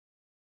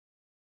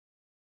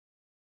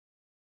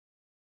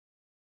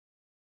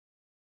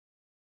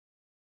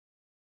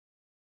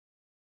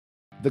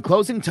The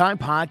Closing Time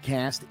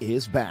Podcast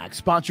is back,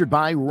 sponsored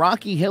by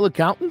Rocky Hill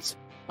Accountants.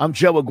 I'm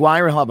Joe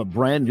Aguirre. I'll have a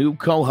brand new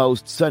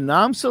co-host,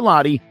 Sanam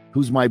Salati,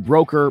 who's my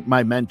broker,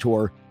 my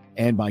mentor,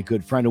 and my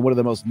good friend, and one of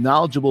the most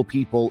knowledgeable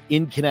people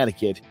in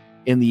Connecticut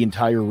in the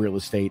entire real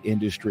estate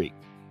industry.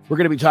 We're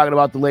going to be talking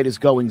about the latest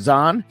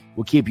goings-on.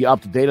 We'll keep you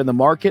up to date on the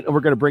market, and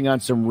we're going to bring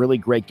on some really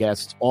great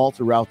guests all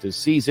throughout this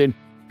season,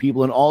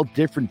 people in all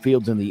different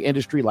fields in the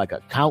industry, like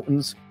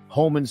accountants,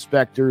 home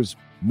inspectors,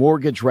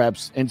 mortgage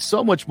reps, and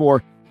so much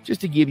more,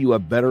 just to give you a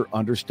better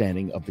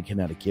understanding of the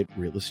Connecticut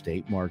real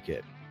estate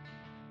market.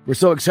 We're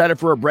so excited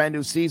for a brand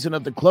new season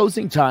of the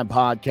Closing Time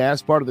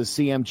Podcast, part of the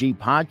CMG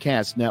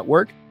Podcast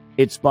Network.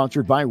 It's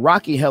sponsored by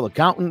Rocky Hill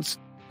Accountants.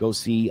 Go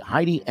see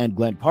Heidi and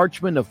Glenn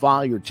Parchman to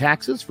file your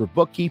taxes for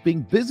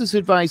bookkeeping, business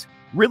advice,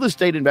 real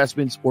estate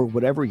investments, or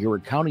whatever your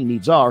accounting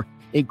needs are,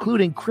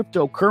 including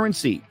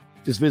cryptocurrency.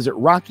 Just visit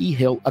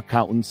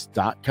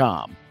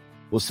RockyHillAccountants.com.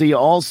 We'll see you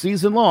all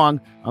season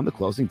long on the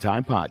Closing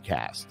Time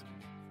Podcast.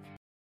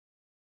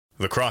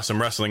 The Crossum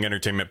Wrestling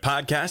Entertainment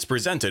Podcast,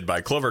 presented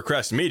by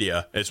Clovercrest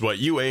Media, is what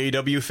you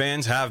AEW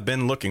fans have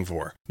been looking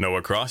for.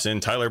 Noah Cross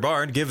and Tyler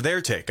Bard give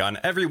their take on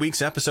every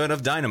week's episode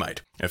of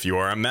Dynamite. If you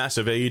are a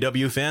massive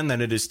AEW fan,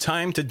 then it is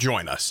time to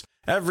join us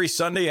every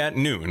Sunday at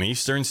noon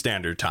Eastern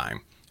Standard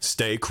Time.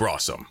 Stay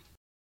Crossum.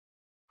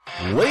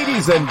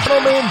 Ladies and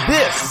gentlemen,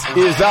 this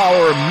is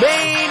our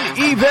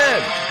main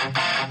event.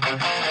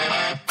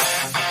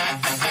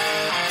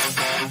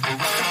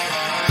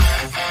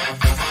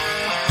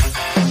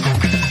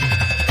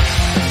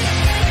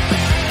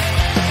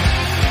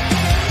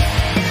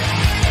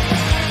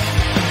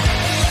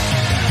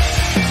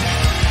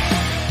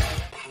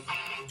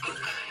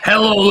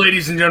 Hello,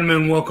 ladies and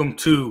gentlemen. Welcome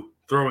to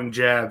Throwing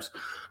Jabs.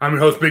 I'm your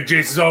host, Big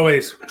Jace, as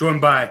always,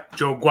 joined by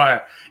Joe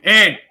Aguirre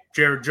and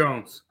Jared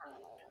Jones.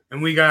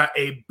 And we got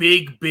a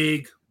big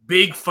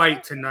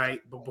fight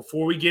tonight. But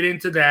before we get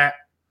into that,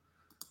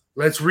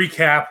 let's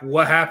recap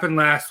what happened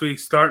last week,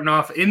 starting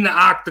off in the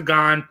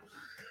Octagon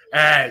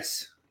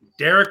as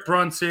Derek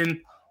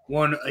Brunson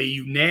won a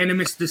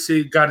unanimous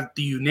decision, got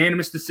the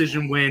unanimous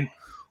decision win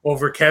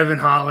over Kevin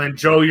Holland.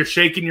 Joe, you're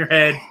shaking your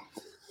head.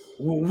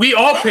 We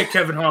all picked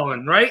Kevin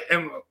Holland, right?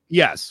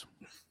 Yes.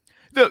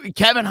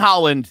 Kevin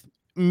Holland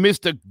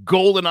missed a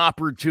golden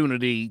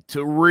opportunity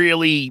to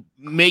really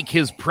make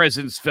his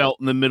presence felt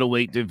in the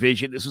middleweight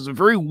division. This was a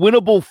very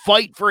winnable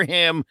fight for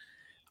him.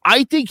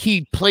 I think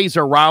he plays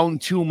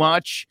around too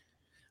much.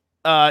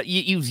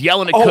 He was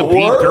yelling at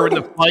Khabib during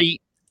the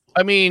fight.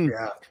 I mean,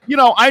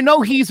 I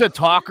know he's a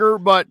talker,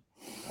 but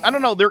I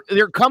don't know.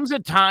 There comes a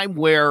time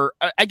where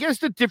I guess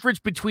the difference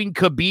between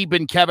Khabib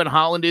and Kevin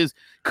Holland is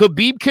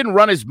Khabib can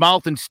run his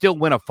mouth and still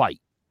win a fight.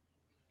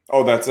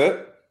 Oh, that's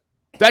it?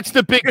 That's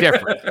the big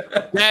difference.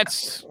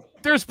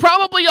 There's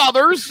probably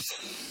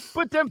others,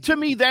 but to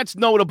me, that's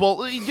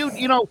notable.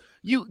 Dude,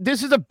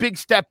 this is a big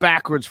step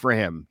backwards for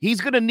him.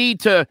 He's going to need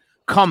to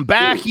come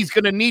back. He's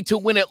going to need to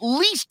win at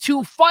least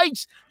 2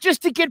 fights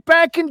just to get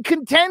back in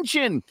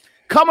contention.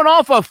 Coming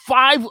off a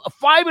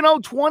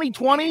 5-0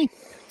 2020,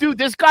 dude,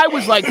 this guy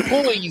was like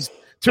poised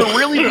to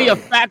really be a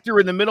factor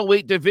in the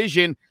middleweight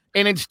division,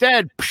 and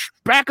instead,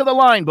 back of the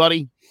line,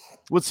 buddy.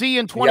 We'll see you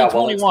in 2021. Yeah,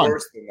 well, it's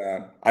worse than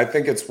that. I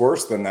think it's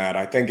worse than that.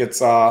 I think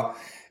it's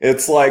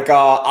like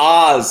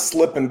Oz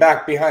slipping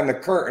back behind the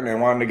curtain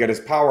and wanting to get his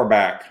power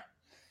back.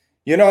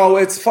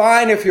 It's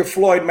fine if you're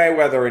Floyd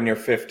Mayweather and you're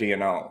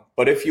 50-0,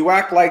 but if you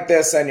act like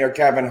this and you're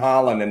Kevin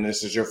Holland and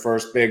this is your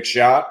first big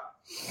shot,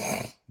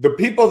 the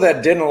people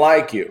that didn't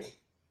like you,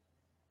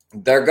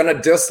 they're going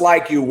to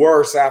dislike you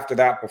worse after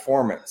that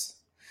performance.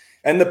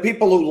 And the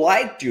people who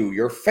liked you,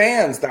 your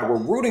fans that were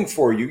rooting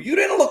for you, you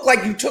didn't look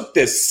like you took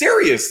this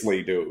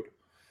seriously, dude.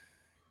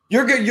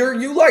 You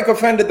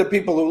offended the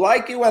people who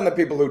like you and the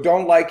people who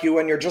don't like you,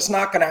 and you're just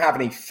not going to have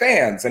any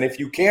fans. And if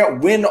you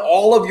can't win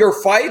all of your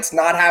fights,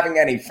 not having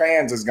any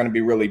fans is going to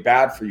be really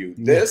bad for you.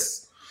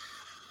 This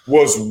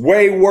was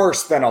way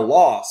worse than a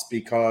loss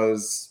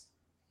because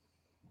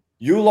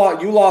you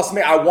lost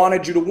me. I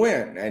wanted you to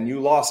win, and you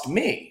lost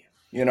me.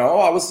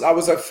 I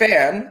was a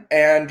fan,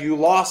 and you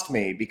lost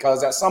me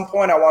because at some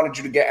point I wanted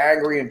you to get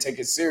angry and take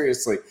it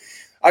seriously.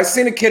 I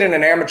seen a kid in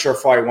an amateur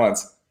fight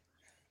once,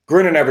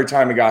 grinning every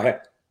time he got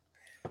hit.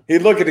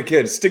 He'd look at the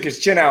kid, stick his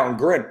chin out and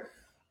grin.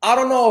 I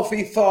don't know if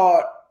he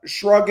thought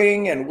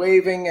shrugging and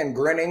waving and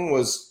grinning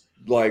was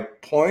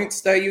like points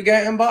that you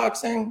get in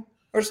boxing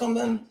or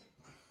something,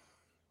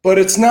 but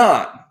it's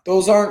not.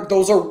 Those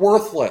are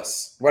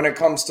worthless when it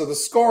comes to the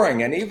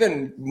scoring. And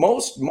even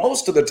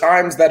most of the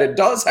times that it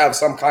does have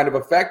some kind of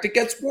effect, it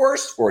gets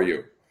worse for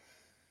you.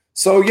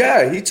 So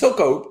yeah, he took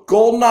a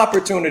golden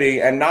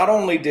opportunity, and not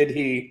only did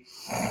he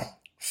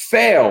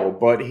fail,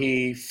 but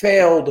he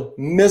failed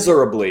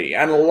miserably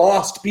and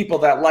lost people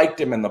that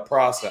liked him in the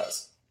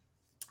process.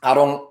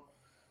 Am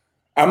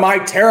I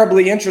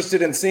terribly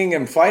interested in seeing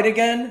him fight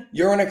again?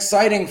 You're an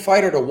exciting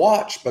fighter to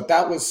watch, but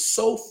that was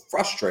so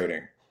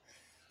frustrating.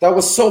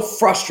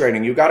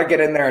 You got to get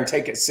in there and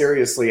take it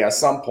seriously at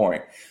some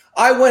point.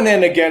 I went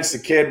in against a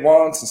kid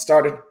once and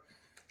started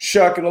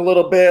shucking a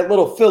little bit,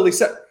 little Philly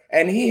set.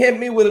 And he hit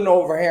me with an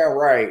overhand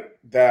right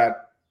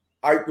that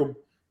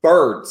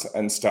birds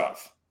and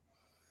stuff,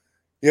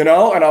 and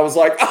I was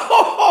like,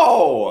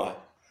 oh,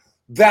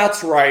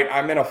 that's right.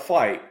 I'm in a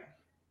fight.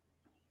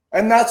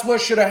 And that's what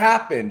should have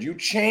happened. You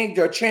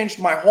changed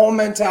my whole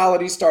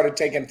mentality, started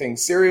taking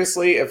things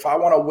seriously. If I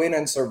want to win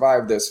and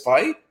survive this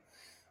fight,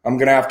 I'm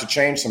going to have to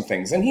change some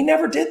things. And he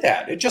never did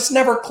that. It just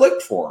never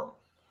clicked for him.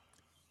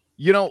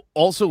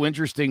 Also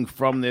interesting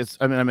from this,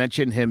 I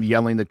mentioned him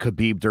yelling at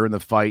Khabib during the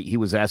fight. He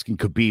was asking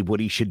Khabib what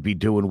he should be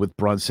doing with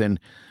Brunson,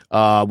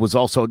 was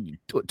also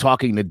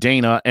talking to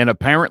Dana, and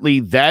apparently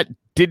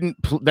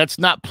that's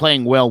not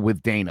playing well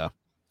with Dana.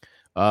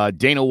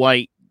 Dana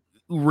White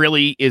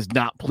really is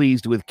not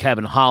pleased with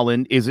Kevin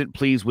Holland, isn't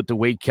pleased with the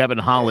way Kevin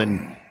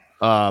Holland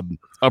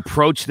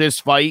approached this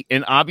fight.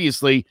 And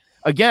obviously,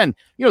 again,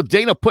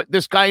 Dana put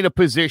this guy in a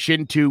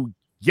position to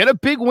get a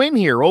big win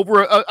here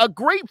over a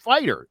great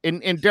fighter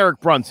in Derek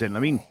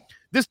Brunson.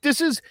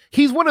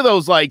 He's one of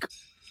those like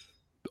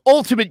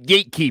ultimate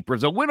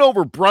gatekeepers. A win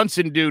over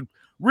Brunson, dude,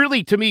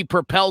 really to me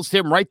propels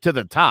him right to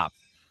the top.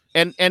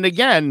 And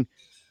again,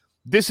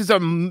 this is a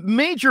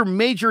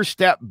major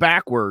step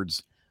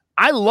backwards.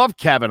 I love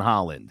Kevin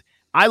Holland.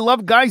 I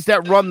love guys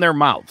that run their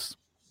mouths.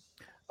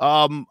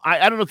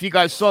 I don't know if you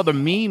guys saw the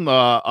meme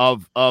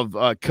of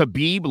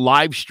Khabib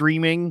live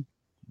streaming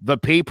the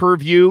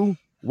pay-per-view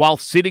while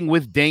sitting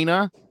with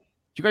Dana.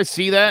 Did you guys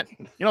see that?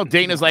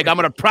 Dana's like, I'm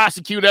going to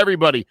prosecute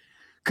everybody.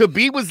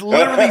 Khabib was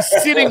literally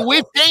sitting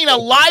with Dana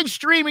live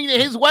streaming to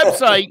his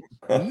website.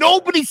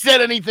 Nobody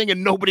said anything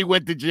and nobody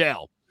went to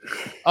jail.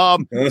 So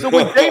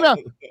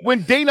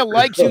when Dana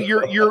likes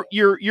you,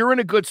 you're in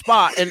a good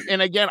spot.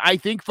 And again, I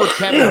think for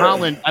Kevin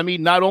Holland,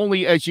 not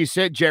only, as you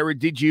said, Jared,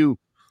 did you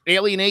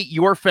alienate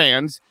your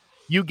fans,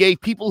 you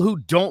gave people who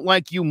don't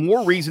like you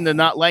more reason to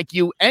not like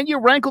you, and you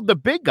rankled the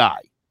big guy.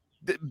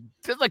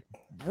 It's like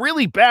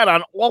really bad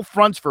on all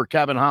fronts for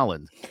Kevin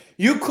Holland.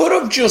 You could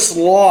have just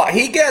lost.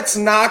 He gets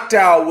knocked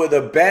out with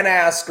a Ben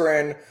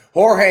Askren,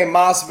 Jorge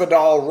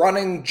Masvidal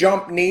running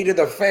jump knee to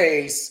the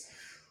face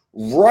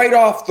right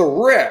off the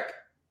rip.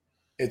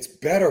 It's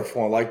better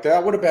for him. Like,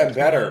 that would have been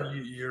better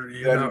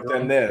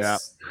than this. Yeah.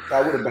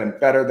 That would have been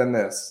better than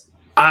this.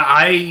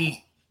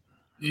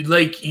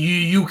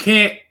 You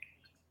can't.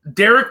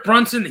 Derek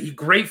Brunson, he's a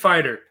great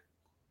fighter,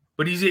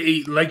 but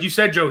he's like you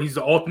said, Joe. He's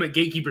the ultimate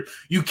gatekeeper.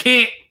 You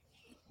can't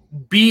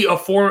be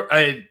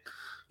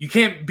you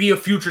can't be a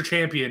future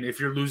champion if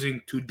you're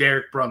losing to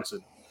Derek Brunson.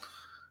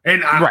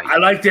 And I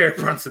like Derek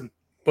Brunson,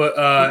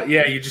 but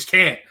you just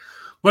can't.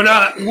 But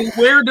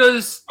where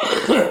does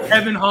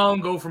Kevin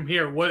Holland go from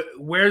here?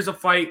 Where's the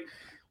fight?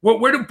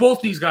 Where do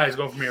both these guys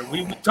go from here?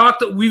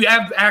 We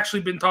have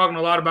actually been talking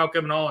a lot about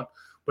Kevin Holland,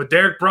 but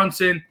Derek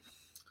Brunson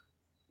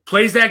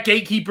plays that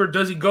gatekeeper.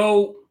 Does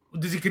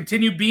he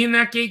continue being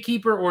that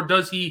gatekeeper, or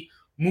does he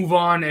move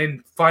on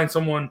and find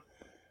someone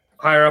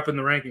higher up in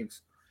the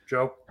rankings?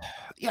 Joe?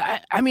 Yeah,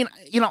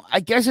 I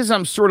guess as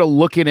I'm sort of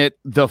looking at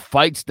the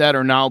fights that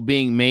are now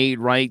being made,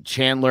 right?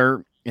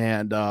 Chandler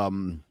and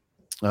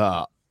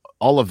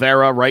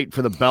Oliveira, right,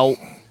 for the belt.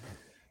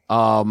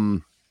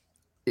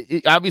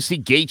 Obviously,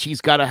 Gaethje's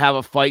got to have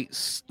a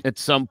fight at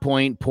some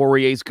point.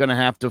 Poirier's going to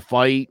have to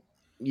fight.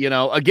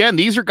 Again,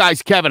 these are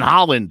guys Kevin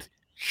Holland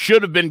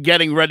should have been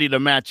getting ready to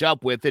match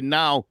up with, and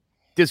now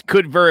this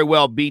could very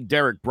well be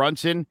Derek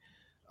Brunson.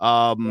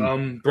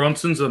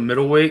 Brunson's a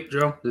middleweight,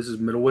 Joe. This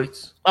is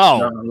middleweights. Oh,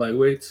 not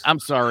lightweights. I'm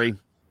sorry.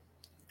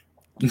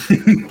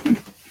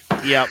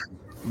 Yep.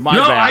 My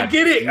bad. I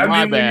get it.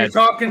 When you're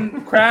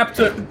talking crap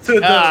to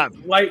the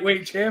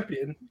lightweight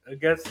champion, I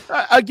guess.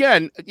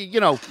 Again,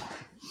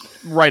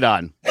 right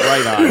on.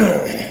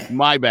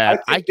 My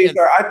bad. I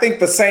think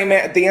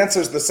the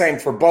answer is the same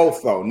for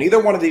both, though. Neither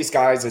one of these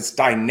guys is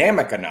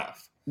dynamic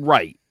enough,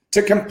 right,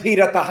 to compete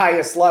at the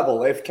highest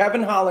level. If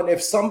Kevin Holland,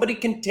 if somebody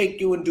can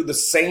take you and do the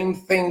same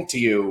thing to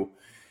you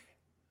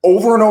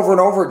over and over and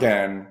over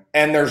again,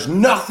 and there's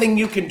nothing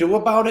you can do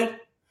about it,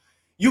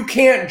 you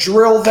can't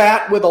drill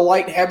that with a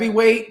light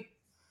heavyweight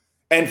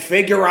and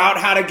figure out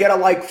how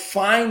to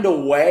find a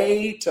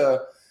way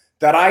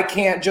that I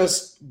can't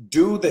just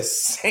do the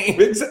same.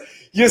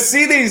 You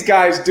see these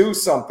guys do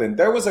something.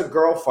 There was a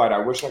girl fight. I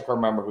wish I could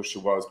remember who she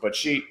was, but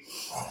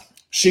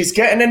she's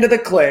getting into the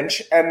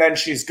clinch, and then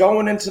she's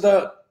going into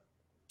the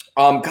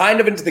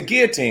kind of into the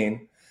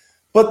guillotine,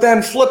 but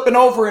then flipping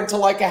over into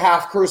like a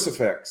half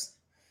crucifix.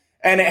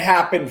 And it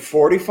happened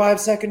 45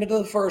 seconds into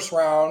the first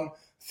round,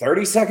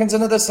 30 seconds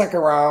into the second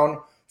round,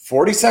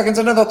 40 seconds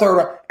into the third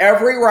round.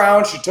 Every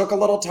round she took a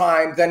little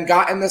time, then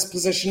got in this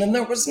position, and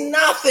there was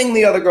nothing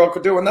the other girl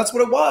could do, and that's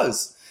what it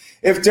was.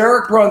 If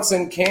Derek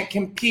Brunson can't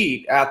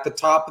compete at the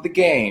top of the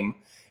game,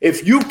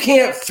 if you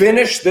can't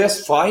finish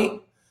this fight,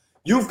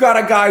 you've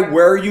got a guy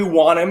where you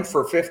want him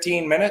for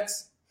 15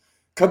 minutes.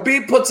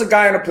 Khabib puts a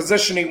guy in a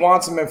position he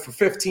wants him in for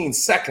 15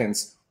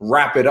 seconds,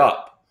 wrap it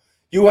up.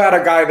 You had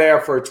a guy there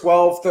for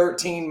 12,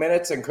 13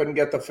 minutes and couldn't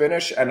get the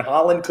finish, and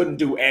Holland couldn't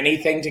do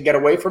anything to get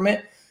away from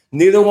it.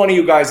 Neither one of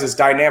you guys is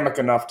dynamic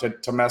enough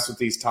to mess with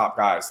these top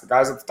guys. The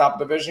guys at the top of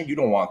the division, you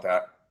don't want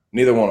that.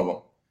 Neither one of them.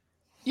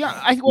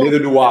 Yeah, neither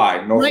do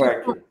I. No, thank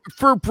you.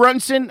 For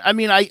Brunson, I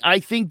mean, I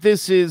think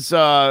this is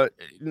now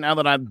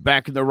that I'm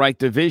back in the right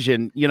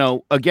division.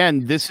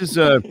 Again, this is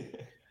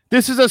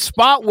a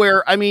spot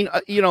where I mean,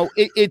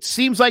 it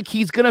seems like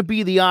he's going to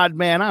be the odd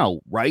man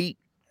out, right?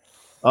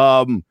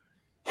 Till and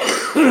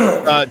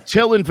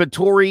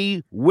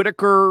Vettori,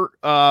 Whitaker,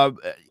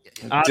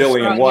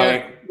 Dillian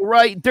White.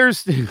 Right.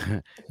 There's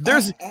a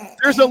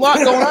lot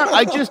going on.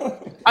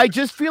 I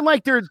just feel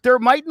like there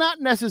might not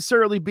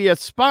necessarily be a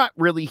spot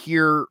really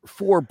here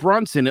for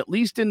Brunson, at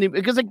least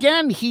because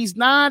again, he's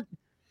not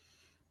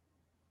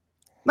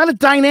a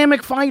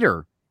dynamic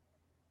fighter.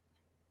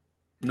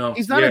 No,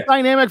 he's not a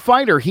dynamic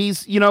fighter.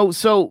 He's,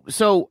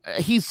 so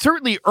he's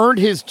certainly earned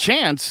his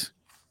chance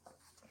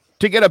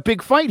to get a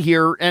big fight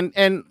here. And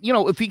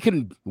if he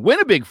can win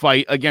a big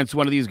fight against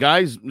one of these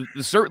guys,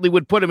 certainly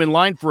would put him in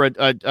line for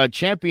a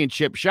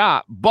championship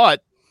shot.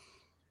 But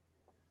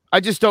I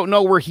just don't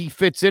know where he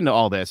fits into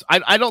all this.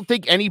 I don't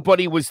think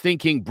anybody was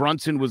thinking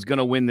Brunson was going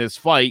to win this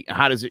fight.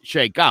 How does it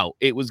shake out?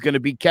 It was going to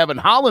be Kevin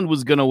Holland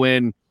was going to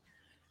win.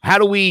 How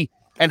do we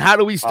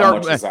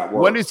start?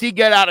 When does he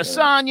get out of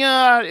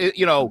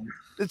Sanya?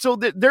 So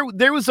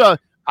there was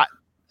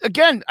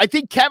again, I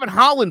think Kevin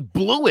Holland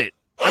blew it.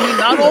 I mean,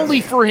 not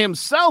only for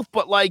himself,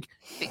 but like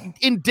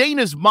in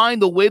Dana's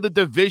mind, the way the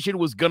division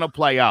was going to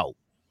play out.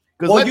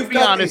 Because let's be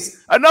honest,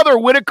 another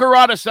Whitaker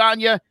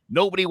Adesanya,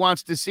 nobody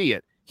wants to see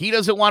it. He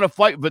doesn't want to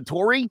fight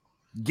Vettori.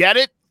 Get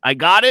it? I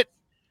got it.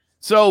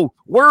 So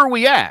where are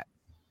we at?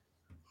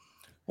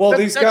 Well,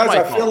 these guys,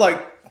 I feel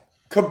like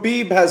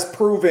Khabib has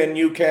proven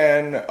you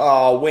can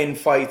win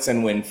fights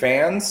and win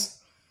fans.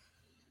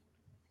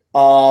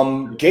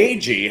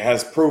 Gaethje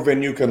has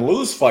proven you can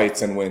lose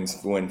fights and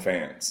win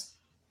fans.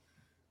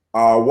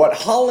 What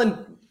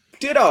Holland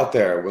did out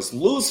there was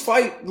lose the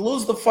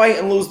fight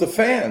and lose the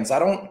fans.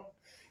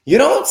 You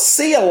don't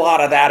see a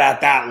lot of that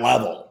at that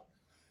level.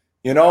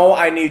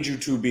 I need you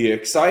to be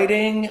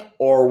exciting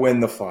or win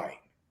the fight.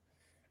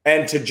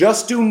 And to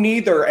just do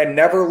neither and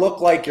never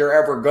look like you're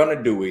ever going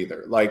to do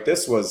either. Like,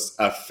 this was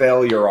a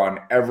failure on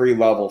every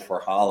level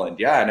for Holland.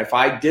 Yeah, and if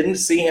I didn't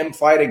see him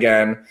fight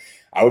again,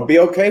 I would be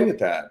okay with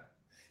that.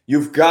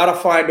 You've got to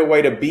find a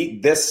way to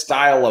beat this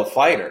style of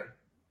fighter.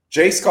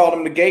 Jace called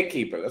him the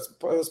gatekeeper. That's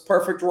a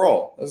perfect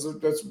role.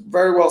 That's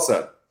very well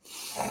said.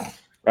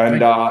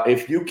 And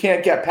if you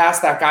can't get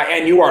past that guy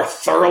and you are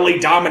thoroughly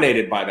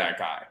dominated by that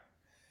guy,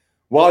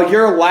 while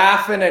you're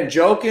laughing and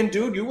joking,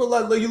 dude, you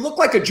look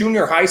like a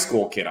junior high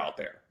school kid out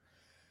there.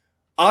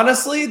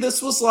 Honestly,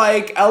 this was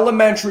like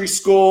elementary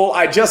school.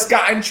 I just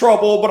got in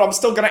trouble, but I'm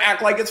still going to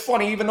act like it's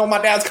funny, even though my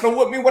dad's going to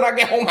whip me when I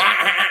get home.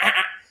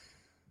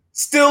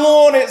 Still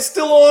on it.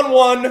 Still on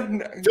one.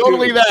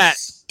 Totally dude, that.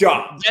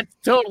 Stop. That's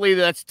totally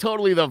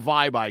the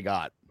vibe I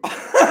got.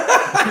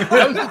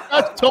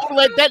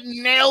 That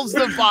nails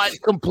the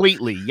vibe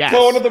completely. Yes.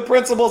 Going to the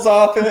principal's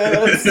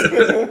office.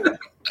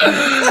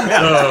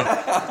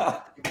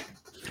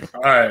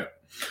 All right,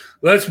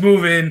 let's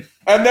move in.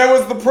 And there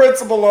was the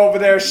principal over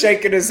there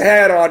shaking his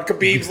head on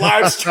Khabib's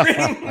live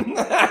stream.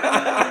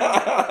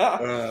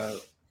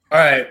 All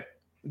right,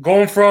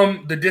 going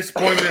from the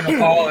disappointment of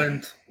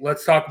Holland,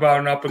 let's talk about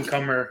an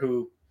up-and-comer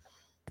who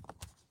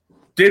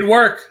did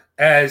work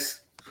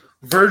as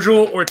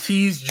Virgil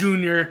Ortiz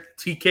Jr.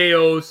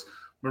 TKO's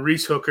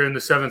Maurice Hooker in the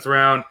 7th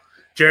round.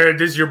 Jared,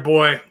 this is your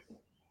boy.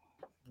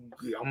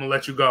 I'm going to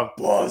let you go.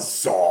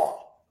 Buzzsaw.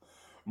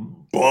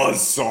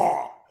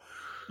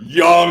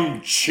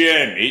 Young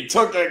Chin. He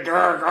took it.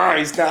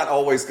 He's not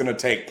always going to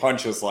take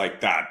punches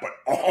like that. But,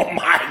 oh,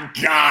 my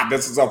God,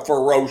 this is a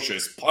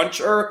ferocious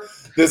puncher.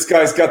 This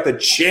guy's got the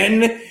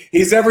chin.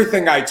 He's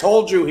everything I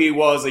told you he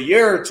was a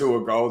year or two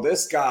ago.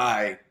 This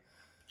guy,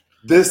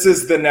 this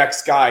is the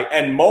next guy.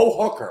 And Mo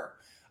Hooker,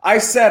 I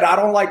said I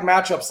don't like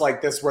matchups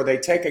like this where they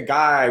take a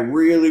guy I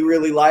really,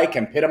 really like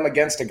and pit him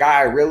against a guy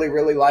I really,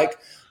 really like.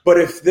 But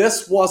if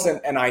this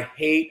wasn't, and I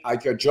hate,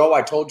 Joe,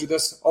 I told you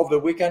this over the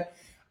weekend,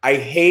 I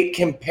hate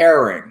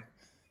comparing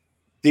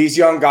these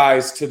young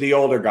guys to the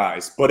older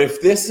guys. But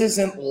if this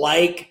isn't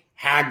like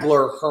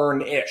Hagler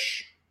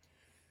Hearn-ish,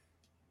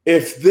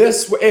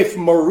 if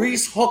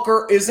Maurice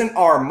Hooker isn't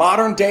our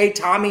modern day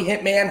Tommy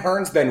Hitman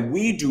Hearns, then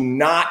we do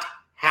not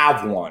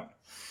have one.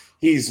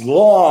 He's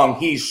long,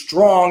 he's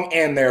strong,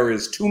 and there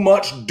is too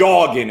much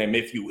dog in him.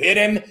 If you hit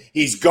him,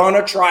 he's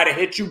gonna try to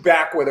hit you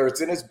back, whether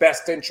it's in his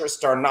best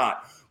interest or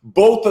not.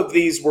 Both of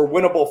these were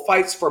winnable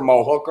fights for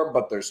Mo Hooker,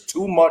 but there's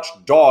too much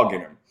dog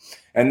in him.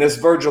 And this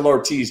Virgil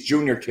Ortiz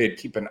Jr. kid,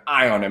 keep an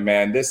eye on him,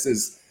 man. This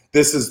is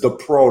the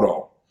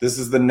proto. This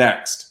is the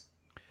next.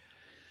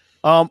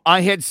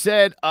 I had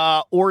said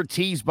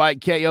Ortiz by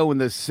KO in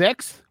the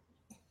 6th,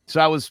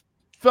 so I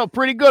felt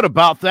pretty good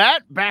about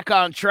that. Back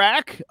on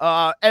track.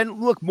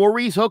 And look,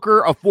 Maurice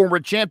Hooker, a former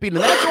champion,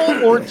 and that's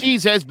all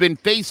Ortiz has been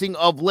facing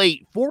of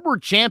late. Former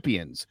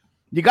champions.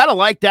 You got to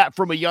like that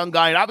from a young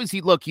guy. And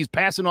obviously, look, he's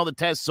passing all the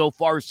tests so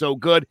far, so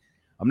good.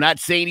 I'm not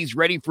saying he's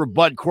ready for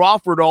Bud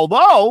Crawford,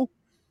 although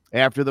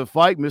after the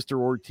fight, Mr.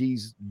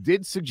 Ortiz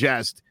did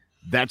suggest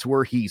that's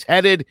where he's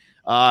headed.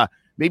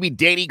 maybe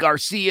Danny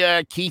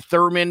Garcia, Keith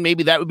Thurman,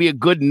 maybe that would be a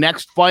good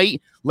next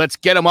fight. Let's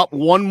get him up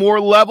one more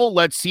level.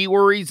 Let's see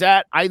where he's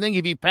at. I think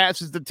if he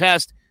passes the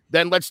test,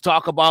 then let's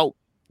talk about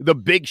the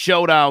big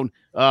showdown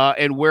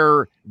and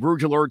where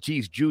Virgil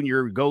Ortiz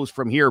Jr. goes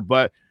from here.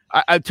 But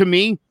to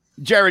me,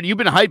 Jared, you've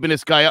been hyping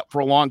this guy up for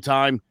a long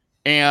time,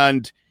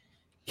 and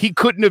he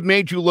couldn't have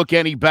made you look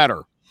any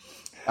better.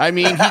 I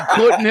mean, he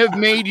couldn't have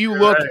made you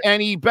look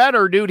any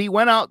better, dude. He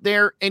went out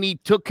there and he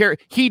took care.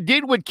 He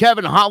did what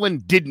Kevin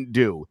Holland didn't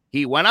do.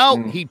 He went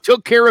out, he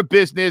took care of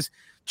business.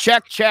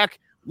 Check.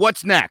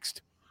 What's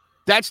next?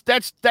 That's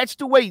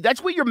the way.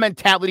 That's what your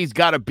mentality's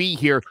got to be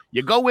here.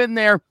 You go in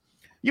there.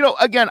 You know,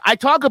 again, I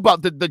talk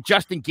about the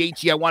Justin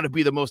Gaethje. I want to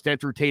be the most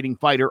entertaining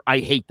fighter. I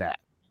hate that.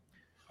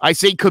 I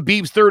say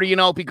Khabib's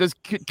 30-0 because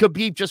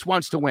Khabib just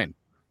wants to win.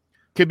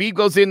 Khabib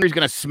goes in there, he's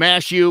going to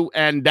smash you,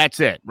 and that's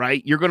it,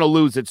 right? You're going to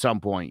lose at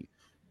some point.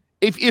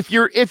 If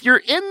you're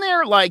in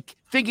there like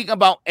thinking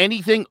about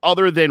anything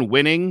other than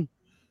winning,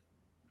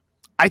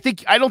 I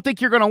don't think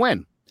you're going to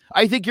win.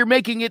 I think you're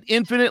making it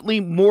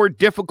infinitely more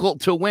difficult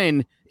to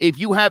win if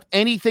you have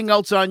anything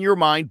else on your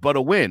mind but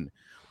a win.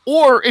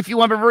 Or if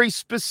you have a very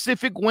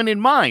specific win in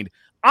mind.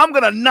 I'm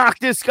going to knock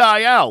this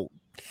guy out.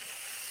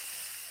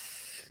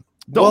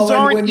 Those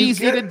aren't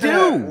easy to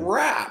do.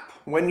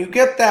 When you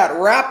get that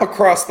wrap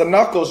across the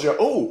knuckles, you're,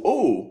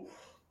 all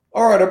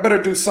right, I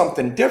better do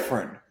something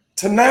different.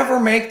 To never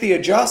make the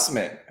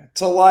adjustment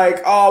to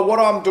like, what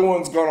I'm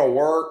doing is going to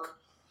work.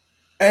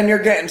 And you're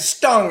getting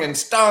stung,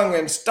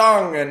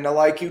 and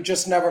like you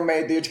just never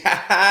made the,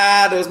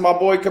 there's my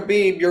boy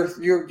Khabib.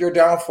 You're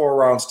down 4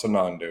 rounds to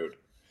none, dude.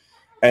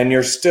 And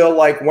you're still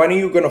like, when are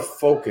you going to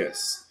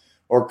focus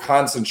or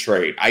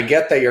concentrate? I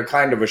get that you're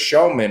kind of a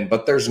showman,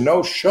 but there's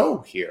no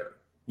show here.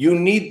 You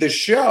need the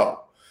show.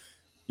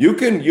 You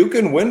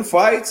can win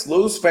fights,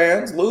 lose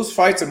fans, lose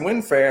fights and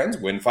win fans,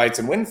 win fights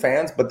and win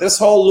fans. But this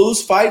whole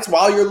lose fights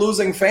while you're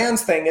losing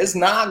fans thing is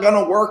not going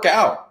to work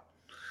out.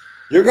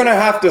 You're going to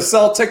have to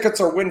sell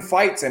tickets or win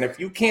fights. And if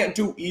you can't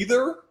do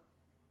either,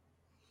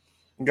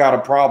 you got a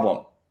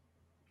problem.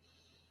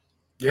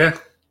 Yeah.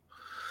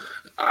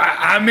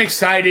 I'm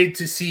excited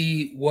to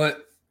see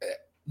what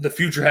the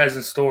future has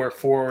in store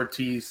for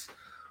Ortiz.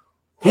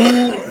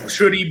 Who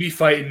should he be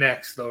fighting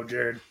next, though,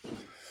 Jared?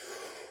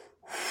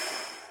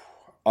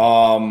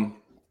 Honestly,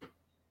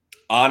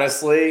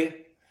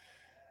 it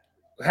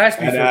has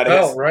to be for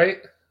belt, right?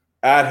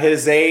 At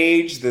his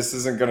age, this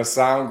isn't going to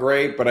sound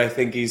great, but I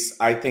think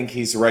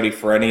he's ready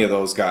for any of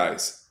those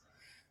guys.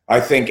 I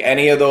think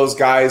any of those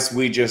guys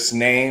we just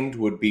named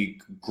would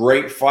be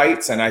great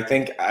fights, and I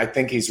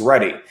think he's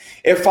ready.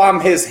 If I'm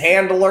his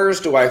handlers,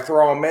 do I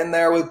throw him in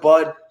there with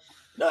Bud?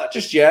 Not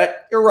just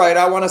yet. You're right.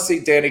 I want to see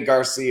Danny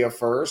Garcia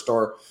first,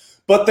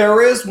 but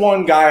there is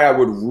one guy I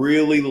would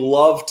really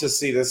love to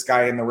see this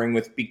guy in the ring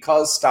with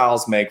because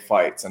styles make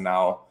fights, and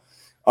now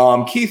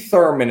Keith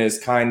Thurman is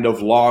kind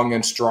of long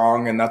and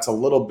strong, and that's a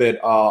little bit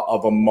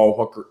of a Mo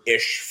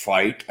Hooker-ish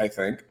fight, I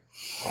think.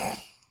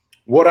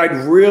 What I'd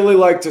really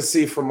like to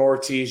see from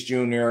Ortiz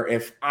Jr.,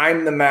 if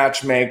I'm the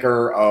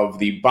matchmaker of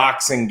the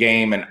boxing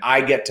game and I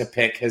get to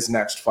pick his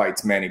next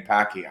fight's Manny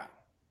Pacquiao.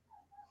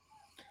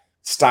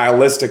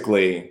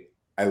 Stylistically,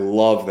 I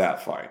love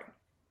that fight.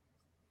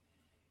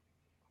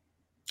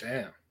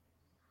 Damn.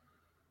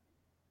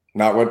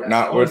 Not what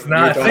no.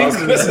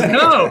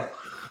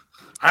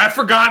 I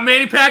forgot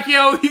Manny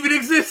Pacquiao even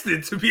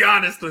existed, to be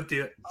honest with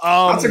you.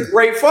 That's a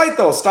great fight,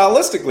 though,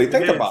 stylistically.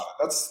 Think about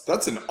it.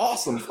 That's an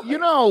awesome fight. You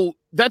know,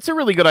 that's a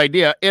really good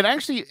idea. It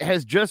actually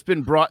has just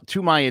been brought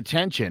to my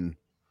attention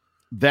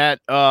that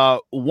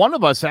one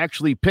of us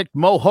actually picked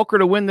Mo Hooker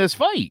to win this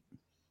fight.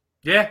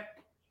 Yeah.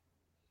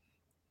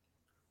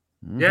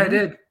 Mm-hmm. Yeah, I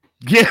did.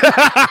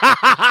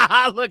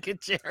 Yeah, look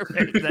at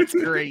Jeremy. That's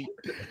great.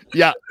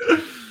 Yeah,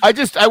 I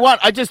just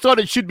thought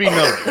it should be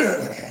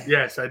noted.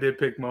 Yes, I did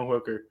pick Mo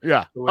Hooker.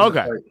 Yeah.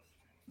 Okay.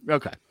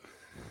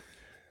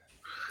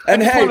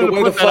 And hey, the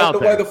way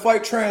the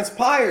fight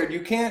transpired,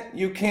 you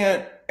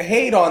can't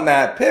hate on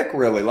that pick.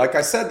 Really, like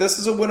I said, this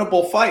is a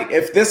winnable fight.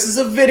 If this is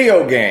a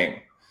video game,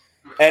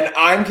 and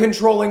I'm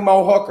controlling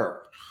Mo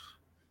Hooker,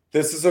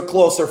 this is a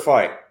closer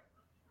fight.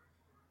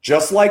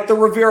 Just like the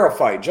Rivera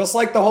fight, just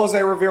like the Jose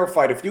Rivera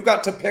fight. If you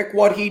got to pick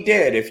what he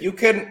did, if you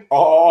can,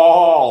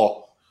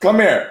 come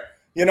here.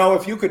 You know,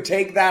 if you could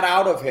take that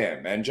out of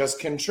him and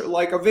just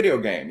like a video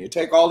game, you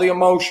take all the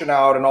emotion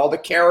out and all the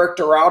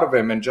character out of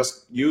him and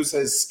just use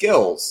his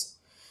skills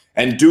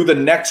and do the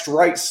next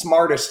right,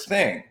 smartest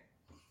thing.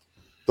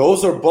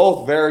 Those are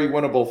both very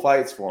winnable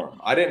fights for him.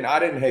 I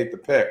didn't hate the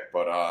pick,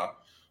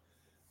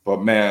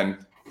 but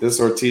man, this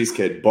Ortiz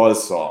kid,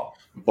 buzzsaw.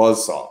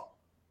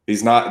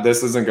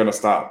 This isn't going to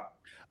stop.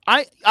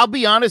 I'll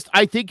be honest.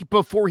 I think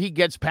before he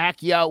gets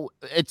Pacquiao,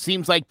 it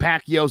seems like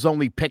Pacquiao's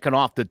only picking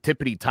off the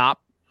tippity top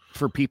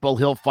for people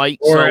he'll fight.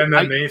 Or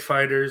MMA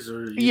fighters.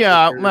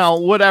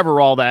 Well, whatever,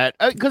 all that.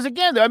 Because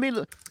again, I mean,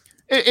 look,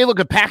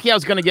 if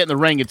Pacquiao's going to get in the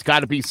ring, it's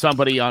got to be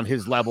somebody on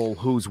his level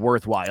who's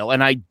worthwhile.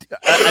 And I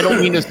don't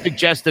mean to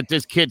suggest that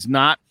this kid's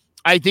not.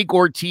 I think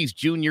Ortiz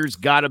Jr.'s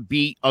got to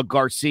beat a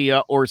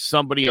Garcia or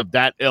somebody of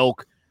that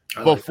ilk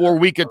before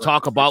we could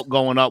talk about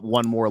going up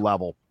one more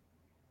level.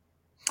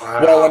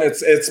 Well, and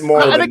it's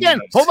more. And again,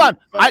 hold on.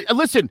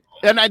 Listen,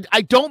 and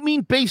I don't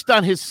mean based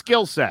on his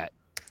skill set,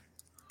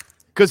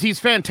 because he's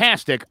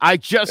fantastic. I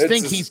just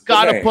think he's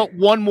got to put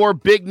one more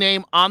big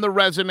name on the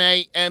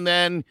resume, and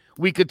then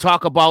we could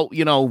talk about,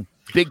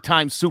 big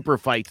time super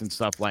fights and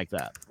stuff like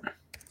that.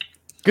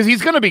 Because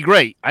he's going to be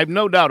great. I have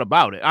no doubt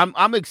about it.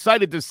 I'm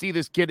excited to see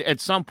this kid at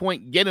some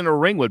point get in a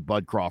ring with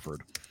Bud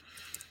Crawford.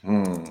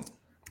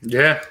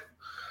 Yeah.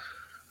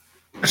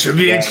 Should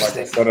be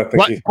interesting.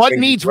 Bud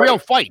needs real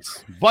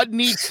fights. Bud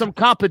needs some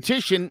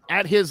competition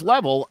at his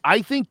level.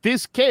 I think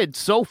this kid,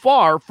 so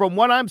far, from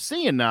what I'm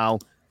seeing now,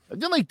 I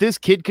feel like this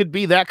kid could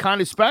be that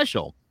kind of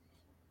special.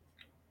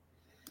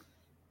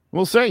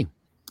 We'll see.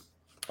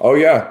 Oh,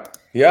 yeah.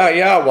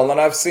 Yeah. Well,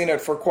 and I've seen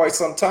it for quite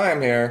some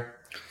time here.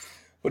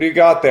 What do you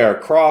got there?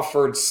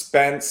 Crawford,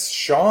 Spence,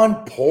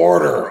 Sean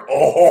Porter.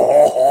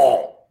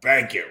 Oh,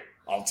 thank you.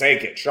 I'll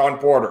take it. Sean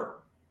Porter.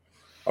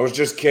 I was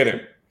just kidding.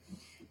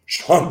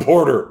 Sean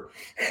Porter.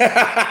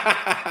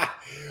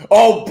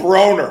 Oh,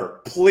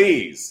 Broner,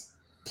 please.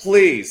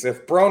 Please,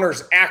 if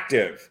Broner's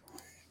active,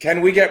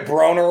 can we get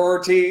Broner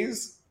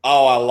Ortiz?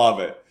 Oh, I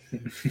love it.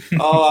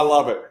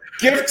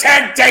 Give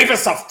Tank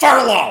Davis a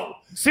furlough.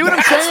 See what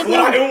I'm saying?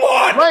 What I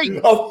want. Right.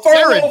 A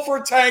furlough for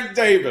Tank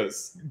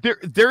Davis.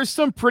 There's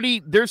some pretty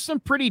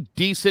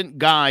decent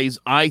guys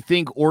I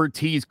think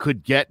Ortiz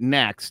could get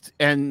next,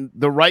 and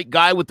the right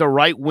guy with the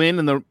right win,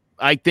 and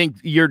I think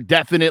you're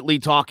definitely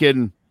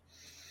talking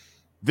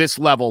this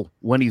level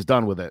when he's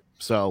done with it.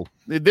 So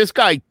this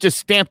guy just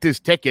stamped his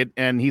ticket,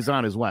 and he's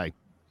on his way.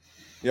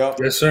 Yep.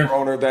 Yes, sir.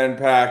 Broner, then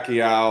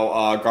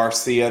Pacquiao,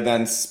 Garcia,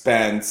 then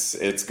Spence.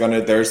 It's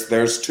gonna.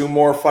 There's two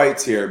more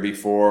fights here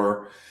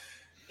before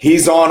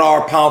he's on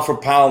our pound for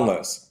pound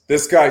list.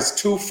 This guy's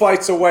 2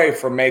 fights away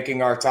from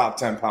making our top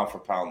 10 pound for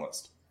pound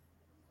list.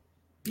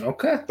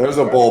 Okay. There's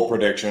a bold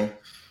prediction.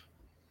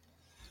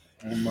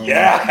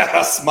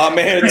 Yes, my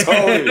man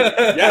Tony.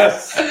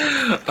 Yes.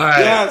 Right.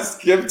 Yes.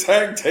 Give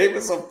Tank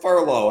Davis a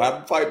furlough. Have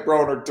him fight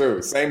Broner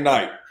too. Same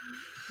night.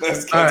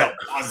 This kid's a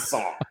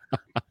buzzsaw.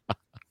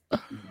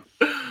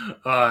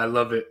 I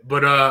love it.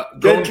 But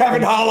get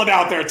Kevin Holland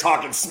out there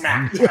talking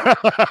smack.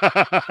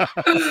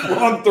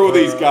 Run through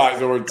these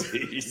guys,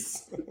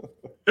 Ortiz.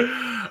 All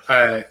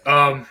right.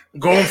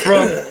 Going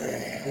from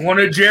one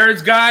of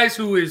Jared's guys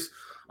who is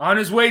on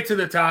his way to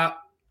the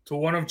top to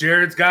one of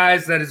Jared's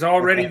guys that is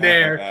already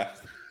there.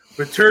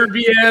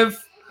 Beterbiev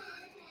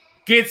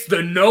gets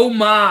the no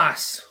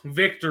mas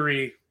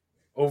victory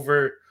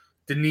over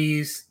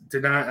Denise. I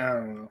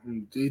don't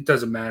know. It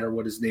doesn't matter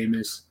what his name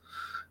is.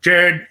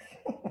 Jared,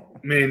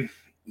 I mean,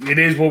 it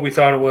is what we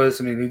thought it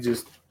was. I mean, he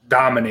just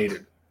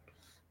dominated.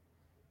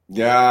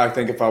 Yeah, I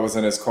think if I was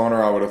in his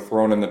corner, I would have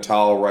thrown in the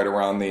towel right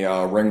around the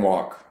ring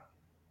walk.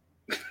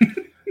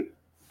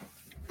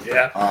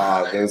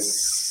 Yeah.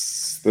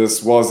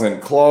 This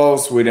wasn't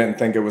close. We didn't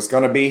think it was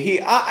going to be. He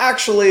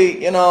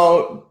actually,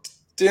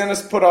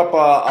 Dennis put up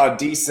a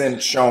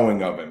decent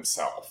showing of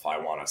himself, I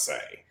want to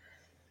say.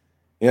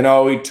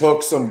 He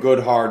took some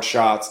good hard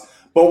shots.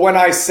 But when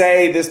I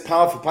say this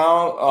pound for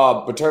pound,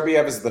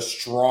 Beterbiev is the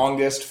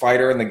strongest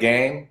fighter in the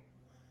game,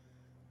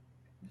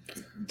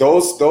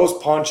 those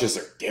punches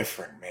are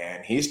different,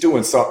 man. He's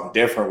doing something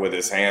different with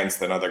his hands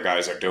than other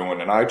guys are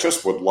doing, and I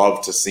just would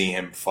love to see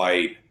him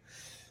fight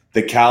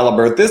the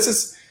caliber. This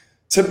is,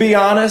 to be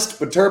honest,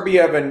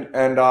 Beterbiev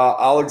and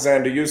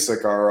Alexander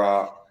Usyk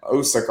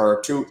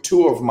are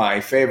two of my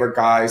favorite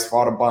guys.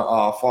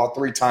 Fought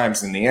 3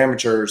 times in the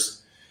amateurs.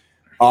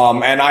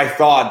 And I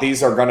thought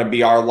these are going to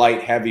be our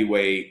light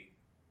heavyweight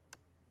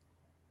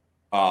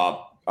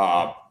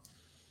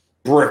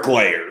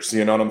bricklayers,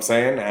 you know what I'm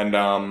saying?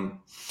 And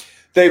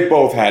they've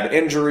both had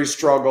injury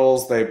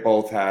struggles. They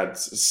both had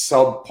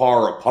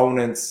subpar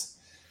opponents.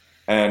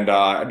 And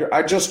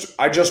I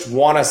just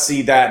want to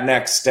see that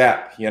next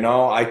step,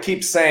 I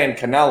keep saying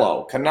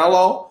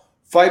Canelo,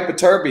 fight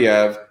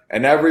Beterbiev,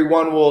 and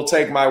everyone will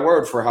take my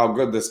word for how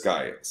good this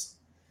guy is.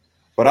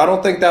 But I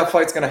don't think that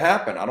fight's going to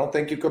happen. I don't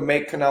think you could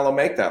make Canelo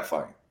make that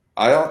fight.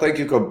 I don't think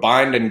you could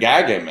bind and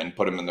gag him and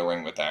put him in the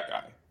ring with that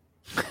guy.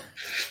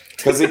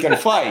 Because he can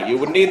fight. You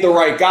would need the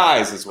right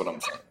guys, is what I'm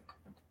saying.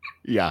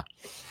 Yeah.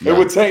 It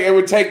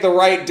would take the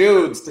right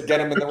dudes to get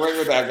him in the ring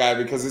with that guy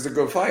because he's a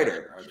good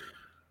fighter.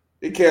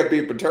 He can't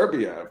beat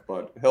Beterbiev,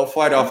 but he'll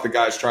fight off the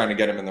guys trying to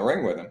get him in the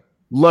ring with him.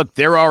 Look,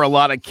 there are a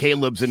lot of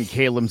Calebs and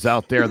Calems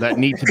out there that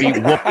need to be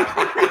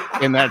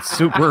whooped in that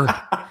super.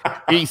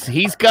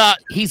 He's got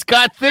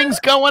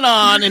things going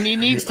on, and he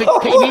needs to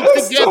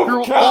get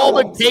through all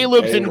the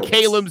Calebs and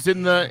Calems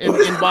in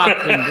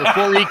boxing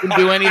before he can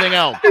do anything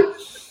else.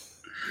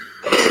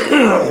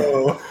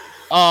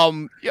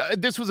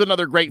 This was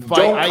another great fight.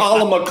 Don't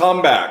call him a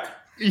comeback.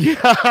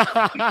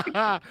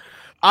 Yeah.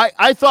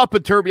 I thought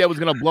Beterbiev was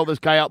going to blow this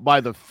guy out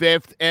by the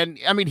 5th, and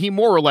I mean, he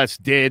more or less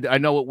did. I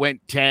know it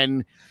went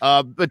 10.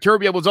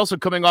 Beterbiev was also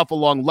coming off a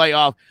long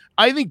layoff.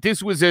 I think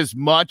this was as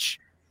much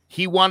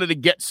he wanted to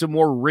get some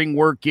more ring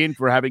work in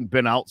for having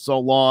been out so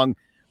long.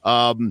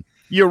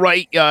 You're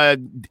right.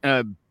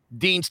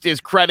 Dean, to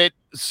his credit,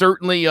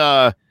 certainly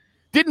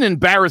didn't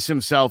embarrass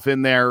himself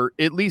in there,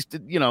 at least,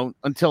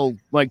 until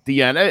like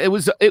the end. It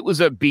was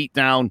a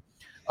beatdown.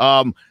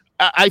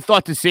 I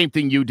thought the same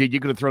thing you did. You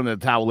could have thrown the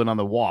towel in on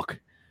the walk.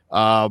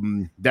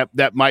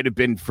 That might have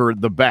been for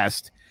the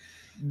best.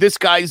 This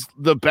guy's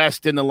the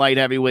best in the light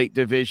heavyweight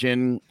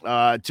division.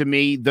 To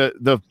me,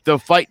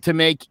 the fight to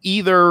make,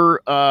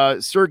 either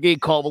Sergey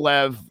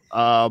Kovalev,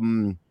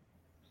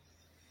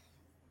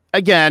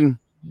 again,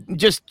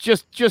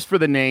 just for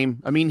the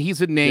name. I mean, he's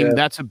a name. Yeah.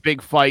 That's a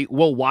big fight.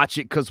 We'll watch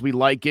it because we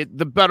like it.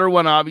 The better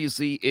one,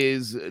 obviously,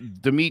 is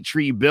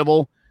Dmitry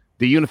Bivol,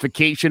 the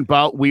unification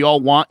bout we all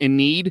want and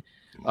need.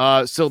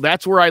 So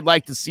that's where I'd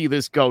like to see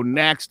this go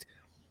next.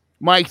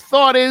 My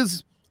thought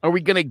is, are we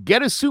going to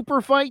get a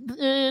super fight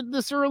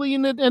this early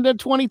in the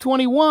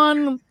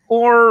 2021,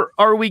 or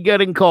are we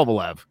getting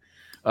Kovalev?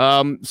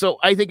 So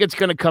I think it's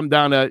going to come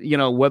down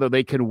to, whether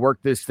they can work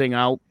this thing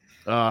out.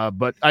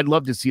 But I'd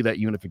love to see that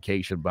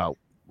unification bout,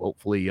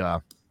 hopefully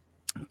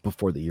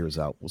before the year's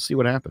out. We'll see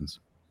what happens.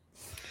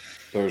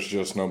 There's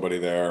just nobody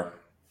there.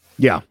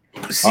 Yeah.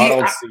 I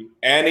don't see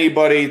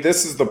anybody.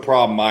 This is the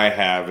problem I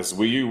have is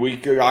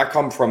I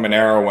come from an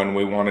era when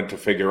we wanted to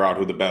figure out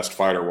who the best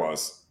fighter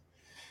was.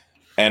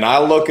 And I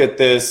look at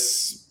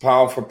this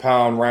pound for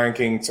pound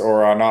rankings,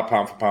 or not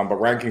pound for pound, but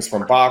rankings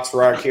from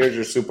BoxRec. Here's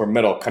your super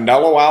middle.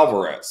 Canelo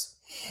Alvarez.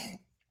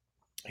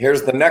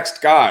 Here's the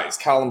next guys.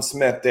 Callum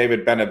Smith,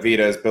 David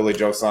Benavidez, Billy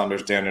Joe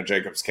Saunders, Daniel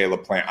Jacobs,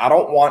 Caleb Plant. I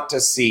don't want to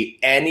see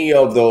any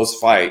of those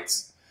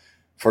fights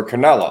for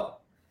Canelo.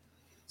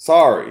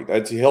 Sorry.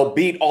 He'll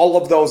beat all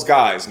of those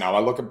guys. Now I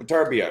look at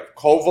Beterbiev,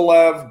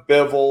 Kovalev,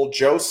 Bivol,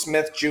 Joe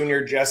Smith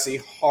Jr.,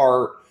 Jesse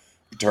Hart.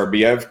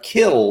 Beterbiev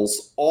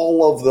kills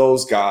all of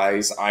those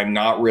guys. I'm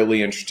not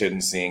really interested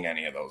in seeing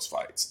any of those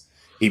fights.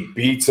 He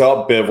beats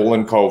up Bivol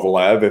and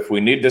Kovalev. If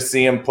we need to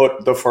see him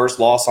put the first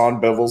loss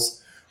on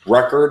Bivol's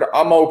record,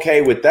 I'm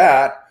okay with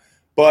that.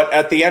 But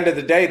at the end of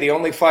the day, the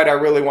only fight I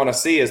really want to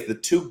see is the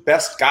two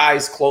best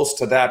guys close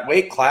to that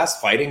weight class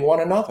fighting one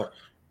another.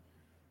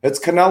 It's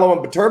Canelo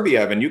and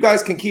Beterbiev, and you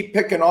guys can keep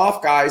picking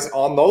off guys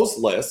on those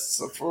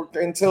lists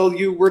until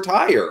you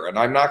retire, and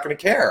I'm not going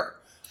to care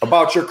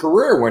about your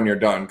career when you're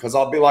done, because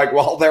I'll be like,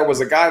 well, there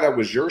was a guy that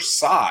was your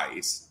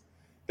size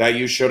that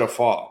you should have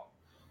fought.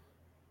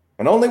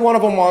 And only one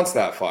of them wants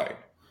that fight.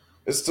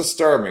 It's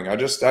disturbing.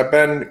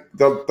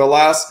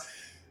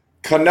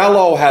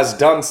 Canelo has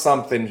done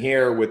something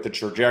here with the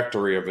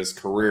trajectory of his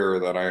career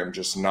that I am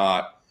just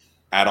not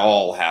at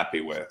all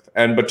happy with.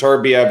 And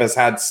Beterbiev has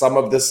had some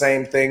of the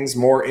same things,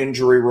 more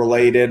injury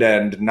related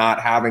and not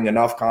having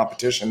enough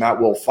competition that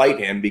will fight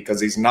him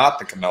because he's not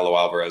the Canelo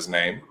Alvarez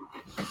name.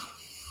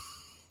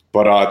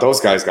 But those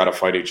guys got to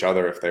fight each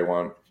other if they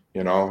want.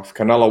 If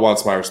Canelo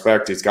wants my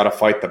respect, he's got to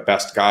fight the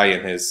best guy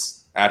at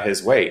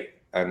his weight,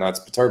 and that's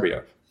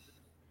Beterbiev.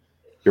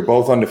 You're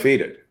both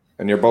undefeated,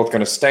 and you're both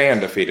going to stay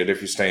undefeated if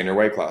you stay in your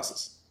weight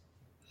classes.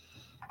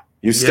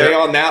 You stay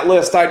on that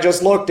list I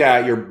just looked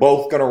at, you're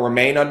both going to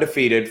remain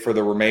undefeated for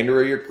the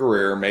remainder of your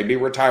career, maybe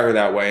retire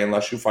that way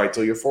unless you fight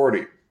till you're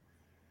 40,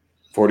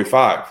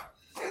 45.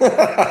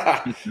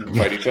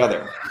 Fight each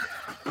other.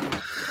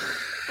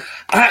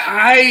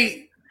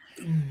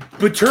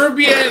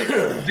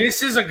 Beterbiev,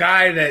 this is a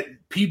guy that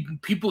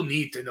people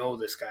need to know.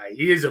 This guy,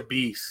 he is a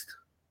beast,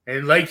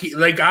 and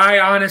I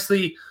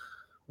honestly,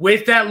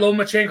 with that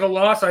Lomachenko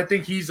loss, I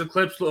think he's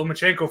eclipsed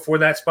Lomachenko for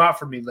that spot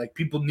for me.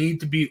 People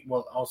need to be.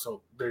 Well,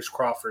 also there's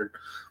Crawford,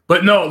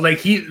 but no,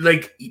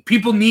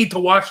 people need to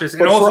watch this.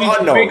 And also,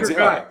 he's a bigger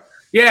guy.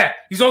 Yeah,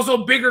 he's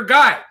also a bigger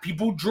guy.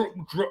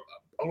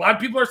 A lot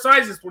of people are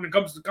sizes when it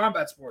comes to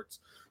combat sports.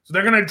 So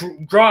they're going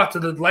to draw to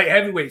the light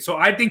heavyweight. So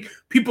I think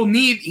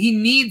he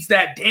needs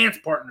that dance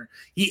partner.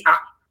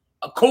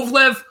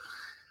 Kovalev,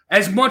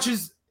 as much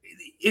as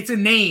it's a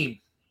name,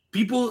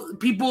 people,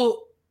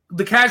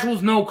 the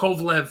casuals know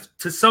Kovalev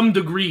to some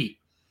degree.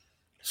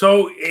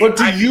 So, but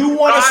do you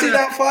want to see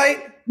that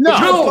fight?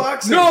 No.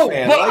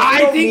 But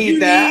I think you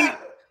need.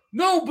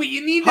 No, but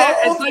you need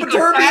that as like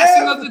a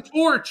passing of the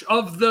torch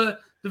of the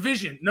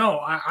division. No,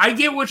 I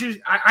get what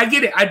I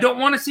get it. I don't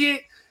want to see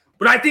it,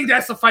 but I think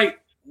that's the fight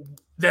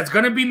that's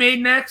going to be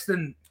made next,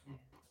 and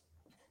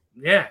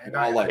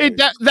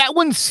that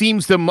one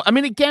seems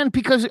again,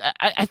 because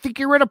I think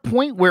you're at a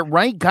point where,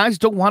 right, guys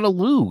don't want to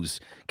lose.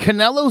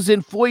 Canelo's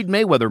in Floyd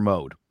Mayweather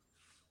mode.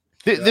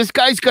 This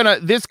guy's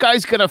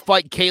gonna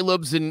fight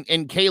Caleb's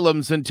and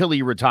Caleb's until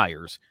he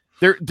retires.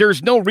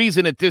 There's no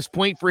reason at this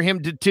point for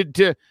him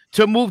to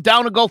move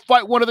down and go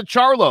fight one of the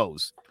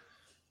Charlos.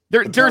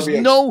 There's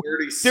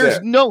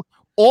no.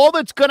 All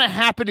that's gonna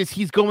happen is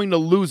he's going to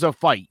lose a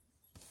fight.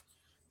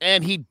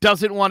 And he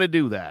doesn't want to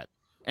do that.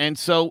 And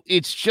so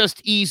it's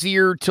just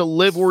easier to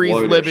live where he's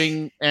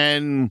living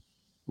and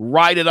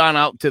ride it on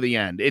out to the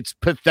end. It's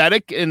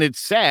pathetic and it's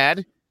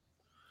sad.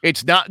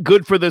 It's not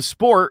good for the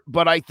sport,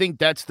 but I think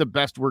that's the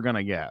best we're going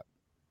to get.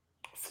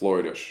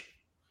 Floydish.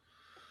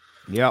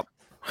 Yep.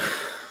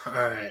 All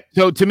right.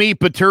 So to me,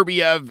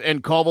 Beterbiev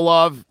and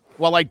Kovalov,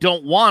 while I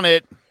don't want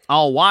it,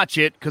 I'll watch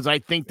it because I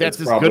think that's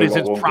as good as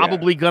it's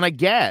probably going to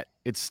get.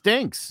 It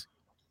stinks.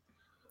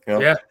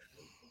 Yep. Yeah.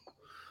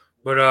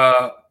 But,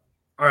 all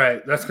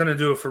right, that's going to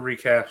do it for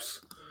recaps.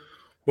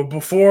 But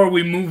before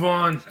we move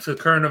on to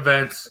current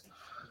events,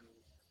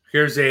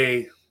 here's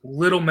a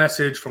little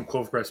message from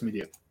Clovercrest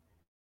Media.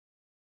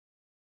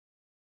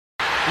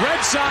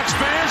 Red Sox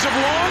fans have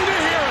longed to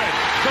hear it.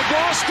 The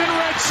Boston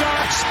Red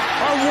Sox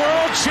are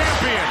world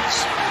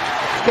champions.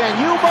 Can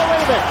you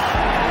believe it?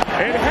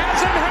 It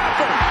hasn't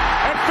happened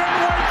at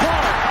Fenway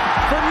Park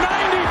for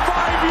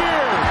 95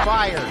 years.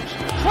 Fires.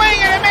 Swing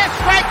and a miss.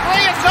 Strike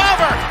three. It's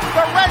over.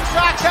 The Red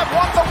Sox have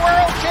won the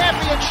world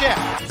championship.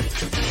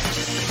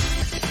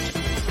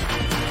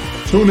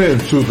 Tune in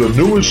to the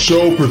newest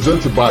show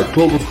presented by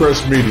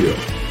Clovercrest Media.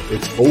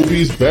 It's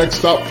Ovi's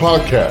Backstop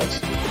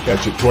Podcast.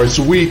 Catch it twice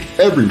a week,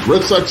 every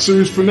Red Sox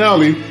series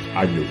finale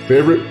on your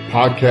favorite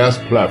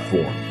podcast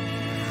platform.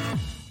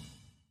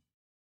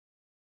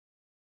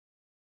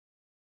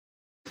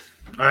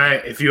 All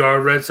right, if you are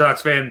a Red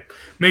Sox fan,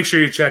 make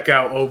sure you check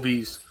out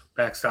Ovi's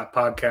Backstop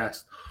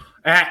Podcast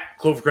at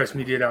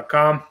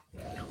clovercrestmedia.com.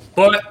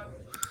 But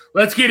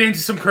let's get into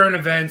some current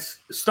events,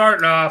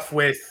 starting off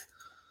with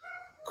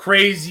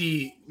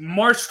crazy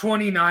March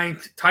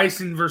 29th,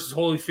 Tyson versus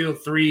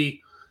Holyfield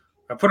 3.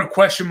 I put a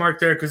question mark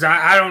there because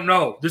I don't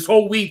know. This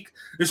whole week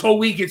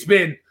it's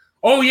been,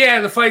 oh, yeah,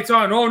 the fight's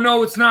on. Oh,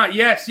 no, it's not.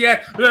 Yes,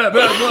 yeah, blah,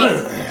 blah,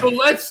 blah. So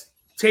let's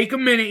take a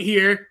minute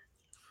here.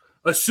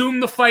 Assume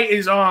the fight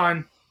is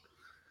on.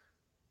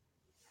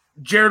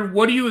 Jared,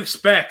 what do you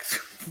expect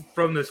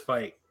from this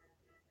fight?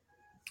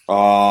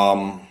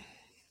 I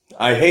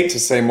hate to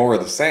say more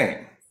of the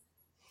same.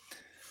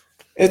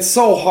 It's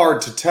so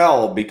hard to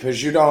tell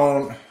because you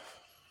don't...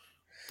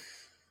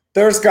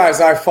 There's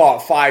guys I fought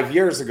 5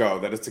 years ago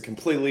that it's a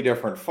completely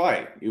different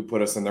fight. You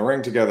put us in the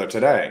ring together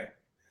today.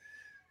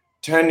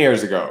 10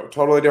 years ago,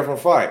 totally different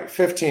fight.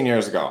 15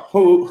 years ago,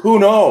 who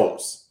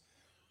knows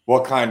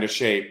what kind of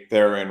shape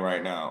they're in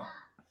right now.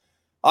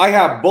 I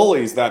have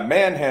bullies that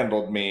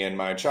manhandled me in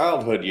my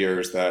childhood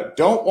years that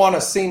don't want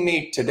to see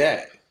me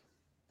today.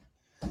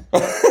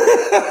 That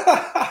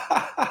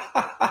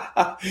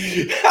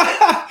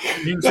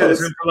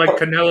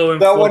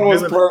one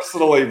was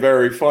personally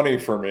very funny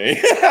for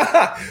me.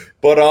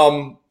 But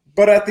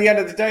at the end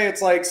of the day,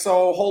 it's like,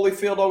 so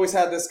Holyfield always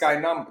had this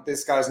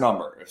guy's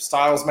number. If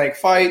styles make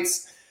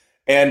fights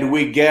and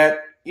we get,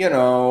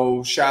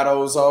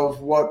 shadows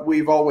of what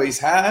we've always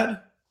had,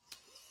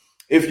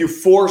 if you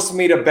force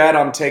me to bet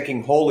I'm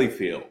taking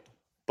Holyfield,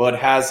 but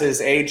has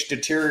his age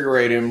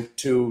deteriorate him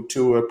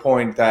to a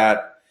point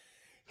that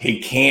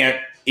he can't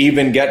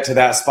even get to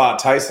that spot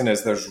Tyson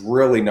is, there's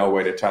really no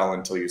way to tell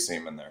until you see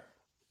him in there.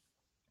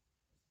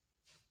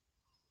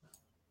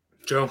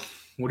 Joe,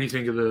 what do you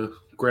think of the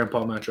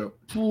grandpa matchup?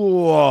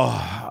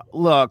 Whoa,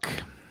 look,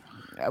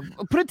 I'll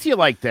put it to you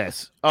like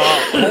this.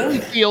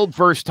 Holyfield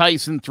versus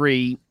Tyson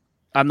 3,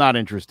 I'm not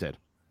interested.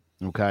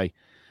 Okay.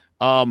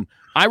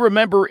 I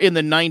remember in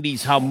the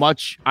 90s how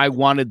much I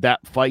wanted that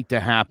fight to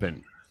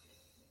happen.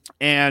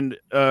 And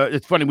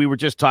it's funny, we were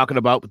just talking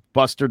about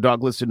Buster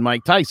Douglas and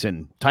Mike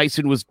Tyson.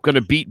 Tyson was going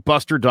to beat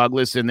Buster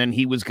Douglas, and then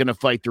he was going to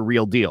fight the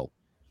real deal.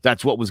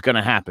 That's what was going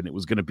to happen. It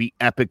was going to be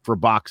epic for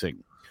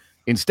boxing.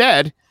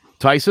 Instead,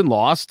 Tyson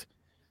lost.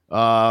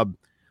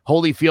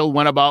 Holyfield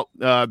went about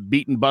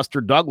beating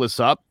Buster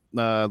Douglas up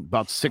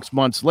about 6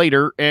 months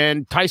later,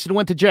 and Tyson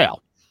went to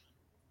jail.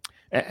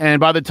 And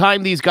by the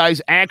time these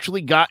guys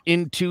actually got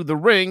into the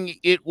ring,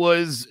 it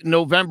was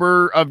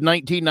November of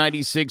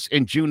 1996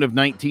 and June of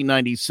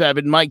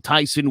 1997. Mike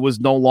Tyson was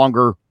no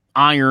longer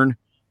iron.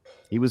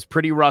 He was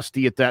pretty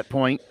rusty at that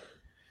point.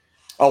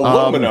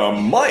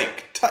 Aluminum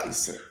Mike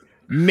Tyson.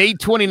 May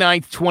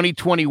 29th,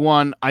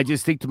 2021, I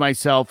just think to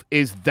myself,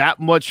 is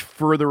that much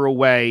further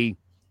away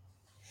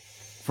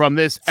from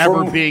this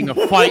ever being a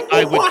fight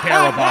I would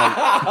care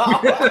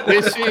about.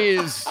 This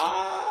is...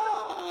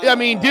 I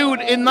mean,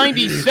 dude, in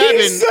 97,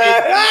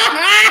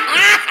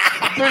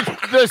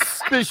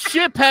 the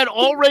ship had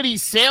already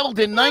sailed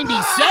in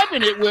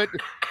 97. It would.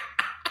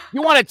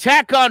 You want to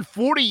tack on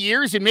 40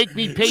 years and make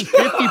me pay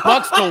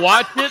 $50 to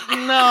watch it?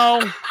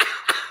 No.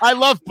 I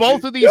love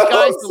both of these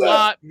guys a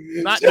lot.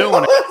 Not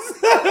doing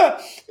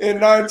it.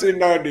 In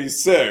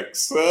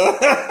 1996,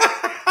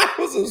 I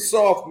was a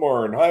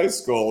sophomore in high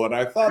school, and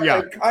I thought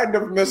I kind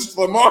of missed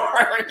the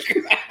mark.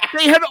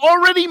 They had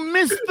already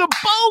missed the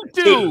boat,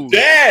 dude.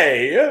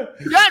 Today,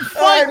 that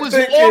fight was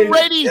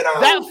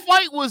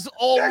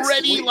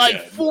already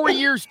like 4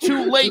 years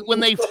too late when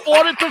they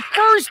fought it the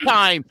first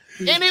time,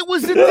 and it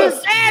was a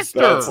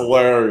disaster. That's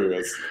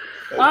hilarious.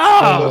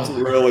 That's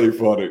really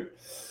funny.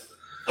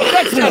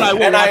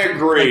 I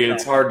agree.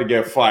 It's hard to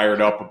get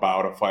fired up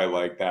about a fight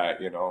like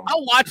that,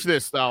 I'll watch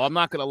this, though. I'm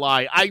not going to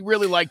lie. I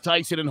really like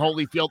Tyson and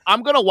Holyfield.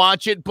 I'm going to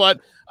watch it, but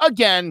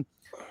again,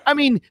 I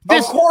mean,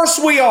 of course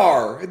we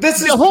are.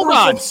 This is proof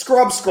of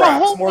scrub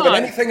scraps more than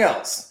anything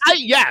else.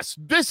 Yes,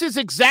 this is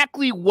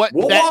exactly what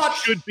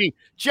should be.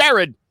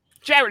 Jared,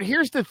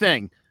 here's the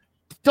thing.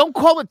 don't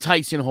call it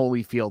Tyson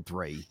Holyfield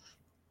 3.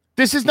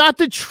 This is not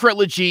the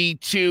trilogy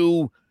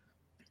to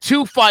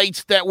 2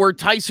 fights that where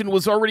Tyson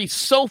was already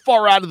so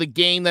far out of the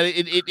game that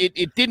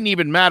it didn't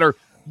even matter.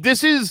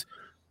 This is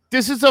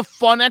a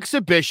fun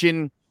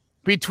exhibition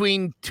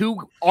between 2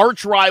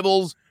 arch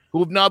rivals who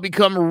have now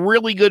become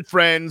really good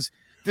friends.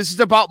 This is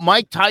about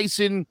Mike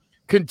Tyson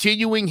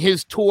continuing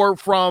his tour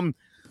from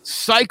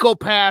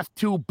psychopath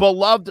to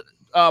beloved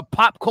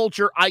pop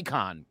culture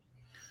icon.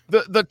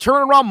 The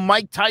turnaround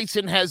Mike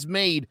Tyson has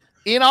made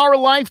in our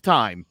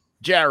lifetime,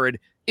 Jared,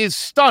 is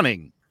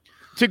stunning.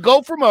 To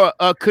go from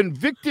a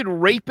convicted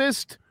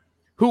rapist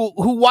who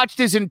watched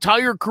his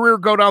entire career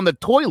go down the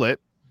toilet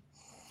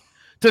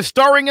to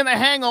starring in The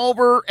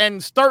Hangover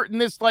and starting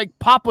this like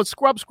Papa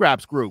Scrub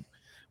Scraps group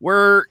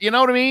where, you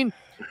know what I mean?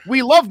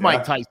 We love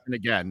Mike Tyson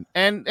again.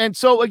 And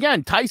so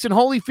again, Tyson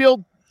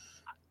Holyfield,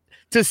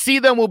 to see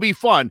them will be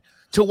fun.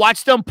 To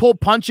watch them pull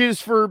punches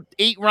for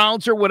 8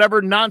 rounds or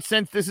whatever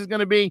nonsense this is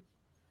going to be,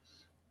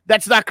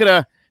 that's not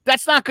going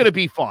to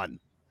be fun.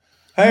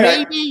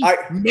 Hey,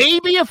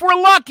 maybe if we're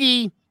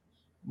lucky,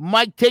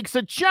 Mike takes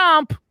a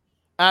chomp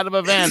out of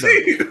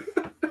Evander.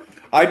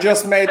 I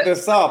just made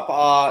this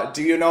up.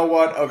 Do you know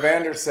what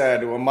Evander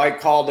said when Mike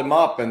called him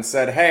up and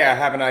said, "Hey, I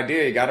have an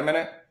idea. You got a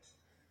minute?"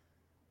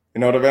 You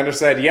know what Evander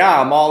said?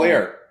 "Yeah, I'm all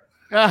ear."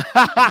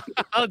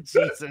 Oh,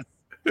 Jesus.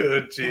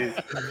 Oh,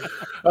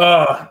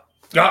 jeez.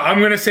 I'm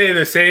going to say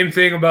the same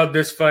thing about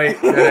this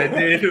fight that I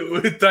did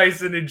with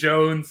Tyson and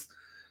Jones.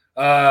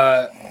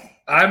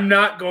 I'm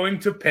not going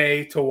to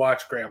pay to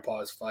watch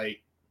Grandpa's fight.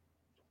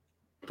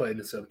 Plain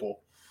and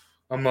simple.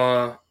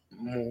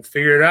 We'll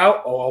figure it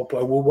out.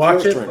 We'll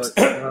watch it, but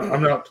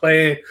I'm not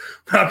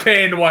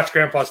paying to watch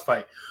Grandpa's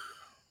fight.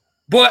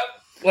 But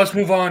let's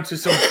move on to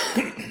some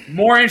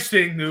more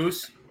interesting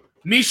news.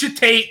 Miesha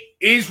Tate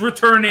is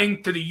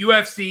returning to the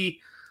UFC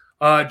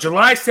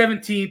July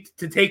 17th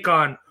to take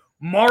on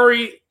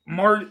Marion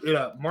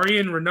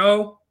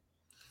Renault,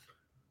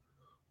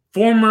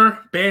 former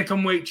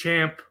bantamweight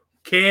champ.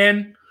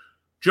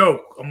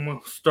 Joe, I'm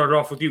going to start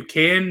off with you.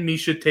 Can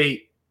Miesha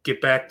Tate get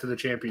back to the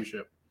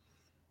championship?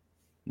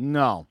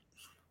 No.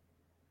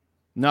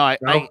 I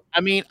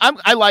mean,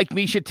 I like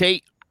Miesha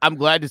Tate. I'm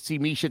glad to see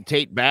Miesha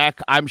Tate back.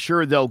 I'm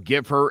sure they'll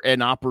give her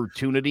an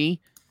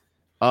opportunity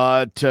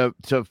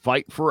to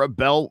fight for a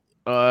belt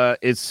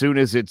as soon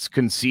as it's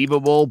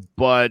conceivable,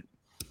 but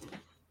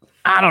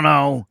I don't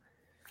know.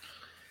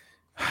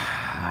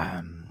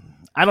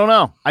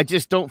 I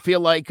just don't feel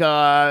like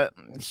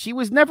she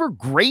was never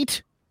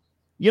great.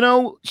 You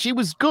know, she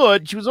was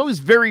good. She was always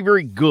very,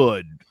 very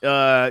good.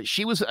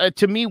 She was,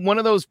 to me, one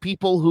of those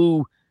people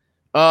who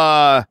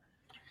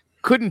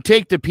couldn't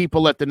take the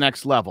people at the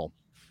next level.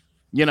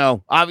 You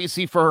know,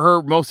 obviously for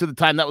her, most of the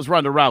time that was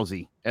Ronda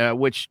Rousey,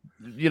 which,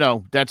 you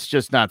know, that's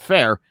just not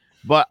fair.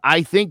 But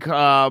I think,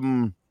 I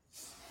don't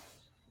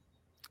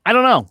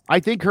know.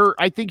 I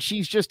think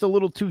she's just a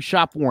little too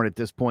shop worn at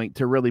this point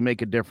to really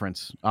make a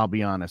difference. I'll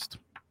be honest.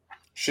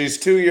 She's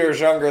 2 years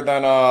younger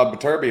than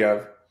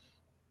Beterbiev.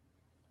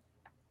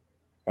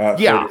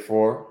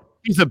 34.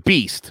 He's a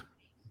beast.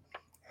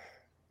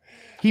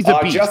 He's a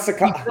beast.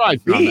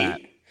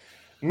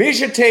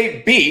 Miesha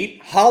Tate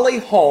beat Holly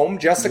Holm,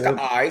 Jessica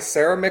Eye,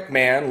 Sarah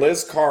McMahon,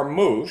 Liz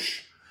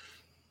Carmouche.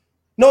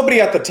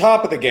 Nobody at the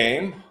top of the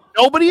game.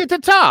 Nobody at the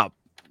top.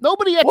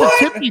 Nobody at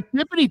the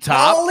tippity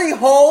top. Holly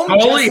Holm,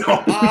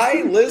 Jessica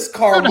Eye, Liz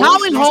Carmouche.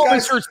 Holly Holm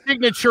is her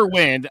signature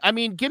win. I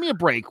mean, give me a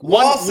break.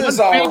 Losses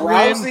are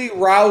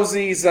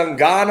Rousey,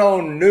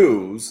 Zingano,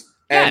 News,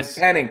 and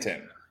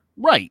Pennington.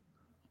 Right.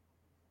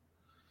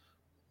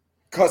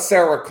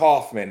 Sarah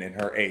Kaufman in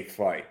her 8th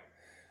fight.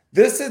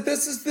 This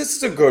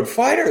is a good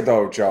fighter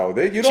though, Joe.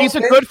 She's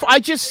a good. I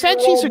just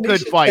said she's a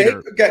good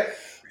fighter.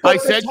 I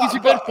said she's a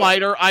good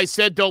fighter. I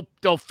said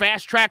they'll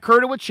fast track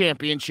her to a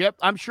championship.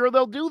 I'm sure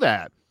they'll do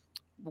that.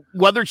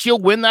 Whether she'll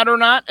win that or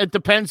not, it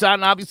depends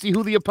on obviously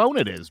who the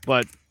opponent is.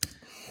 But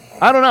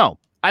I don't know.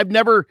 I've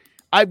never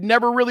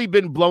really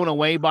been blown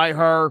away by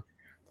her.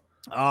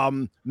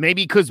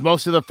 Maybe because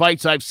most of the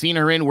fights I've seen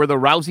her in were the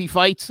Rousey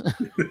fights.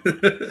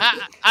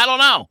 I don't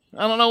know.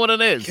 I don't know what it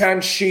is.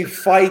 Can she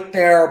fight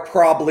there?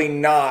 Probably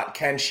not.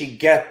 Can she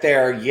get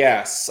there?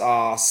 Yes.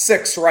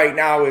 6 right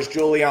now is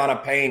Juliana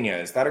Pena.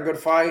 Is that a good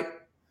fight?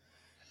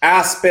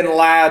 Aspen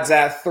Ladd's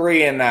at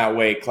 3 in that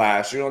weight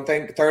class. You don't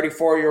think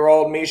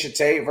 34-year-old Miesha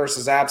Tate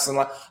versus Aspen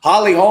Ladd?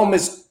 Holly Holm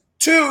is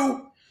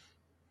 2.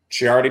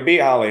 She already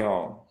beat Holly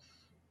Holm.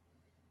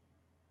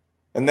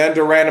 And then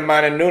Durand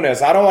and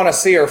Nunes. I don't want to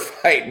see her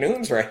fight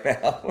Nunes right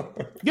now.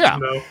 Yeah.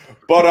 No.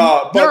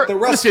 But the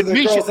rest of the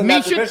girls in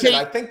that division,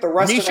 I think the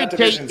rest of that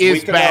division is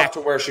weak enough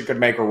to where she could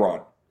make a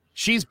run.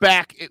 She's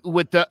back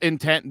with the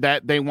intent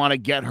that they want to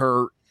get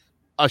her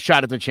a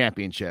shot at the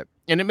championship.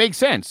 And it makes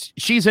sense.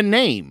 She's a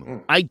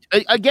name. I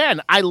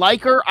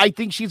like her. I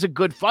think she's a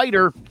good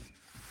fighter.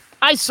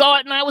 I saw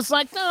it and I was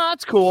like, oh,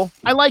 that's cool.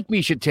 I like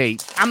Miesha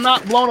Tate. I'm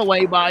not blown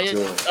away by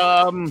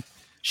it.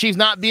 She's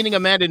not beating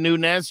Amanda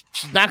Nunes.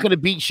 She's not going to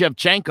beat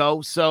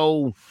Shevchenko.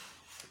 So,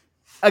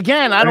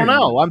 again, I don't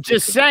know. I'm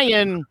just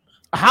saying,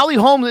 Holly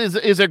Holm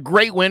is a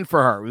great win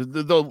for her.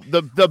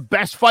 The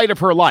best fight of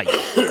her life.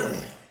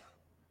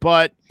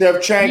 But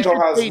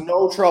Shevchenko has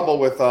no trouble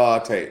with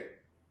Tate.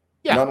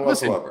 Yeah, none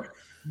whatsoever.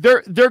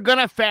 They're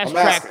gonna fast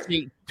track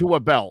Tate to a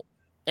belt,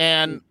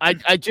 and I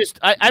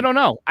don't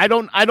know. I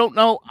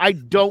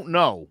don't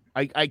know.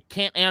 I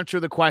can't answer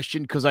the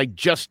question because I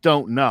just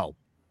don't know.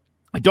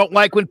 I don't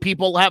like when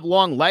people have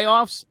long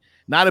layoffs.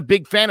 Not a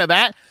big fan of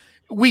that.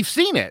 We've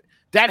seen it.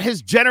 That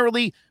has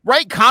generally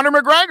right. Conor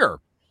McGregor.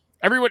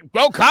 Everyone,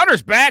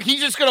 Conor's back.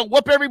 He's just going to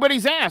whoop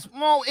everybody's ass.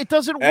 Well, it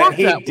doesn't work that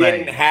way. He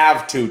didn't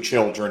have 2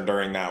 children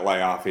during that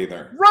layoff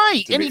either.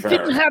 Right, and he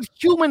didn't have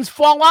humans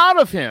fall out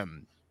of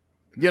him.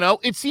 You know,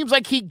 it seems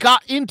like he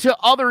got into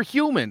other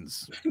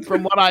humans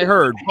from what I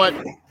heard. But,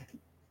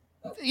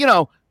 you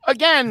know,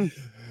 again.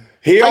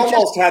 He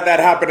almost had that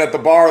happen at the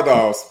bar,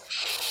 though.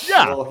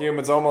 Yeah. Little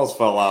humans almost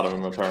fell out of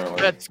him, apparently.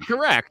 That's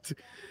correct.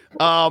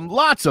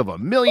 Lots of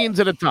them, millions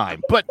at a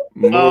time. But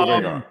moving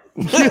on.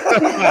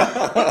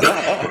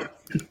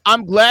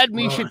 I'm glad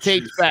Miesha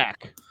Tate's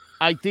back.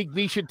 I think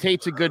Miesha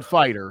Tate's a good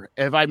fighter.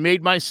 Have I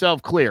made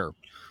myself clear?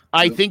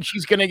 I think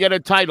she's going to get a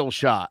title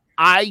shot.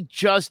 I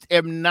just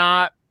am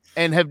not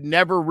and have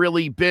never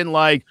really been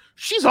like,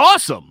 she's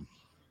awesome.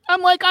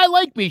 I'm like, I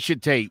like Miesha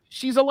Tate.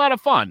 She's a lot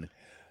of fun.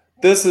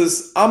 This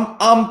is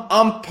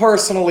I'm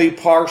personally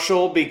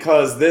partial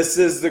because this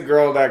is the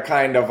girl that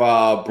kind of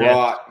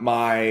brought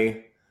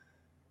my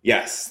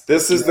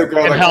this is the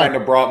girl that kind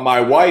of brought my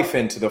wife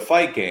into the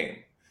fight game.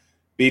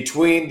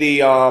 Between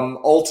the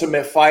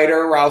Ultimate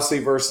Fighter,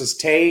 Rousey versus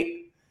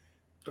Tate,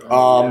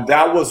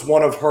 that was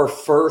one of her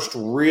first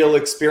real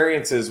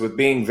experiences with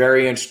being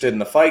very interested in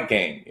the fight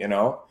game, you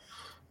know?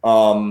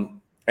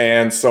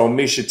 And so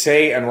Miesha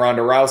Tate and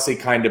Ronda Rousey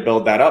kind of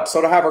build that up.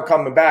 So to have her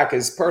coming back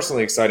is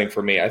personally exciting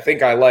for me. I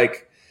think I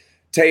like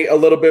Tate a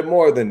little bit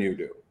more than you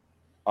do.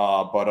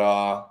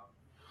 But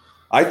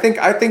I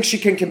think she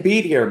can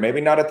compete here.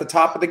 Maybe not at the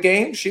top of the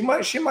game. She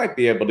might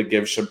be able to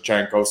give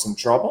Shevchenko some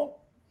trouble.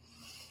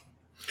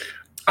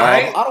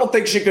 I don't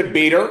think she could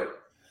beat her.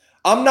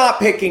 I'm not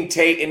picking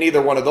Tate in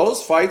either one of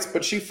those fights,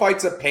 but she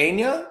fights a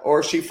Pena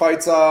or she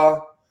fights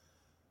other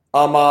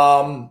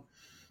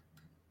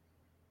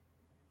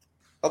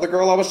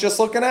girl I was just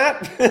looking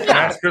at.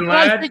 Aspen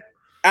Ladd.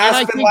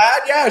 Aspen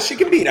Ladd, yeah, she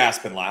can beat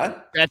Aspen Ladd.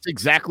 That's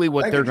exactly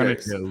what they're going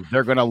to do.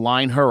 They're going to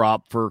line her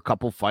up for a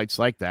couple fights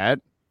like that,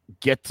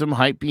 get some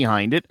hype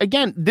behind it.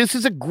 Again, this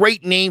is a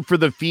great name for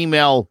the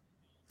female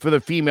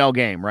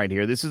game right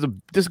here. This is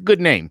a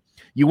good name.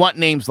 You want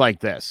names like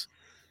this.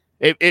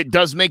 It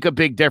does make a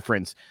big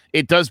difference.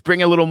 It does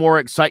bring a little more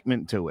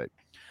excitement to it.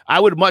 I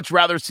would much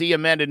rather see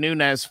Amanda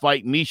Nunes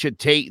fight Miesha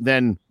Tate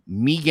than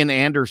Megan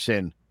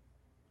Anderson.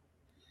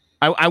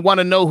 I want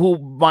to know who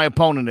my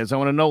opponent is. I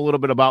want to know a little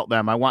bit about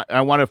them. I want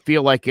to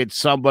feel like it's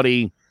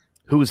somebody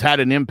who's had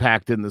an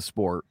impact in the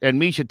sport.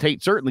 And Miesha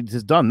Tate certainly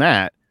has done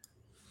that.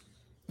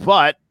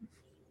 But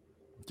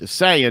just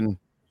saying,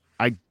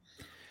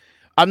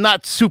 I'm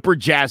not super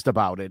jazzed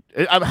about it.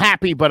 I'm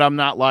happy, but I'm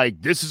not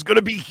like, this is going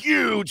to be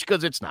huge,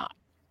 because it's not.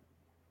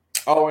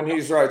 Oh, and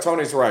he's right.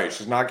 Tony's right.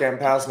 She's not getting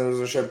past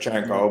Nusa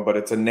Shevchenko, but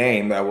it's a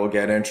name that will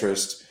get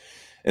interest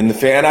in the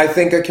fan. I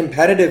think a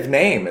competitive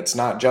name. It's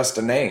not just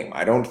a name.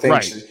 I don't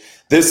think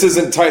this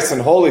isn't Tyson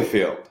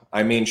Holyfield.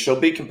 I mean, she'll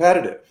be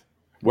competitive.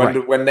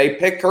 When they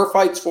pick her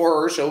fights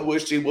for her,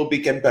 she will be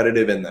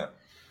competitive in them.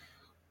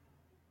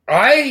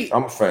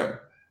 I'm a fan.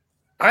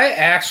 I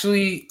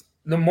actually,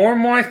 the more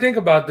and more I think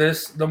about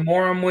this, the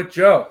more I'm with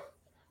Joe.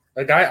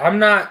 Like I'm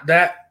not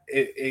that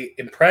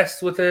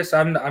impressed with this.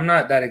 I'm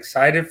not that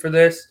excited for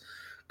this,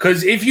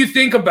 because if you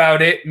think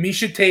about it,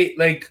 Miesha Tate,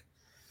 like,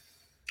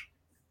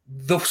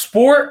 the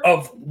sport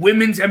of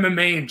women's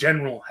MMA in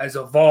general has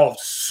evolved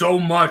so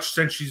much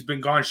since she's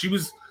been gone. She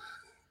was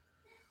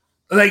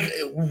like,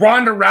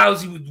 Ronda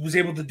Rousey was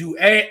able to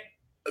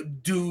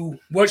do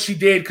what she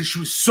did because she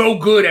was so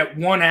good at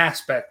one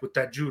aspect with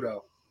that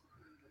judo.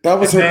 That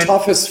was her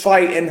toughest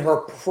fight in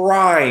her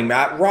prime.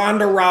 At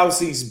Ronda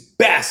Rousey's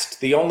best,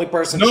 the only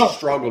person she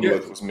struggled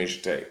with was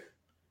Miesha Tate.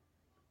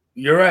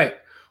 You're right.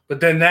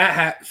 But then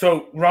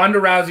so Ronda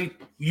Rousey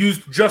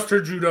used just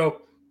her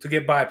judo to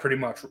get by pretty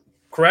much.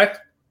 Correct?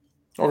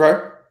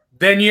 Okay.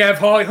 Then you have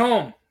Holly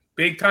Holm,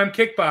 big-time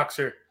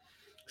kickboxer.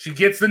 She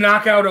gets the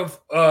knockout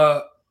of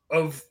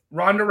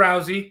Ronda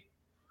Rousey,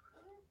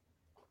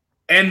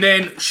 and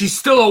then she's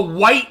still a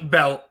white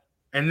belt,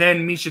 and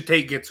then Miesha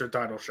Tate gets her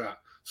title shot.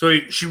 So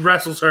she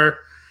wrestles her,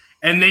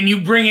 and then you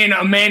bring in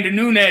Amanda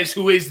Nunes,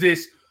 who is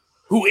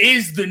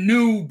the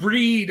new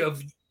breed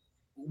of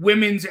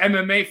women's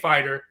MMA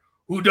fighter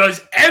who does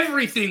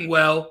everything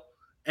well,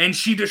 and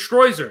she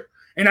destroys her.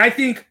 And I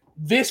think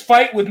this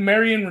fight with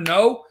Marion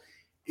Renault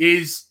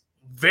is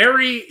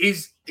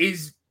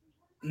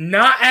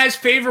not as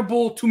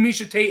favorable to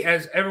Miesha Tate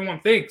as everyone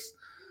thinks.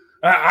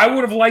 I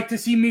would have liked to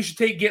see Miesha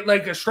Tate get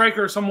like a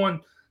striker or someone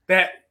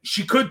that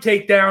she could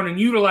take down and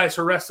utilize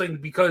her wrestling,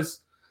 because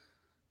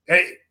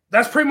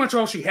that's pretty much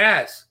all she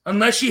has.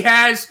 Unless she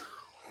has,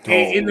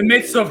 in the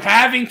midst of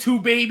having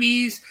 2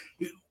 babies,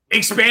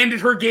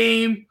 expanded her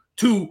game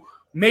to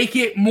make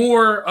it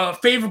more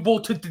favorable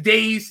to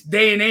today's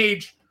day and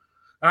age.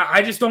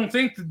 I just don't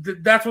think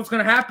that's what's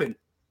going to happen.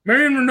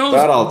 Marion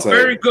Renault is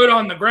very good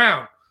on the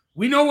ground.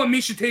 We know what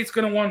Miesha Tate's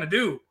going to want to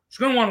do. She's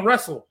going to want to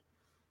wrestle.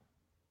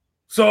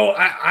 So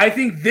I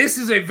think this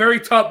is a very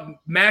tough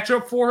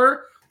matchup for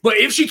her. But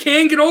if she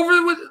can get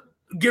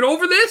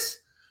over this,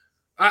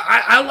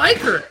 I like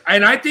her.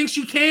 And I think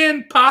she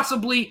can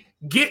possibly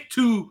get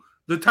to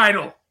the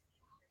title.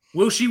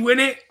 Will she win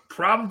it?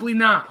 Probably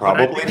not.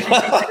 Probably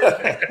not.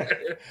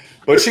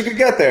 But she could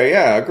get there.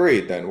 Yeah,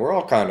 agreed then. We're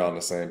all kind of on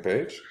the same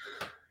page.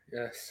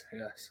 Yes.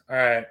 All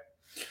right.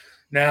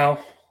 Now,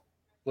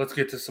 let's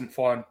get to some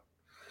fun.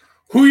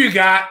 Who you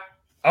got?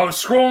 I was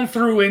scrolling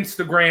through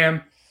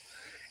Instagram,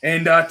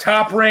 and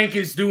Top Rank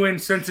is doing,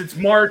 since it's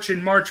March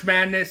and March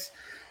Madness,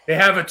 they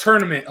have a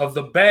tournament of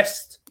the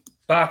best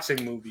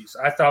boxing movies.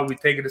 I thought we'd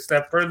take it a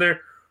step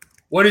further.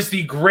 What is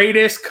the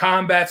greatest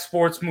combat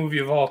sports movie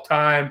of all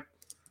time?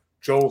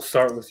 Joel,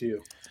 start with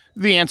you.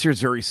 The answer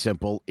is very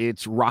simple.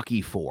 It's Rocky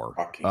IV.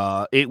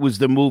 It was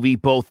the movie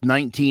both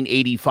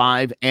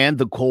 1985 and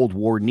the Cold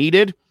War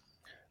needed.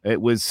 It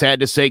was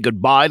sad to say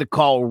goodbye to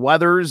Carl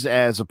Weathers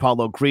as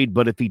Apollo Creed,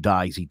 but if he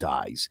dies, he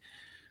dies.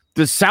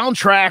 The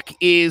soundtrack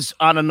is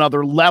on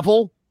another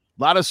level.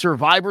 A lot of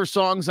Survivor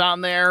songs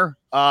on there.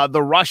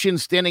 The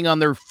Russians standing on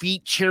their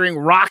feet cheering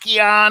Rocky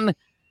on.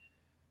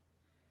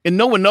 And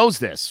no one knows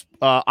this.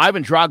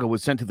 Ivan Drago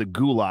was sent to the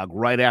Gulag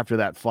right after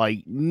that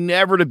fight,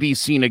 never to be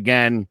seen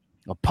again.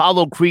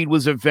 Apollo Creed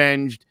was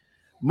avenged.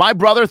 My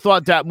brother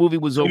thought that movie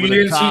was over the top.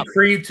 You didn't see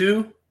Creed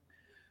too?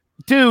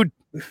 Dude,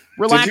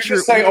 relax. Did you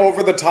just say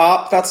over the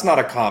top? That's not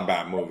a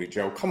combat movie,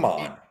 Joe. Come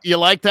on. You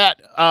like that?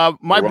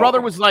 My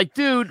brother was like,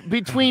 dude,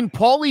 between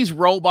Paulie's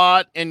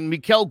Robot and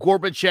Mikhail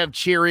Gorbachev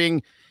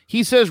cheering,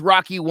 he says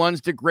Rocky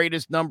I's the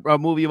greatest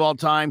movie of all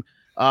time.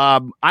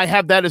 I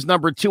have that as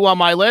number 2 on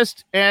my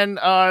list. And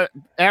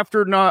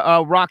after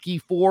Rocky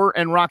IV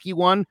and Rocky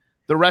I,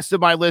 the rest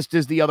of my list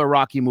is the other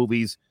Rocky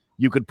movies.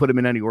 You could put them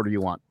in any order you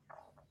want.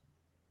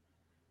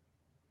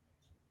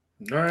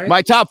 All right.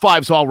 My top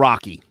 5's all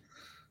Rocky.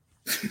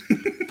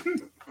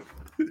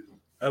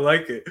 I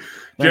like it.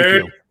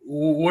 Jared,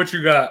 what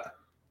you got?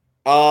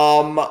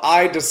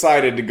 I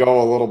decided to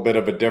go a little bit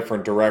of a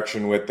different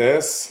direction with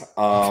this.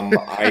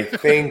 I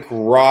think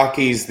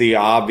Rocky's the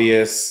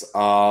obvious.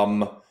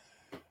 I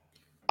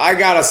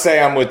gotta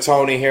say I'm with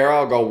Tony here.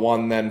 I'll go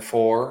 1, then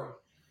 4,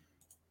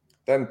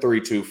 then 3,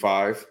 2,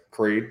 5,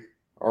 Creed,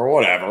 or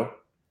whatever.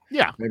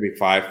 Yeah. Maybe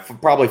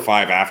 5, probably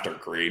 5 after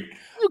Creed.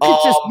 You can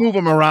just move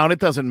them around. It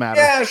doesn't matter.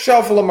 Yeah,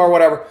 shuffle them or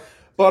whatever.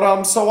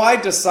 But so I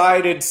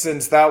decided,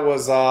 since that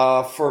was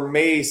for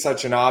me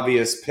such an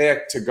obvious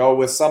pick, to go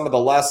with some of the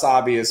less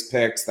obvious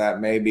picks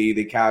that maybe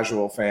the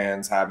casual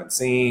fans haven't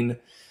seen,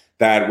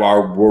 that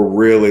were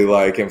really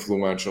like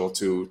influential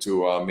to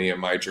me and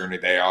my journey.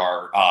 They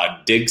are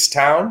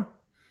Diggstown.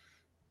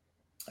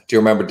 Do you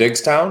remember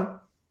Diggstown?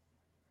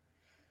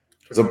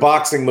 There's a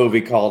boxing movie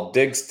called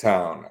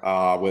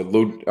Diggstown with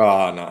Lou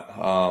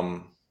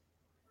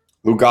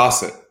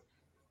Gossett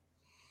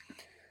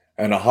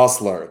and a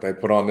hustler. They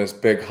put on this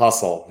big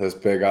hustle, this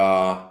big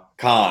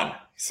con.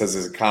 He says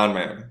he's a con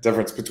man.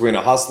 Difference between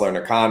a hustler and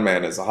a con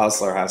man is a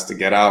hustler has to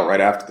get out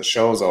right after the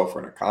show's over,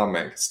 and a con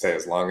man can stay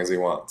as long as he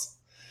wants.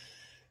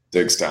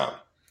 Diggstown.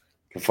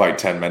 Can fight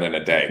 10 men in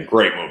a day.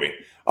 Great movie.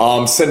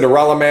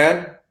 Cinderella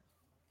Man.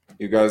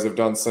 You guys have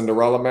done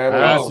Cinderella Man?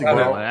 I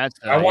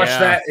watched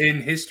that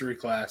in history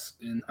class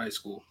in high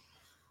school.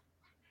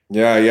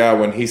 Yeah.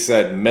 When he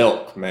said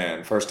milk,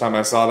 man. First time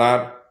I saw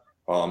that,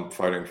 I'm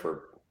fighting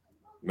for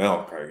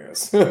milk, I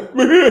guess.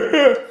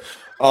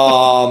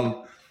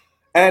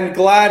 And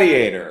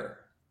Gladiator.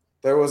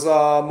 There was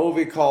a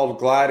movie called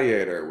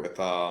Gladiator with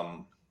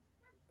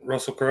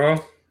Russell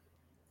Crowe?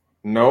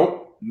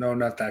 Nope. No,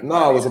 not that.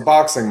 No, it was a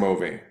boxing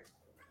movie.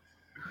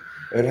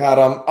 It had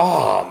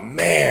oh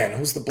man,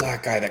 who's the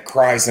black guy that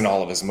cries in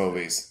all of his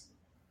movies?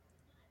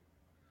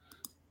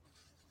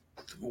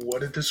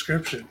 What a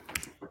description.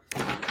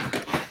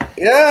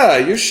 Yeah,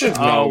 you should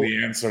know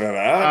the answer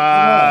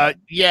to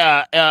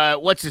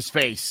that. What's his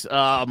face?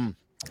 I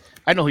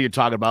know who you're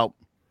talking about.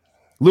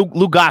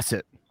 Lou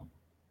Gossett.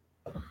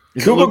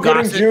 Cuba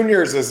Gooding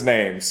Jr. is his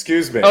name.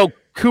 Excuse me. Oh,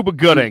 Cuba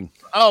Gooding.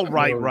 Oh,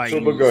 right.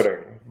 Cuba Gooding.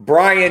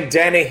 Brian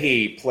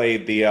Dennehy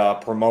played the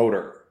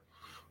promoter.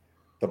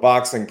 The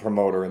boxing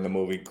promoter in the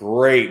movie.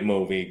 Great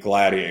movie,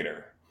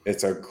 Gladiator.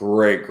 It's a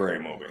great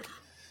movie.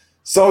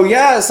 So,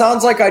 yeah, it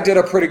sounds like I did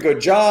a pretty good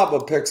job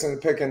of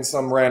picking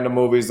some random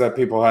movies that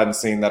people hadn't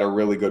seen that are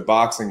really good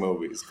boxing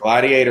movies.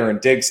 Gladiator and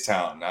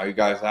Diggstown. Now you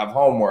guys have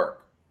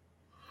homework.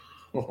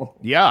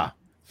 Yeah,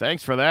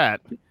 thanks for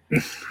that.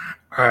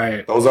 All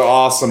right. Those are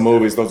awesome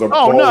movies. Those are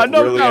both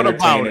really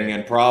entertaining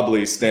and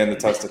probably stand the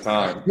test of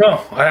time.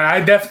 No, I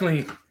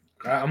definitely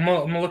 – I'm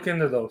going to look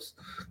into those.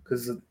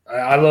 Because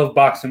I love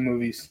boxing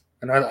movies,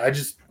 and I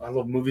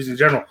love movies in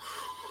general.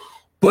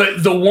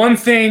 But the one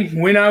thing,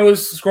 when I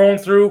was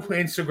scrolling through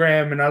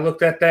Instagram and I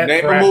looked at that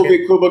name bracket, a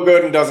movie Cuba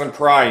Gooding doesn't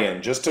cry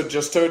in, just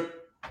to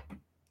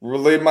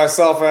relieve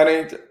myself of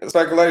any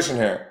speculation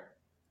here.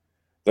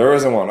 There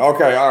isn't one.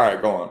 Okay, all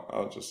right, go on.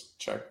 I'll just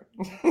check.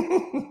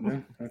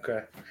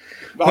 Okay.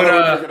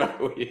 But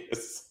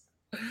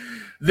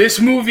this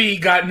movie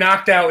got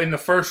knocked out in the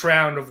first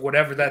round of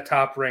whatever that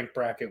top rank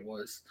bracket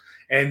was,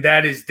 and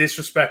that is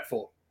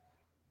disrespectful.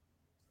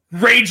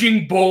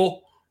 Raging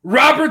Bull,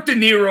 Robert De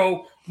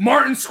Niro,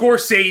 Martin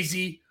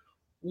Scorsese.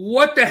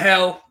 What the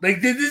hell?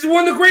 Like, this is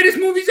one of the greatest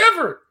movies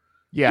ever.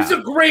 Yeah. This is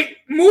a great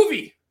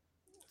movie.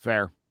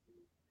 Fair.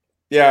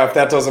 Yeah, if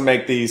that doesn't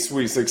make the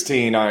Sweet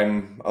 16,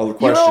 I'm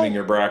questioning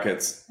your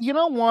brackets. You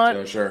know what?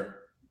 So, sure.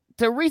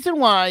 The reason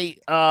why,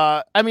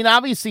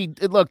 obviously,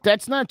 look,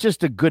 that's not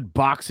just a good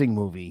boxing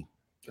movie.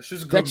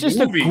 That's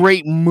just a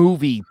great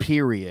movie,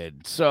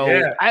 period. So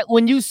yeah.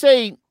 When you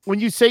say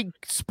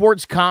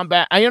sports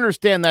combat, I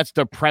understand that's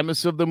the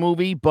premise of the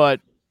movie,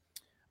 but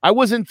I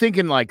wasn't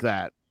thinking like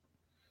that.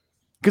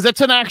 Because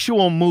that's an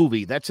actual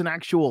movie. That's an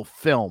actual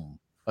film.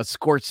 A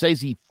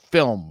Scorsese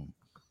film.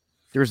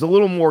 There's a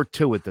little more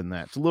to it than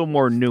that. It's a little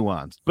more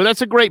nuanced. But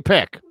that's a great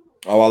pick.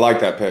 Oh, I like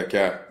that pick,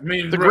 yeah. I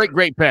mean, it's a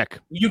great pick.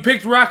 You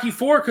picked Rocky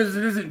IV because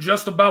it isn't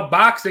just about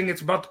boxing.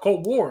 It's about the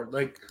Cold War.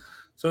 Like,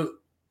 so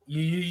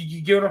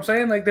you get what I'm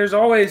saying? Like, there's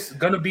always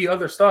going to be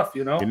other stuff,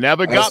 you know? You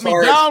never got me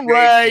down,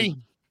 Ray.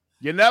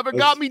 You never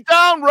got me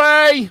down,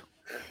 Ray.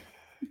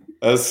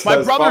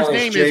 My brother's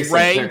name is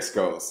Ray.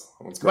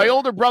 My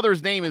older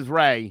brother's name is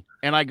Ray.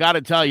 And I got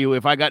to tell you,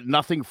 if I got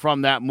nothing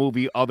from that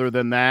movie other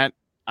than that,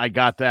 I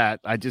got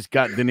that. I just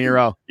got De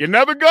Niro. You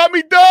never got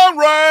me down,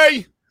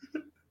 Ray.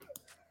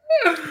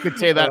 You could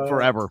say that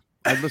forever.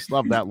 I just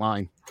love that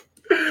line.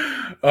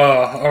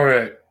 All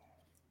right.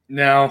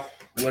 Now,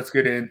 let's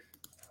get in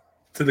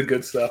to the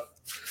good stuff.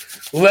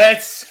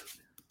 Let's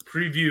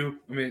preview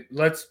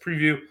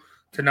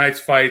tonight's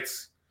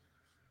fights.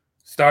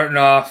 Starting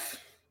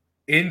off,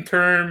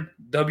 interim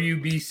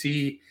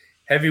WBC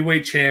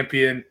heavyweight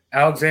champion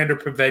Alexander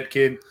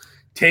Povetkin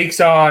takes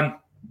on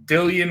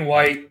Dillian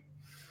Whyte.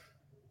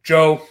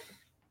 Joe,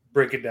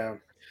 break it down.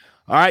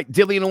 All right,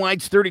 Dillian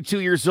Whyte's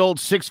 32 years old,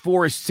 6'4",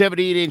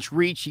 78-inch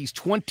reach. He's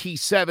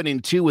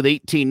 27-2 with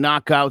 18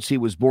 knockouts. He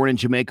was born in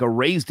Jamaica,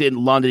 raised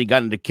in London. He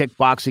got into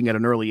kickboxing at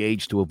an early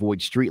age to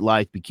avoid street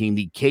life, became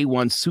the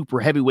K1 super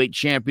heavyweight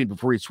champion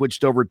before he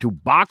switched over to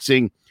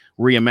boxing,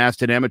 where he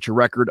amassed an amateur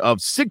record of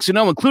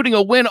 6-0, including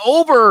a win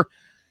over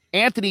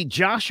Anthony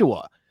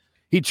Joshua.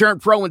 He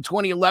turned pro in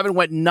 2011,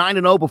 went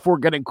 9-0 before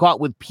getting caught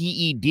with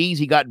PEDs.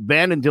 He got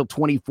banned until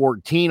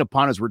 2014.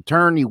 Upon his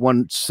return, he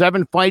won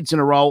 7 fights in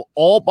a row,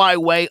 all by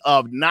way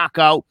of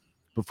knockout,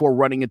 before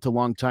running into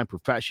longtime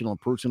professional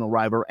and personal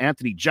rival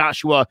Anthony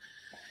Joshua.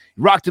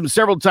 He rocked him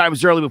several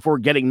times early before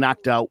getting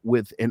knocked out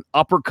with an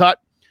uppercut.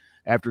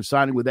 After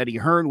signing with Eddie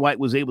Hearn, Whyte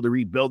was able to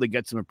rebuild and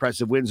get some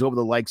impressive wins over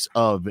the likes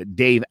of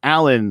Dave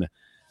Allen,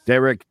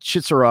 Derek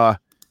Chisora,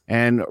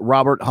 and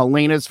Robert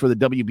Helenius for the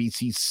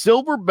WBC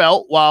silver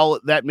belt, while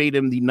that made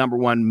him the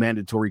 #1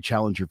 mandatory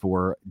challenger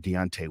for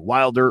Deontay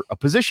Wilder, a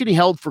position he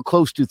held for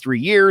close to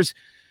 3 years.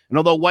 And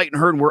although Whyte and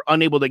Hearn were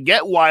unable to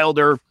get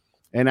Wilder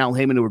and Al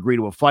Haymon to agree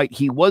to a fight,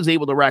 he was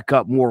able to rack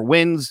up more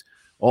wins,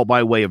 all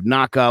by way of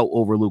knockout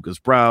over Lucas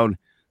Brown,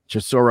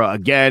 Chisora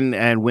again,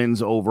 and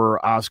wins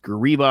over Oscar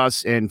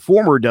Rivas and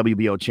former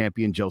WBO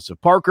champion Joseph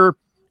Parker,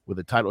 with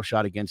a title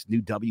shot against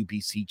new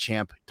WBC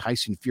champ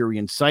Tyson Fury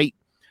in sight.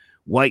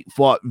 Whyte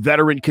fought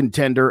veteran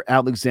contender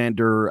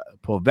Alexander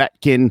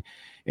Povetkin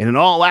in an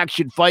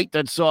all-action fight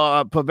that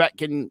saw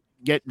Povetkin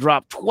get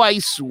dropped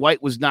twice.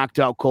 Whyte was knocked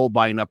out cold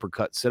by an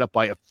uppercut set up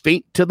by a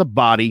feint to the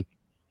body.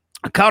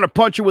 A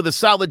counterpuncher with a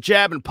solid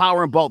jab and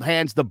power in both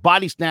hands. The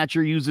body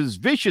snatcher uses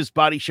vicious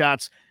body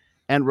shots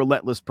and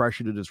relentless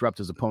pressure to disrupt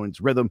his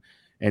opponent's rhythm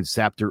and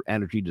sap their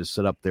energy to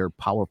set up their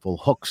powerful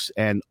hooks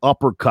and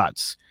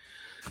uppercuts.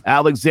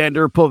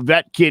 Alexander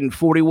Povetkin,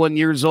 41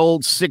 years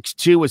old,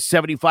 6'2", a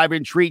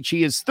 75-inch reach.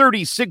 He is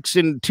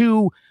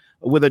 36-2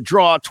 with a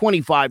draw,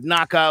 25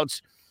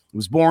 knockouts. He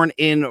was born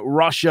in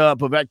Russia.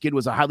 Povetkin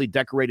was a highly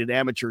decorated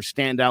amateur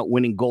standout,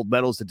 winning gold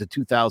medals at the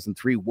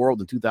 2003 World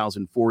and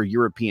 2004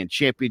 European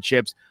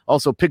Championships.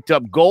 Also picked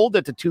up gold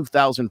at the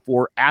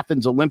 2004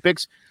 Athens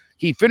Olympics.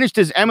 He finished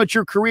his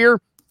amateur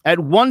career at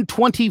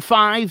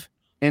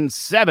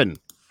 125-7.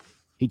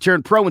 He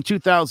turned pro in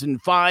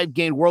 2005,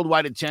 gained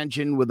worldwide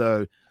attention with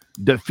a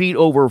defeat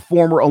over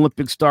former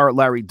Olympic star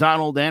Larry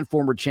Donald and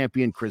former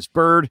champion Chris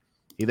Bird.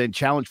 He then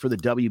challenged for the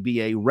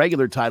WBA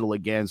regular title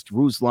against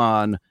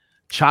Ruslan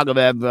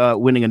Chagayev,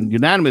 winning a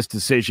unanimous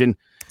decision.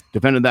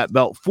 Defended that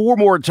belt 4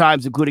 more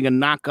times, including a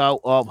knockout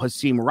of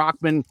Hasim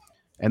Rahman,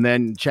 and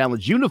then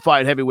challenged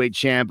unified heavyweight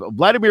champ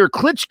Vladimir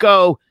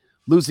Klitschko,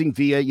 losing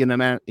via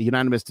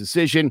unanimous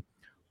decision.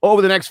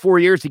 Over the next 4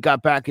 years, he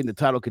got back into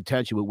title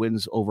contention with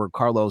wins over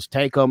Carlos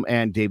Takam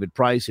and David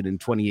Price, and in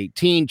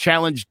 2018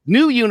 challenged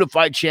new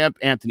unified champ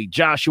Anthony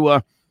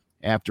Joshua.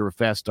 After a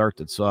fast start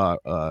that saw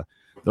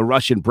the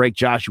Russian break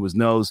Joshua's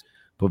nose,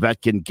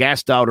 Povetkin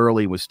gassed out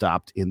early and was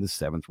stopped in the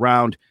 7th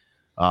round.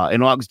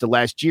 In August of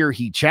last year,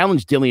 he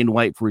challenged Dillian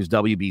Whyte for his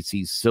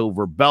WBC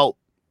silver belt,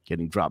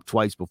 getting dropped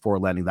twice before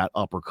landing that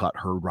uppercut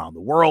heard around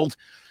the world.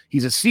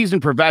 He's a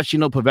seasoned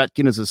professional.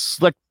 Povetkin is a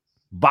slick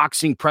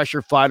boxing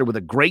pressure fighter with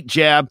a great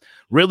jab,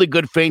 really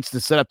good feints to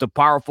set up the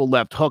powerful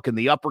left hook and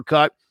the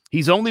uppercut.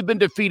 He's only been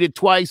defeated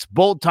twice,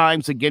 both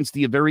times against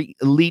the very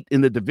elite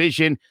in the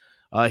division.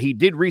 He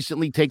did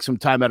recently take some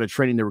time out of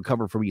training to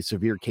recover from a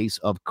severe case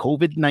of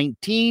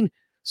COVID-19.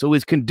 So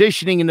his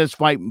conditioning in this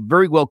fight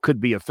very well could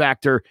be a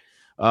factor.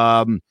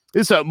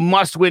 This is a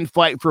must-win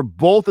fight for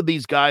both of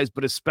these guys,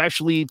 but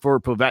especially for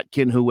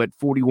Povetkin, who at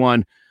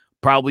 41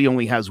 probably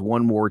only has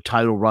one more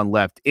title run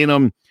left in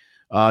him.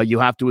 You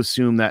have to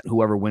assume that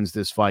whoever wins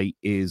this fight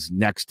is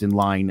next in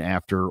line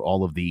after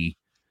all of the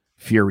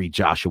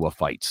Fury-Joshua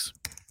fights.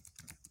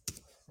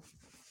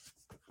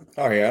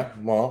 Oh, yeah?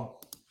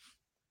 Well,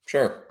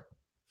 sure.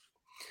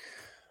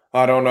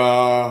 I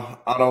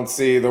don't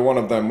see either one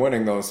of them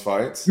winning those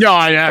fights. No,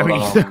 I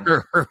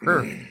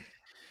haven't.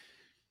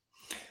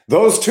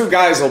 Those two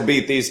guys will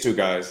beat these two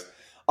guys.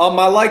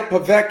 I like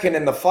Povetkin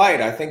in the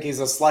fight. I think he's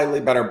a slightly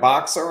better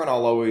boxer, and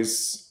I'll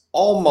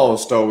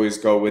almost always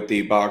go with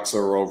the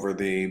boxer over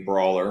the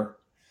brawler,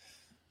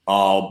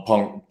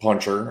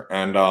 puncher.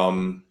 And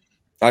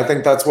I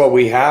think that's what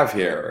we have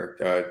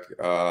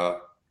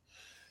here.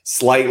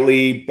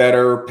 Slightly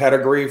better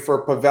pedigree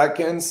for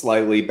Povetkin,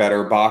 slightly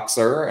better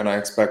boxer, and I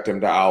expect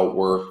him to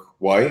outwork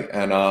White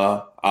and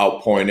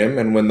outpoint him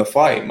and win the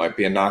fight. Might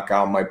be a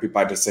knockout, might be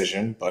by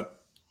decision, but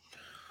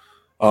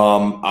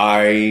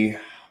White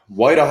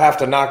will have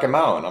to knock him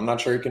out, and I'm not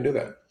sure he can do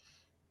that.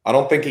 I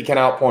don't think he can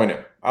outpoint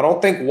him. I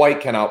don't think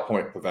White can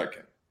outpoint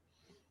Povetkin.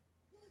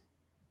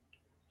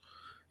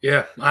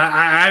 Yeah,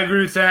 I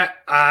agree with that.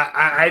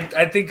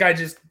 I think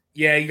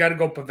you got to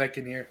go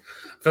Povetkin here.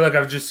 I feel like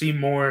I've just seen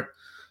more.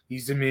 I'm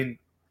going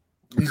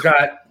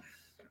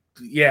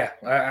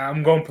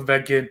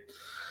Povetkin.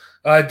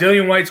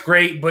 Dillian White's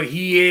great, but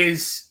he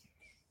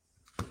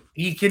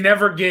can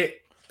never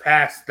get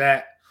past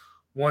that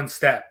one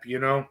step, you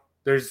know?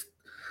 This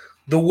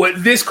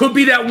could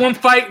be that one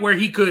fight where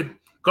he could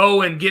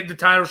go and get the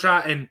title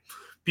shot and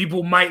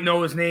people might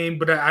know his name,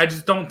 but I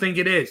just don't think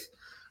it is.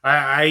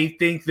 I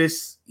think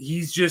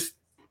he's just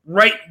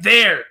right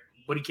there,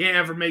 but he can't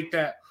ever make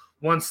that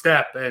one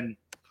step. And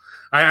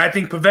I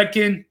think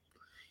Povetkin,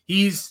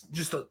 he's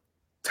just a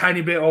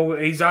tiny bit over.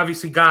 He's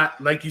obviously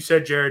got, like you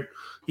said, Jared,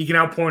 he can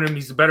outpoint him.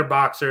 He's a better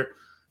boxer.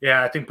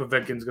 Yeah, I think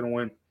Povetkin's going to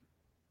win.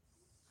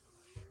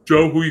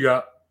 Joe, who you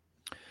got?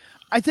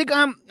 I think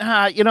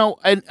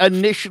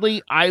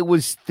initially I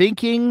was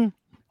thinking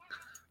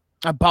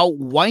about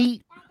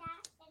White,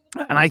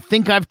 and I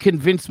think I've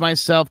convinced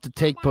myself to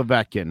take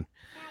Povetkin.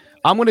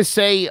 I'm going to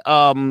say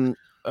some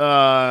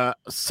kind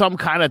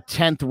of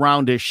 10th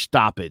roundish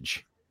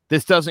stoppage.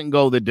 This doesn't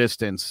go the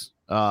distance.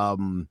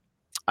 Not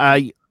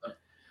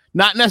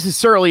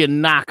necessarily a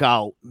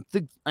knockout.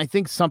 I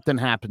think something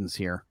happens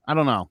here. I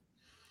don't know.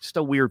 Just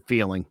a weird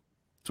feeling.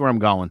 That's where I'm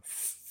going.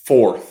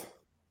 Fourth.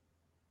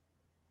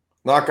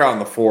 Knockout in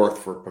the fourth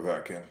for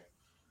Povetkin.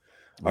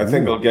 I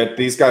think they'll get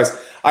these guys.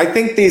 I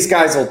think these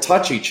guys will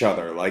touch each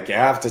other. Like, you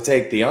have to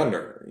take the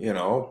under, you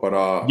know.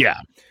 But yeah,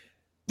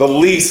 the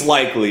least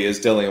likely is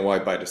Dillian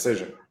White by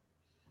decision.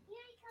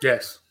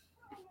 Yes.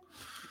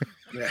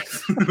 Yes,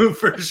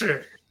 for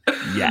sure.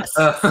 Yes.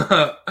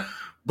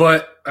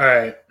 But all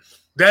right,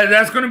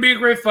 that's going to be a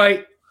great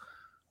fight.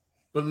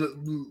 But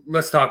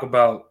let's talk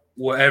about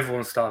what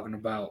everyone's talking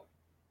about.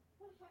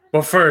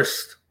 But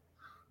first,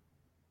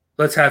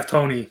 let's have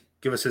Tony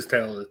give us his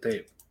tale of the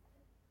tape.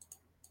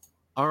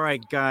 All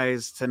right,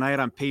 guys. Tonight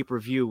on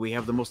pay-per-view, we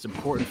have the most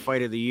important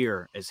fight of the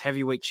year as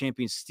heavyweight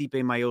champion Stipe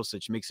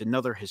Miocic makes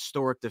another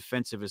historic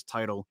defense of his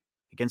title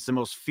against the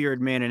most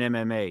feared man in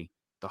MMA,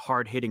 the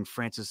hard-hitting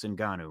Francis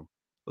Ngannou.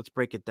 Let's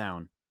break it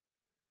down.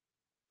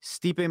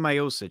 Stipe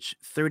Miocic,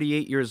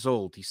 38 years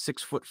old. He's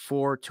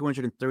 6'4",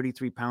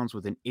 233 pounds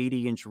with an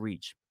 80-inch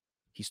reach.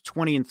 He's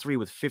 20-3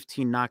 with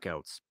 15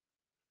 knockouts.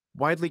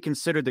 Widely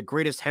considered the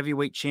greatest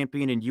heavyweight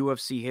champion in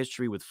UFC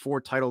history with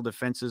 4 title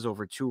defenses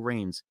over 2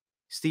 reigns,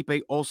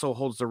 Stipe also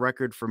holds the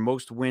record for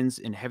most wins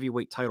in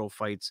heavyweight title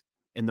fights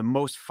and the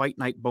most fight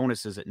night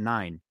bonuses at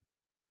 9.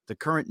 The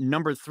current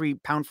number 3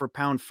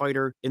 pound-for-pound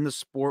fighter in the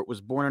sport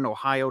was born in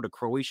Ohio to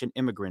Croatian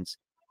immigrants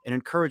and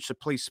encouraged to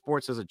play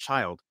sports as a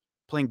child,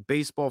 playing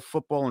baseball,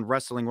 football, and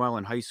wrestling while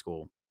in high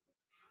school.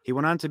 He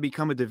went on to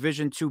become a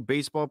Division II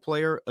baseball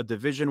player, a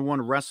Division I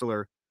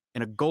wrestler,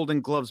 and a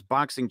Golden Gloves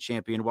boxing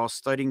champion while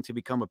studying to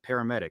become a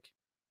paramedic.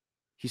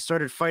 He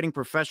started fighting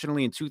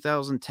professionally in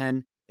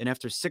 2010, and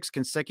after 6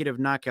 consecutive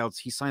knockouts,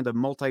 he signed a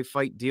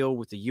multi-fight deal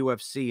with the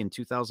UFC in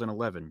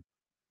 2011.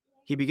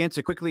 He began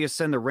to quickly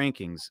ascend the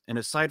rankings, and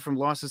aside from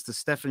losses to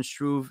Stefan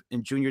Struve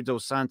and Junior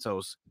Dos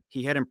Santos,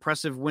 he had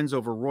impressive wins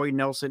over Roy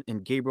Nelson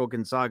and Gabriel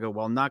Gonzaga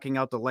while knocking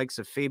out the likes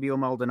of Fabio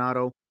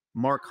Maldonado,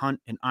 Mark Hunt,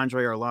 and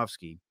Andrei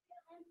Arlovsky.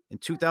 In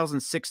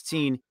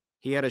 2016,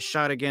 he had a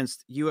shot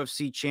against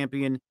UFC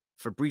champion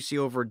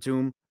Fabricio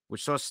Verdum,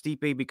 which saw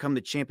Stipe become the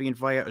champion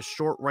via a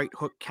short right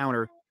hook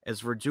counter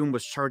as Verdum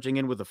was charging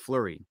in with a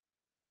flurry.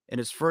 In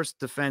his first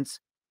defense,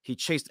 he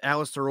chased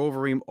Alistair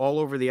Overeem all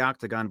over the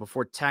octagon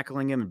before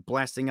tackling him and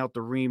blasting out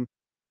the ream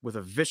with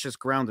a vicious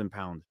ground and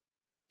pound.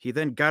 He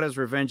then got his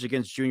revenge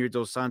against Junior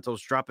Dos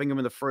Santos, dropping him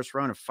in the first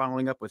round and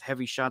following up with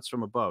heavy shots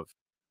from above.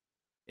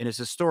 In his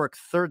historic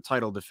third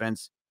title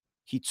defense,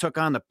 he took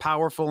on the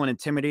powerful and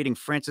intimidating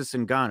Francis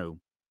Ngannou.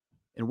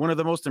 In one of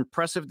the most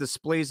impressive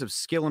displays of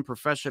skill and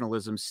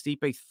professionalism,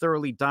 Stipe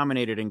thoroughly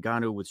dominated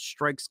Ngannou with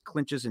strikes,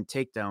 clinches, and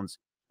takedowns,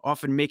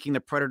 often making the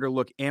Predator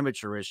look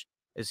amateurish,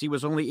 as he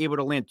was only able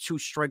to land 2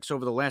 strikes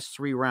over the last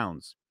 3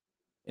 rounds.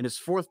 In his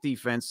fourth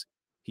defense,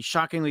 he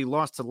shockingly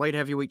lost to light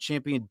heavyweight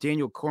champion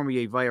Daniel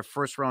Cormier via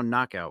first-round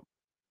knockout.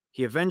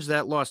 He avenged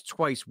that loss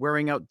twice,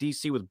 wearing out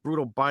DC with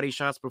brutal body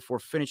shots before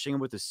finishing him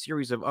with a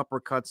series of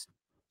uppercuts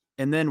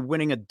and then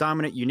winning a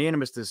dominant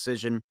unanimous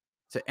decision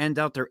to end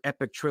out their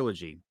epic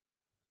trilogy.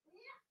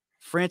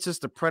 Francis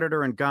the Predator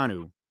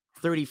Ngannou,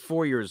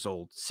 34 years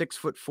old,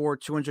 6'4",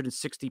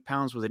 260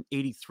 pounds with an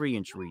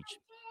 83-inch reach.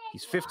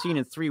 He's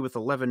 15-3 with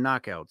 11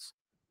 knockouts.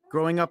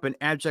 Growing up in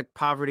abject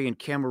poverty in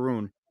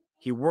Cameroon,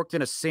 he worked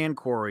in a sand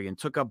quarry and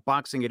took up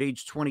boxing at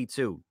age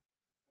 22.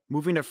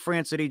 Moving to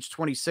France at age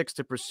 26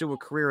 to pursue a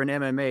career in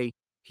MMA,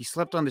 he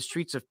slept on the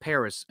streets of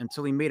Paris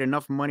until he made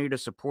enough money to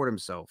support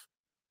himself.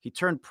 He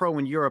turned pro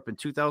in Europe in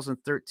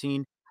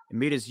 2013 and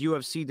made his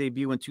UFC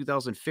debut in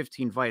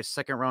 2015 via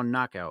second-round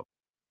knockout.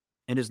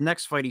 In his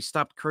next fight, he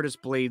stopped Curtis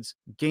Blades,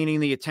 gaining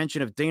the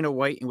attention of Dana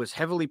White, and was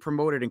heavily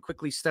promoted and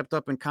quickly stepped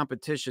up in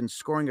competition,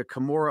 scoring a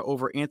Kimura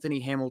over Anthony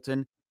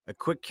Hamilton, a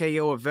quick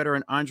KO of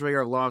veteran Andrei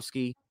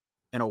Arlovsky,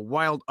 and a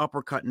wild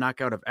uppercut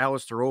knockout of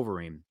Alistair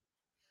Overeem.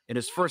 In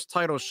his first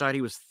title shot,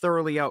 he was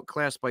thoroughly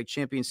outclassed by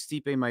champion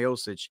Stipe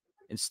Miocic,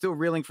 and still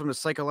reeling from the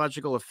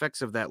psychological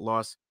effects of that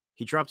loss,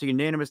 he dropped a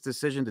unanimous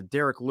decision to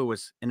Derek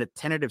Lewis in a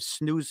tentative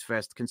snooze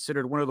fest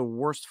considered one of the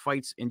worst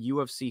fights in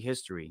UFC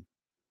history.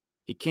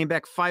 He came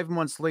back 5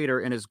 months later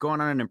and has gone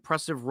on an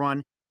impressive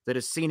run that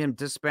has seen him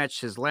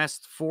dispatch his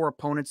last 4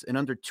 opponents in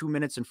under 2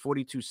 minutes and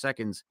 42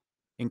 seconds,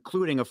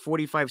 including a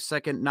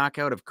 45-second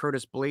knockout of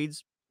Curtis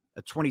Blades,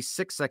 a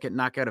 26-second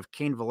knockout of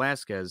Cain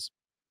Velasquez,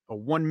 a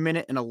 1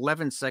 minute and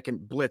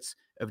 11-second blitz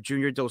of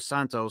Junior Dos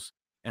Santos,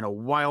 and a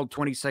wild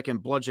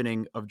 20-second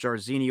bludgeoning of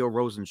Jairzinho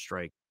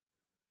Rozenstruik.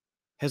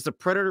 Has the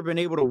Predator been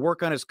able to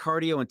work on his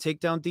cardio and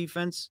takedown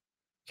defense?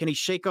 Can he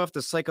shake off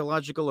the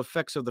psychological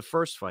effects of the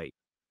first fight?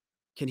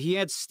 Can he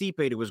add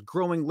Stipe to his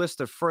growing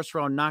list of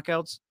first-round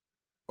knockouts?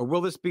 Or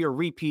will this be a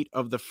repeat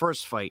of the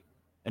first fight,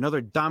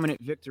 another dominant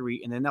victory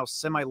in the now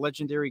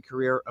semi-legendary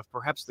career of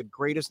perhaps the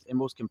greatest and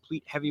most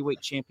complete heavyweight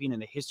champion in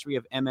the history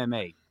of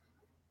MMA?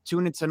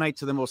 Tune in tonight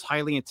to the most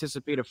highly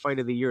anticipated fight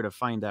of the year to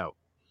find out.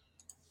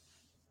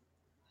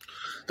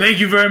 Thank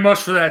you very much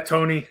for that,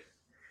 Tony.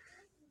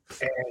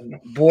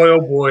 And boy,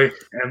 oh boy,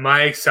 am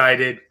I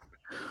excited.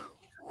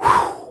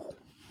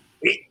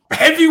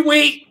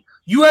 Heavyweight,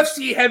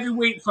 UFC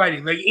heavyweight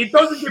fighting. Like, it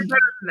doesn't get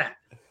better than that.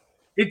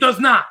 It does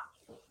not.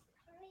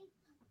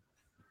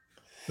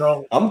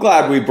 So I'm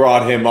glad we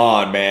brought him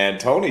on, man.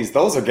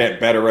 Those are getting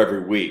better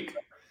every week.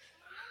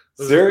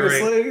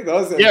 Seriously?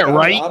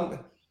 Right?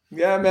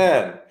 Yeah,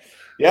 man.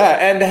 Yeah,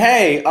 and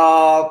hey,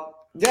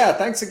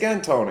 thanks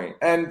again, Tony.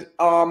 And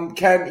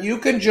you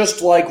can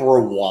just like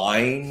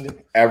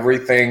rewind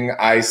everything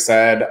I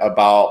said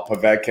about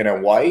Povetkin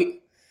and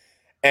White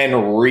and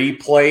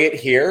replay it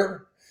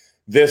here.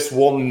 This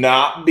will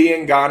not be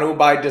Ngannou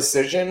by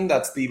decision.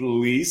 That's the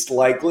least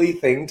likely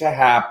thing to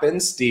happen.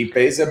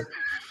 Stipe's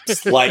a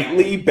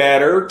slightly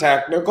better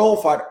technical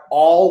fight.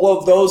 All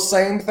of those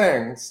same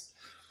things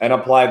and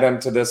apply them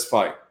to this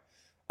fight.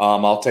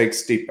 I'll take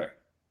Stipe.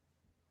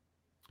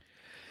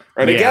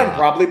 And again,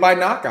 probably by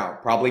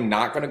knockout. Probably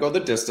not going to go the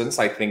distance.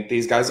 I think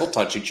these guys will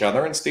touch each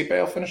other, and Stipe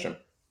will finish him.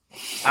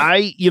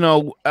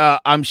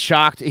 I'm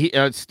shocked.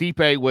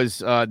 Stipe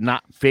was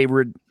not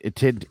favored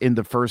in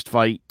the first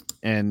fight,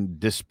 and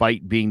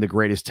despite being the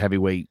greatest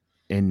heavyweight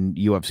in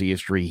UFC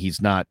history,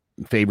 he's not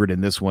favored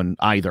in this one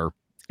either.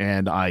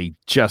 And I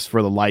just,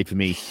 for the life of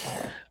me,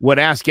 would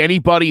ask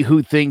anybody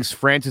who thinks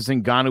Francis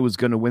Ngannou is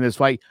going to win this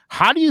fight,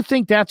 how do you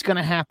think that's going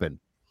to happen?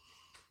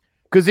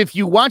 Because if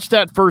you watch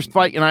that first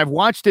fight, and I've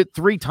watched it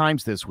 3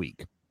 times this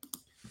week,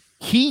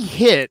 he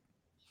hit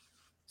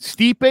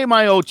Stipe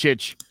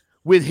Miocic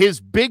with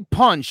his big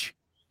punch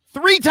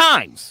 3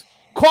 times.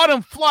 Caught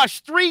him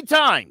flush 3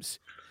 times.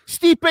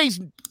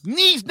 Stipe's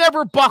knees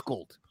never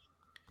buckled.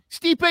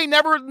 Stipe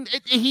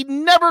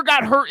never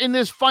got hurt in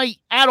this fight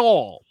at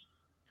all.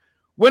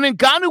 When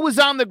Ngannou was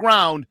on the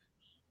ground,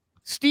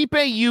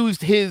 Stipe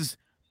used his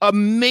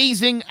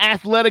amazing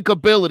athletic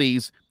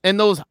abilities and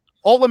those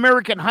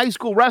all-American high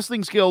school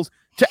wrestling skills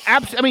to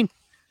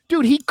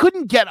dude, he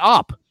couldn't get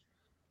up.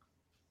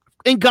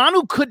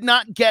 Ngannou could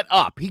not get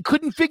up. He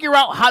couldn't figure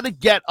out how to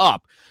get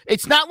up.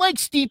 It's not like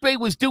Stipe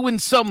was doing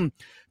some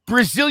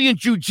Brazilian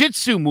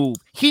jiu-jitsu move.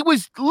 He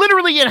was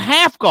literally in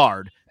half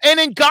guard, and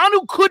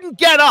Ngannou couldn't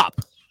get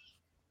up.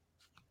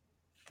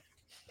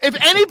 If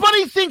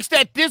anybody thinks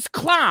that this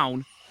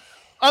clown,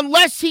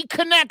 unless he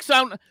connects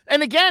on,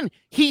 and again,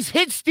 he's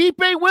hit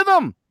Stipe with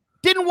him.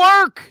 Didn't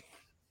work.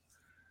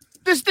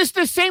 This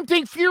the same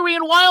thing Fury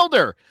and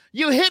Wilder.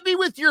 You hit me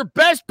with your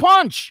best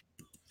punch.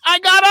 I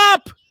got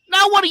up.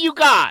 Now what do you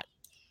got?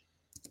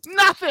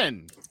 Nothing.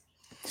 nothing.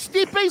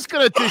 Stipe's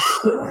going to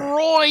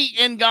destroy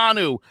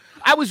Ngannou.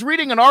 I was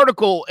reading an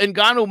article.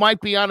 Ngannou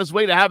might be on his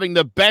way to having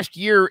the best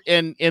year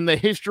in the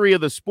history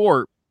of the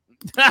sport.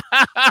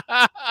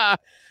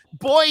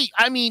 Boy,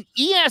 I mean,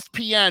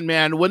 ESPN,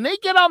 man, when they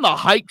get on the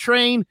hype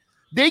train,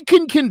 they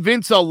can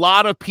convince a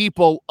lot of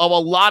people of a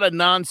lot of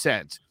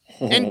nonsense.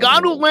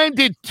 Ngannou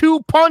landed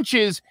 2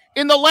 punches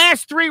in the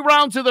last 3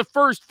 rounds of the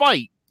first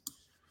fight.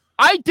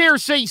 I dare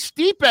say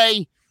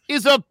Stipe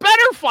is a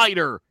better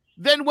fighter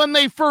than when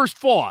they first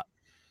fought.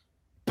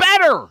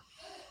 Better.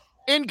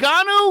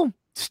 Ngannou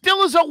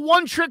still is a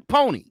one-trick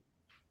pony.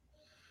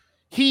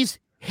 He's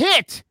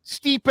hit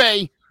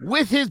Stipe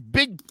with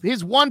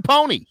his one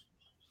pony.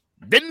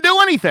 Didn't do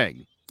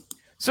anything.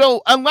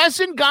 So unless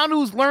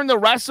Ngannou's learned to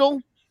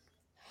wrestle,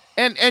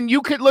 and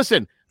you could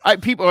listen,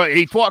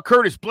 he fought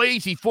Curtis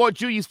Blaydes, he fought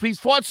Julius, he's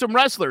fought some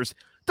wrestlers.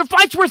 The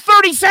fights were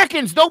 30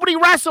 seconds. Nobody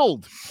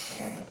wrestled.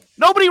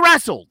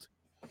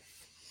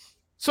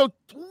 So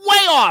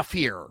way off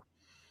here.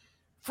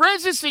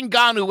 Francis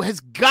Ngannou has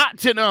got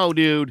to know,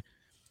 dude.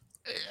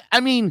 I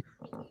mean,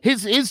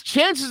 his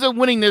chances of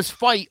winning this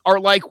fight are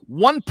like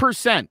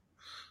 1%,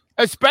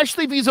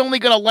 especially if he's only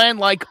going to land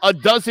like a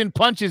dozen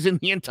punches in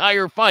the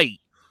entire fight.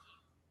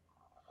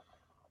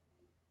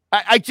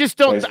 I just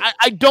don't.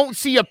 I don't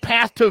see a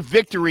path to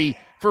victory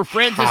for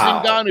Francis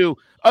Ngannou.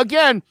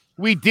 Again,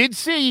 we did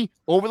see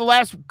over the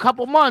last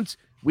couple months,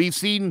 we've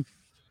seen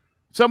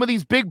some of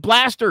these big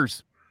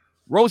blasters,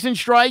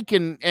 Rosenstrike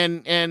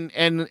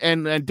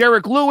and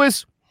Derek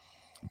Lewis,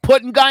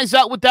 putting guys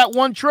out with that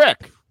one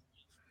trick.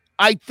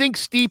 I think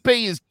Stipe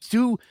is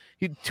too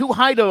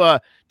high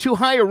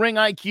a ring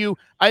IQ.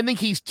 I think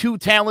he's too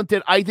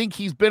talented. I think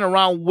he's been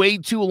around way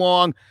too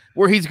long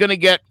where he's going to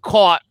get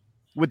caught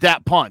with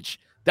that punch.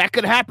 That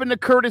could happen to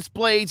Curtis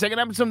Blaydes. That could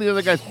happen to some of the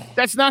other guys.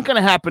 That's not going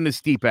to happen to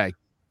Stipe.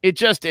 It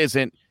just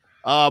isn't.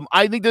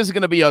 I think this is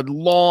going to be a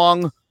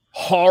long,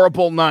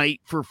 horrible night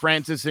for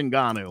Francis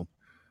Ngannou.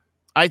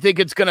 I think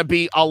it's going to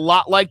be a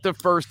lot like the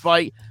first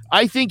fight.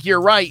 I think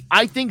you're right.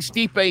 I think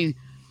Stipe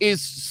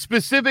is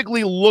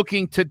specifically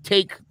looking to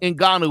take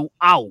Ngannou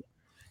out.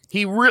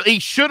 He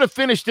should have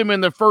finished him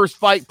in the first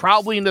fight,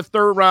 probably in the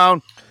 3rd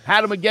round,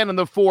 had him again in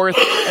the 4th,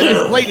 and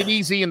then played it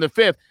easy in the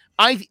 5th.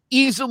 I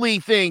easily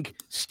think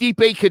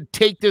Stipe could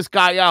take this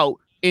guy out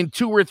in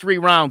 2 or 3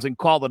 rounds and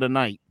call it a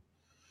night.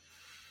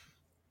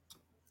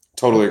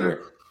 Totally agree.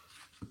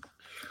 I'm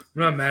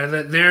not mad at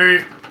that.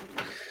 There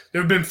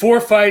have been 4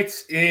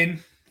 fights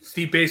in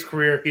Stipe's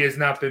career. He has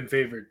not been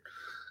favored.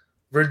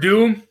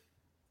 Verdum,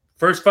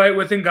 first fight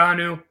with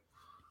Ngannou,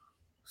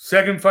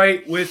 2nd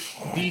fight with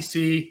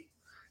DC,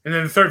 and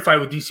then the 3rd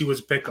fight with DC was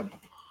a pick'em.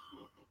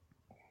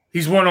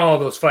 He's won all of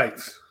those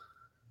fights.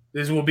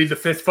 This will be the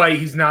 5th fight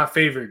he's not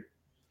favored.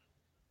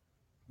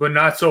 But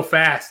not so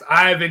fast.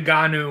 I have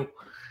Ngannou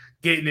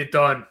getting it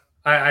done.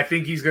 I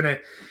think he's going to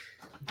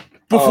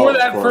 – before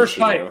that first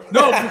fight –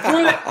 no,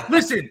 before that –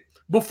 listen,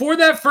 before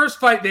that first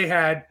fight they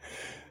had,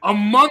 a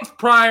month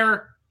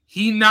prior,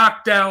 he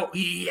knocked out –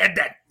 he had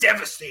that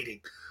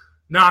devastating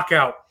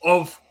knockout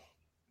of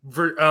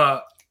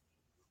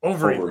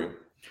Overeem.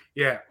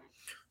 Yeah.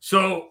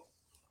 So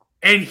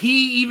 – and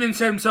he even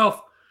said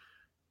himself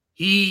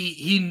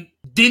he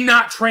did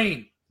not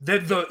train.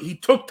 He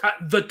took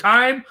the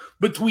time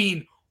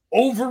between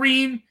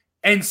Overeem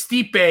and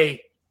Stipe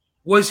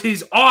was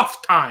his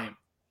off time.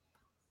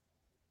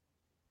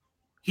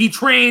 He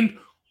trained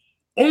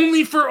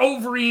only for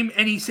Overeem,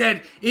 and he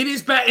said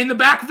in the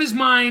back of his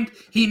mind,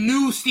 he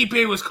knew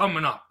Stipe was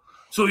coming up.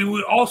 So he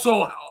would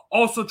also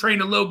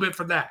train a little bit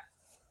for that.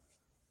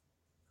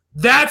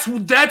 That's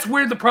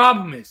where the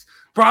problem is.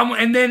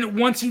 And then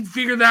once he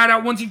figured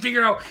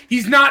out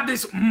he's not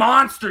this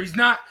monster.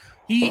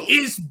 He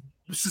is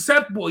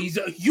susceptible. He's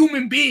a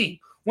human being.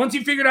 Once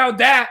he figured out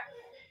that,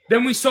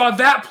 then we saw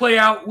that play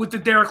out with the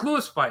Derek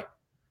Lewis fight.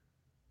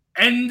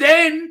 And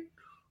then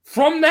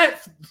from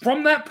that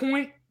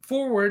point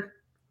forward,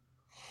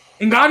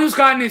 Ngannou's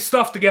gotten his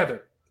stuff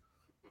together.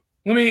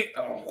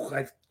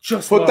 I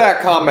just put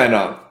that comment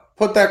up.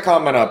 Put that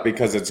comment up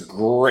because it's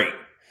great.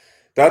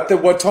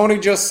 What Tony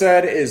just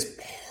said is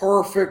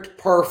perfect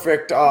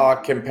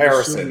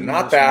comparison.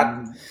 Not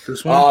that.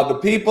 The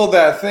people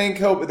that think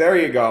there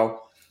you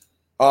go.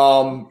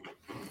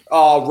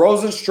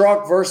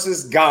 Rosenstruck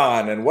versus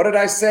Gane. And what did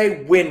I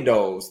say?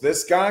 Windows.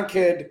 This Gane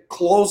kid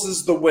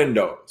closes the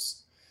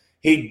windows.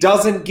 He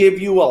doesn't give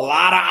you a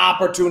lot of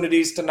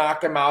opportunities to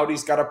knock him out.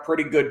 He's got a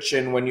pretty good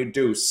chin when you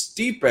do.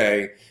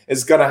 Stipe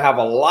is going to have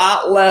a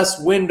lot less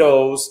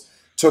windows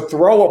to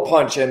throw a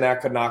punch in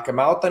that could knock him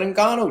out than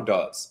Ngannou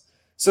does.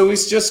 So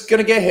he's just going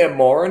to get hit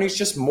more, and he's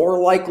just more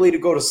likely to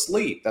go to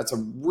sleep. That's a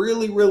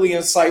really, really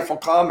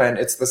insightful comment.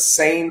 It's the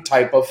same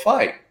type of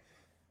fight.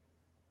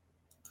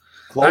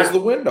 Close the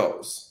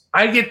windows.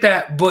 I get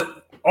that,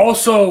 but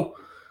also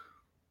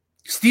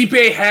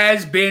Stipe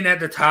has been at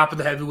the top of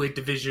the heavyweight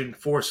division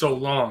for so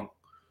long.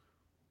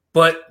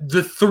 But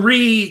the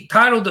 3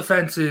 title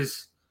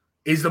defenses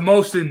is the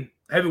most in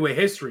heavyweight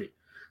history.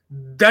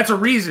 That's a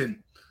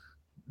reason.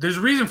 There's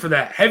a reason for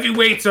that.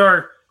 Heavyweights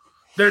are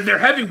They're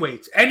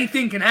heavyweights.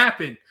 Anything can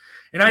happen.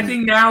 And I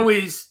think now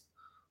is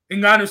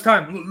Ngannou's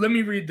time. Let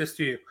me read this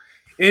to you.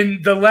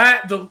 In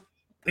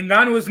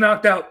Ngannou has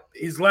knocked out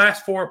his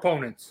last 4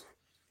 opponents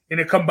in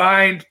a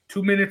combined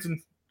 2 minutes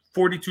and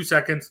 42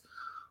 seconds.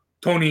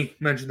 Tony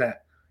mentioned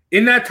that.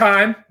 In that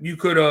time, you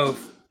could have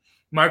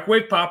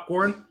microwave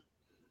popcorn.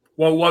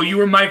 Well, while you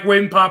were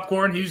microwaving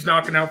popcorn, he was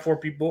knocking out 4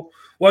 people.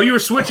 While you were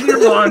switching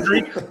your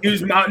laundry, he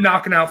was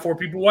knocking out 4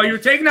 people. While you were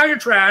taking out your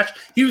trash,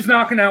 he was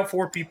knocking out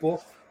 4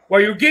 people.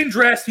 While you were getting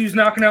dressed, he was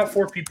knocking out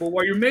 4 people.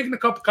 While you're making a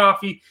cup of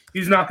coffee, he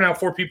was knocking out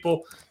 4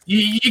 people.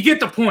 You get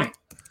the point.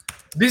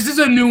 This is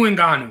a new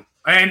Ngannou.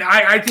 And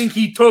I think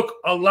he took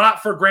a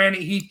lot for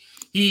granted.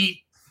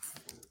 He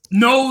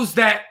knows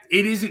that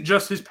it isn't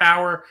just his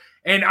power.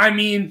 And I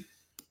mean,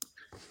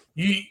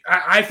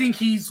 I think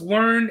he's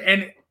learned.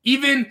 And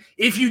even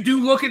if you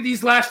do look at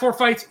these last 4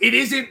 fights, it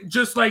isn't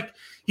just like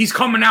he's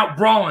coming out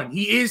brawling.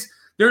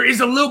 There is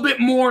a little bit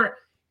more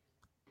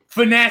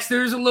finesse.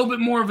 There's a little bit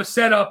more of a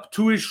setup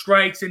to his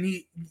strikes.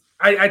 And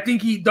I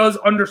think he does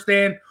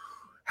understand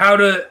how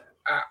to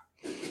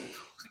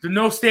the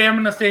no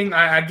stamina thing.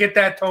 I get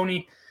that,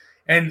 Tony.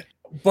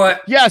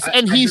 But yes,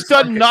 and he's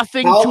done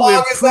nothing How to long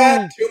improve. is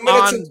that? 2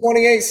 minutes and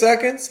 28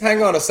 seconds?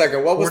 Hang on a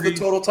second. What was the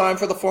total time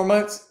for the 4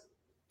 months?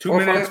 2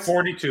 minutes,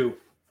 42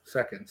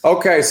 seconds.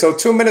 Okay, so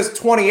 2 minutes,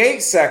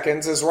 28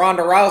 seconds is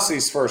Ronda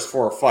Rousey's first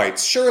 4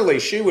 fights. Surely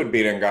she would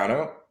beat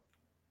Ngannou.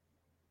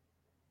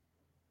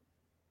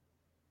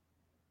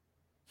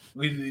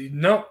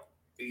 No,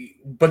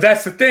 but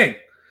that's the thing.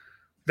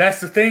 That's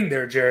the thing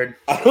there, Jared.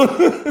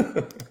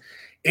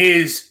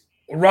 Is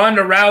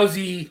Ronda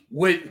Rousey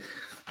with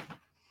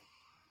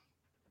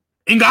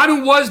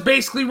Ngannou was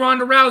basically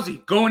Ronda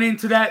Rousey going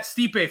into that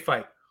Stipe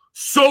fight.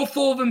 So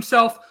full of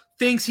himself,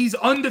 thinks he's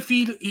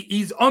undefeated,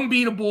 he's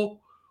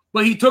unbeatable,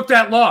 but he took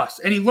that loss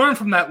and he learned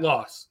from that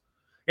loss.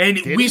 And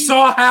we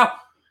saw how,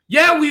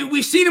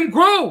 we seen him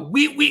grow.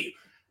 We've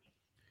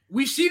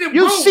seen him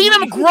grow. You've seen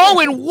him grow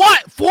in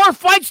what? 4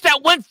 fights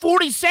that went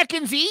 40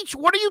 seconds each?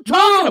 What are you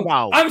talking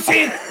about? I'm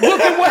saying, look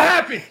at what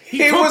happened. He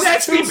took was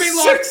that Stipe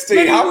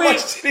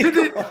loss.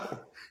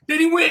 Then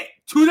he went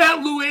to that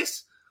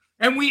Lewis.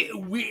 And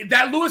we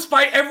that Lewis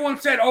fight, everyone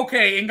said,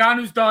 okay,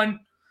 Ngannou's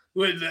done.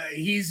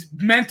 He's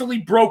mentally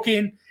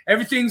broken.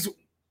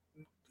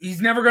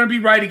 He's never going to be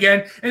right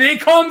again. And then he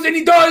comes and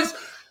he does.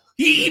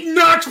 He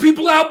knocks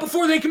people out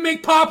before they can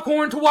make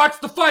popcorn to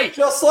watch the fight.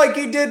 Just like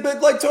he did,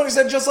 but like Tony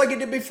said, just like he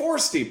did before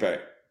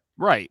Stipe.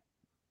 Right.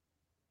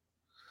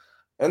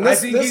 And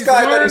this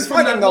guy that he's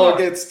fighting, though,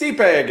 gets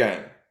Stipe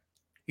again.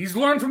 He's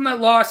learned from that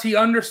loss. He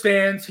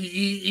understands.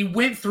 He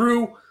went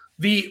through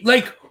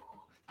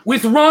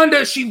with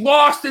Ronda, she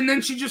lost and then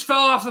she just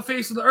fell off the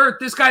face of the earth.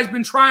 This guy's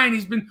been trying.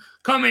 He's been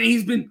coming.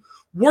 He's been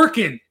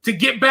working to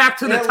get back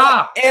to the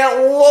top.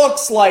 It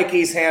looks like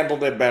he's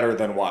handled it better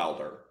than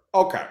Wilder.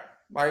 Okay.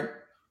 Right?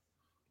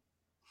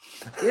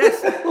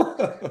 Yes.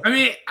 I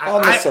mean,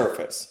 on the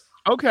surface.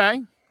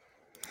 Okay.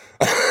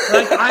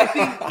 I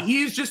think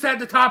he's just at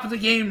the top of the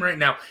game right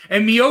now.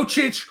 And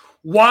Miocic,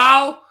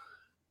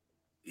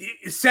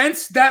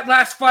 since that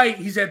last fight,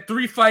 he's had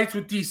 3 fights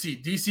with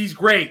DC. DC's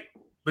great.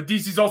 But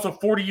DC's also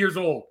 40 years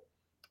old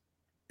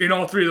in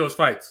all 3 of those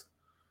fights.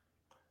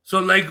 So,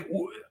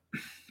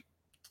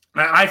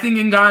 I think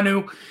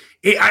Ngannou,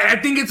 I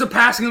think it's a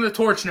passing of the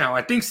torch now.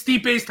 I think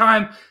Stipe's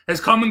time has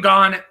come and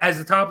gone as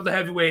the top of the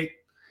heavyweight.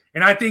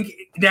 And I think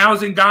now is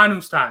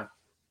Ngannou's time.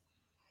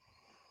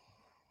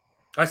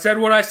 I said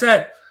what I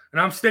said, and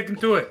I'm sticking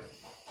to it.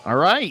 All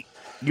right.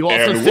 You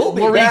also and we'll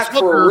be back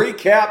for a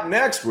recap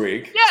next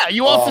week. Yeah,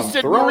 you also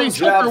said Maurice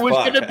Hooker was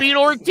going to beat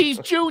Ortiz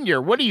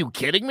Jr. What are you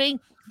kidding me?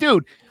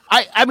 Dude,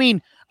 I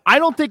mean, I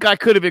don't think I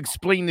could have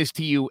explained this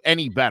to you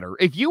any better.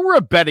 If you were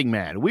a betting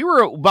man, we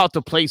were about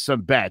to play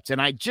some bets,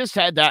 and I just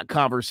had that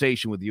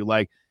conversation with you,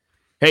 like,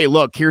 hey,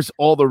 look, here's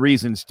all the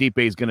reasons Stipe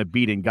is going to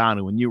beat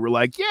Ngannou, and you were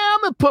like, yeah,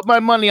 I'm going to put my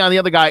money on the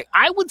other guy.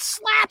 I would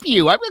slap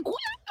you. I'm like,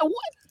 what?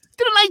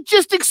 Didn't I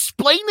just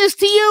explain this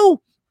to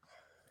you?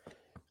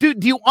 Do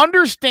you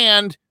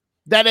understand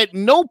that at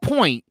no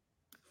point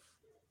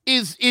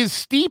is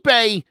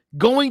Stipe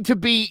going to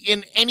be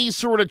in any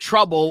sort of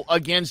trouble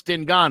against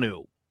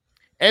Ngannou?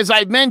 As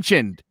I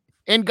mentioned,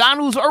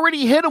 Ngannou's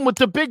already hit him with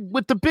the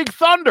big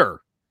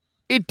thunder.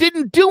 It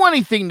didn't do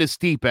anything to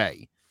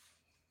Stipe.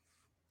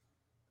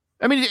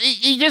 I mean,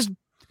 he just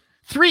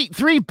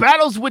three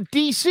battles with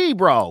DC,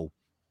 bro.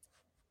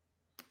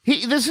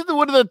 This is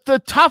one of the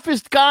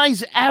toughest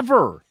guys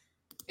ever.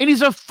 And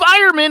he's a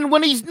fireman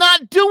when he's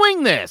not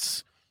doing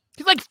this.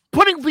 He's like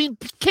he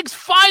kicks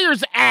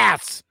fire's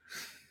ass.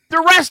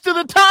 The rest of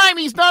the time,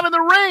 he's not in the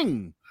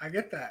ring. I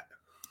get that.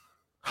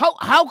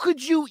 How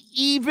could you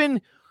even...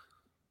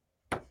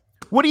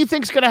 What do you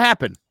think's going to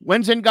happen?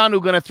 When's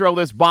Ngannou going to throw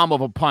this bomb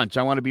of a punch?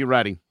 I want to be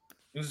ready.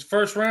 It was the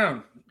first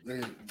round.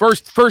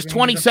 First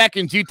 20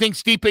 seconds, you think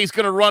Stipe's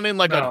going to run in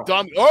like a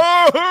dumb...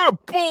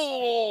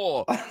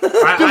 Oh,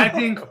 I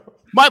think...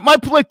 My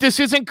point, this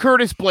isn't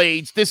Curtis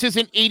Blades. This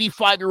isn't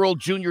 85-year-old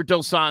Junior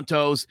Dos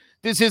Santos.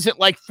 This isn't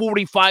like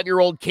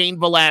 45-year-old Cain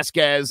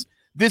Velasquez.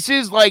 This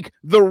is like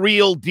the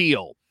real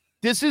deal.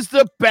 This is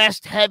the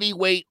best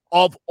heavyweight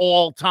of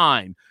all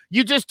time.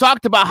 You just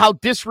talked about how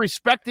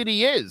disrespected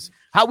he is,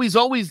 how he's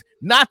always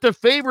not the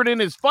favorite in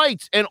his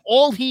fights, and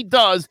all he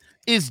does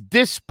is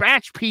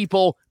dispatch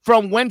people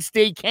from whence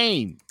they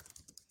came.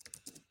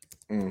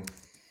 No,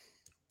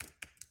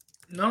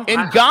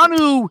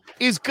 Ngannou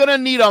is going to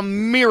need a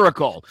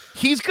miracle.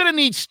 He's going to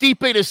need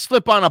Stipe to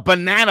slip on a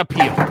banana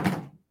peel.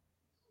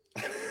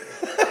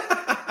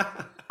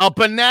 A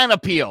banana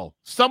peel.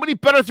 Somebody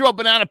better throw a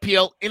banana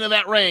peel into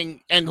that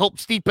ring and hope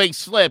Stipe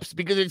slips,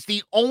 because it's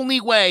the only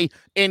way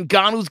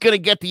Ngannou's going to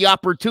get the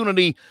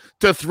opportunity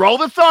to throw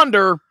the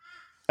thunder.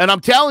 And I'm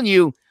telling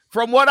you,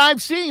 from what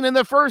I've seen in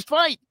the first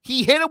fight,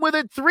 he hit him with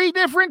it 3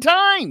 different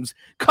times.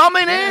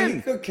 Coming in.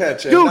 He could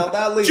catch it. Dude, now,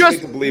 that leads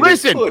just me to believe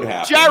listen, it could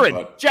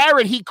happen.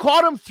 Jared, he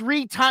caught him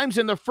 3 times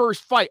in the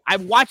first fight.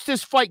 I've watched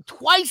this fight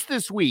twice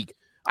this week.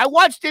 I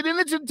watched it in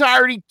its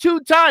entirety 2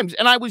 times,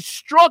 and I was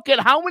struck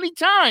at how many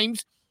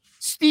times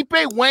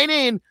Stipe went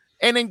in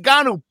and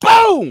Ngannou,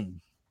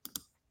 boom!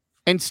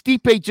 And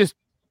Stipe just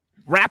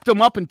wrapped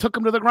him up and took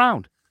him to the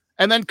ground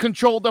and then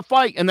controlled the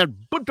fight. And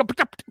then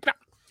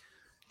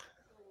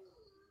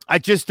I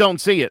just don't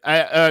see it.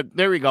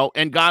 There we go.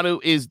 Ngannou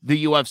is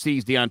the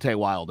UFC's Deontay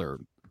Wilder.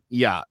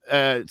 Yeah.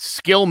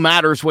 Skill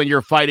matters when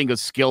you're fighting a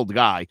skilled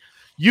guy.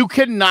 You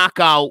can knock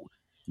out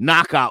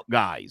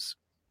guys.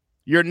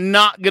 You're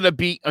not going to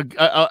be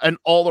an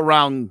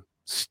all-around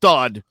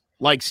stud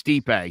like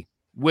Stipe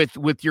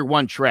with your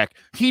one trick.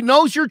 He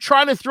knows you're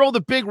trying to throw the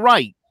big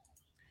right.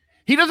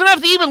 He doesn't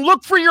have to even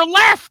look for your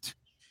left.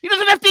 He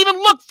doesn't have to even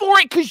look for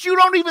it because you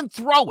don't even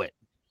throw it.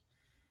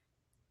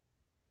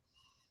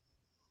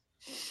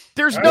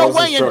 There's no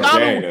way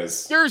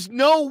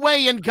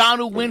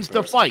Ngannou wins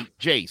the fight,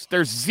 Jace.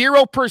 There's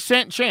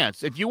 0%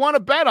 chance. If you want to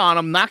bet on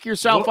him, knock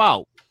yourself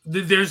out.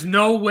 There's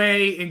no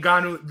way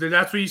Ngannou.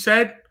 That's what you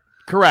said?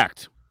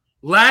 Correct.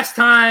 Last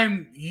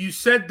time you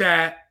said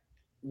that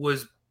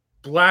was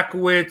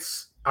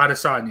Blachowicz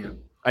Adesanya.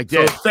 I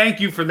did. So thank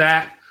you for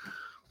that.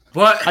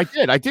 But I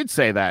did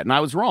say that, and I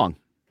was wrong.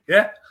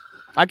 Yeah.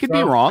 I could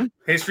be wrong.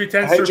 History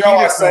tends to repeat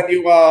Joe, itself.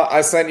 I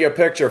sent you a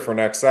picture for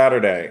next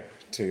Saturday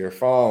to your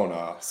phone.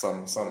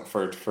 Some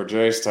for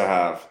Jace to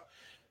have.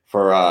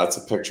 It's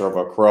a picture of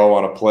a crow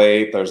on a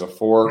plate. There's a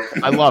fork.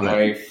 I love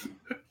knife. it.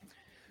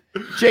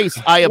 Jace,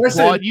 I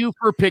applaud you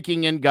for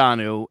picking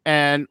Ngannou.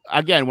 And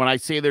again, when I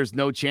say there's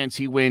no chance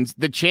he wins,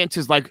 the chance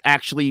is like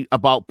actually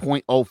about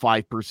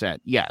 0.05%.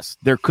 Yes,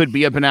 there could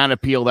be a banana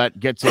peel that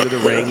gets into the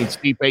ring and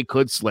Stipe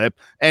could slip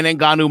and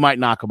Ngannou might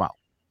knock him out.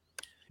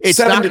 It's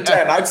 7 to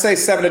 10. I'd say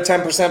 7 to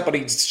 10%, but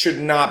he should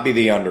not be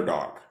the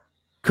underdog.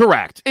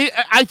 Correct.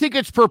 I think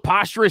it's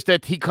preposterous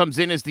that he comes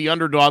in as the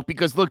underdog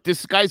because, look,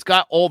 this guy's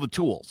got all the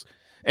tools.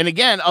 And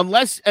again,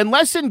 unless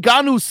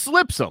Ngannou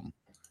slips him,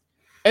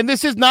 and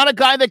this is not a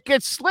guy that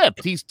gets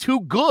slipped. He's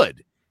too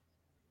good.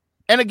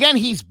 And again,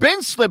 he's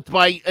been slipped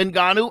by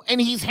Ngannou, and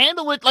he's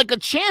handled it like a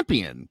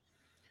champion.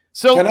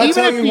 So can I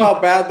tell you how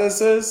bad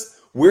this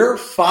is? We're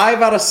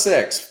 5 out of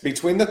 6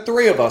 between the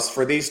 3 of us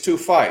for these 2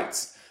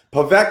 fights.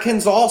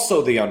 Povetkin's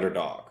also the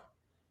underdog.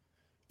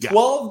 Yeah.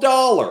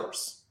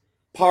 $12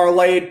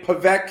 parlayed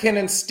Povetkin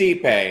and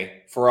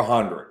Stipe for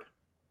 100.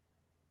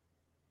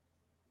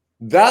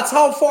 That's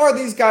how far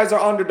these guys are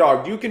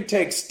underdog. You can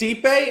take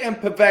Stipe and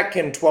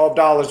Povetkin,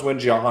 $12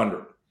 wins you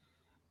 100.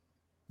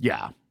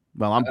 Yeah.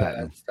 Well, I'm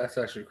betting. That's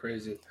actually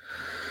crazy.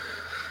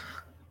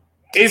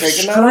 If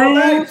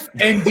Struve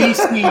and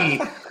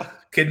DC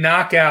can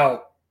knock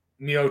out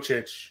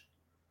Miocic,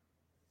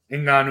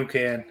 Ngannou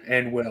can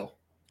and will.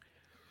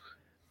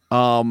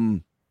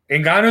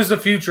 Ngannou's the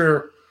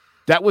future.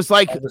 That was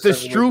like the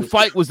Struve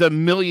fight was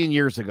 1,000,000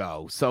 years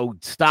ago. So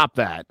stop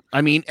that.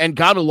 I mean,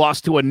 Ngannou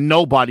lost to a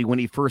nobody when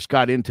he first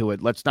got into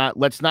it. Let's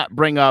not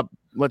bring up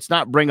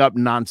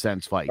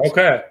nonsense fights.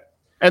 Okay.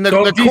 And the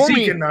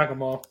DC can knock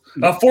him off.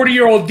 A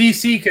 40-year-old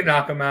DC can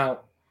knock him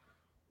out.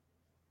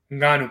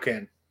 Ngannou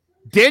can.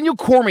 Daniel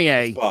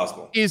Cormier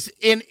is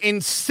an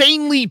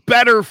insanely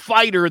better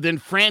fighter than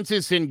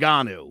Francis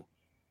Ngannou.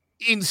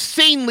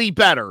 Insanely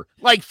better.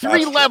 Like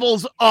 3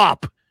 levels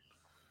up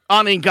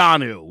on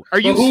Ngannou. Are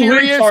you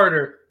serious?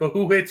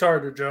 Who hits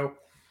harder, Joe?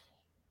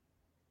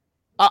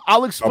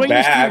 I'll explain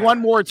this to you one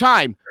more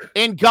time.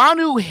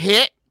 Ngannou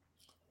hit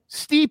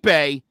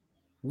Stipe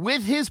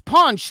with his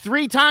punch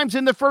 3 times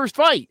in the first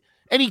fight,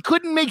 and he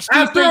couldn't make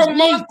Stipe's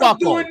knees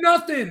buckle. Doing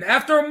nothing.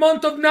 After a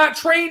month of not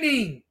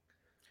training.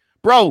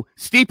 Bro,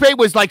 Stipe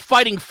was like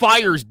fighting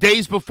fires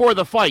days before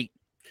the fight.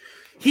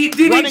 He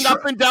didn't running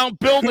up and down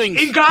buildings.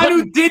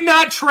 Ngannou did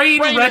not train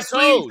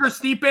wrestling for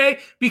Stipe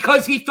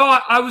because he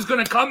thought I was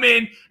going to come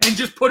in and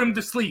just put him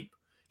to sleep.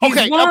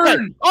 Okay. All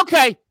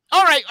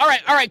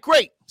right,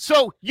 great.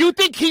 So you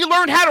think he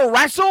learned how to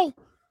wrestle?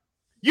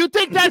 You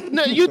think Ngannou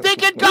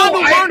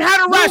learned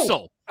how to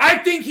wrestle? I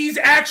think he's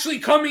actually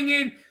coming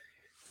in.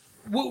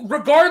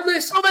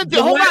 Regardless. Hold on. Do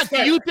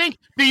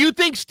you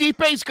think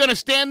Stipe's going to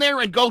stand there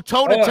and go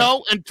toe to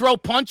toe and throw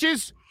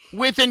punches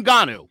with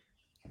Ngannou?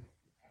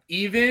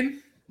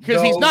 Even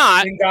because he's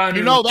not. Ngannou,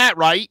 you know that,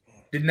 right?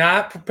 did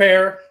not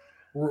prepare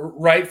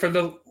right for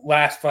the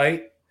last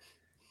fight.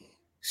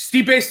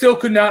 Stipe still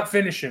could not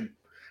finish him.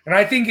 And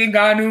I think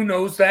Ngannou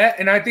knows that,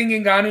 and I think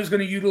Ngannou is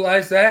going to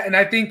utilize that, and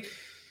I think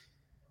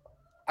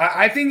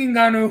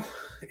Ngannou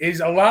is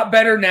a lot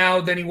better now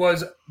than he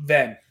was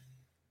then.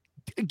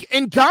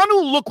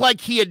 Ngannou looked like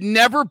he had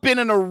never been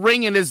in a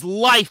ring in his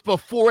life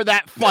before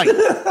that fight.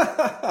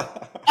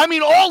 I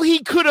mean,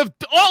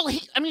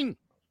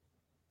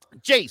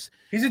 Jace,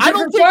 he's a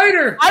different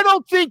fighter. I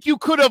don't think you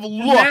could have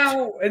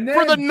looked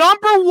for the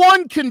number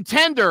one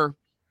contender.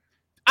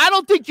 I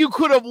don't think you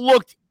could have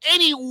looked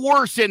any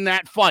worse in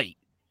that fight.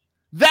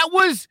 That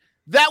was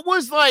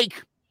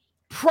like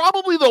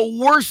probably the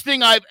worst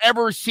thing I've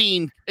ever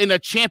seen in a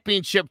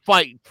championship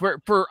fight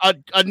for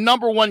a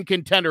number one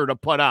contender to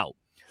put out.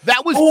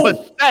 That was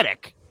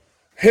pathetic.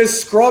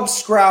 His scrub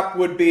scrap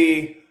would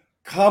be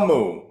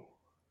Camus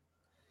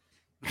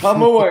and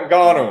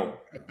Ngannou.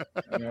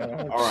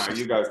 All right,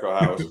 you guys go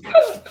house.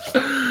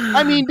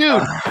 I mean,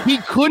 dude, he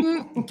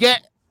couldn't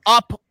get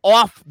up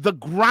off the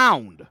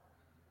ground.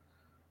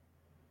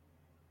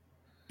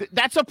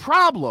 That's a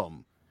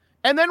problem.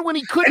 And then when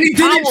he couldn't, and he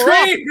didn't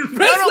train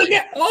wrestling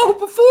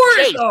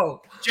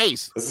before.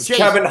 Jace, this is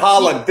Kevin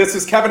Holland. This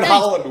is Kevin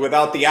Holland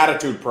without the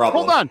attitude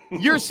problem. Hold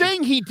on, you're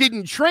saying he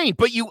didn't train,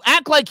 but you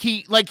act like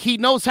he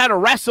knows how to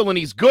wrestle and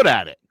he's good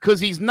at it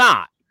because he's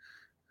not.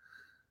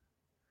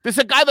 This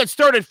is a guy that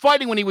started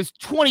fighting when he was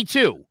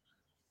 22,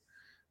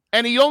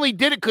 and he only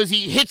did it because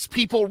he hits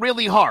people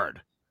really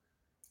hard.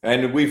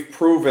 And we've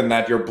proven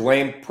that your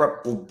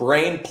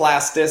brain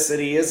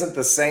plasticity isn't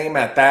the same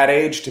at that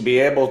age to be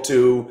able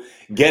to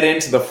get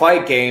into the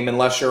fight game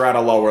unless you're at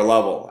a lower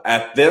level.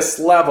 At this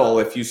level,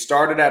 if you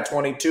started at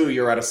 22,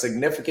 you're at a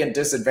significant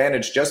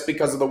disadvantage just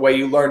because of the way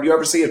you learned. You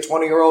ever see a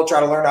 20-year-old try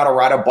to learn how to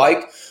ride a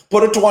bike?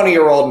 Put a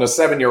 20-year-old and a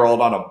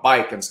 7-year-old on a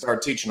bike and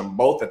start teaching them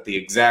both at the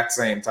exact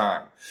same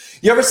time.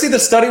 You ever see the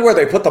study where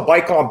they put the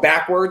bike on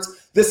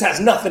backwards? This has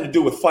nothing to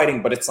do with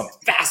fighting, but it's some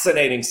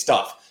fascinating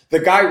stuff. The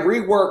guy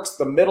reworks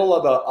the middle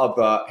of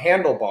the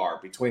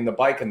handlebar between the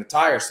bike and the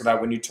tire so that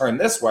when you turn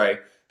this way,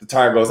 the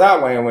tire goes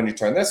that way, and when you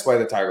turn this way,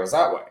 the tire goes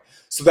that way.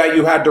 So that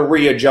you had to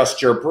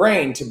readjust your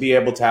brain to be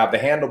able to have the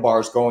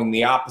handlebars going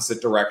the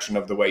opposite direction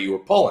of the way you were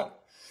pulling.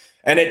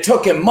 And it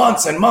took him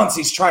months and months.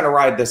 He's trying to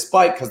ride this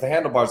bike because the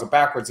handlebars are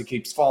backwards. He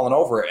keeps falling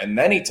over it. And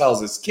then he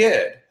tells his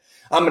kid,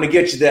 I'm going to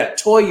get you that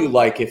toy you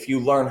like if you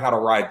learn how to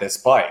ride this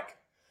bike.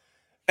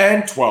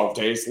 And 12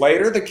 days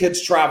later, the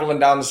kid's traveling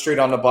down the street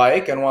on the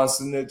bike and wants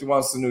the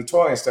new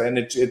toy and stuff. And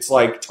it's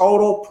like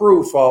total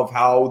proof of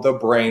how the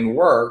brain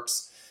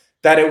works,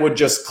 that it would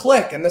just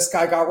click. And this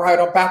guy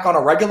got back on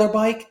a regular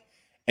bike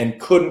and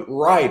couldn't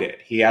ride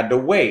it. He had to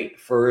wait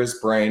for his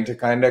brain to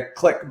kind of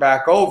click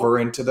back over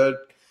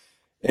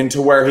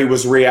into where he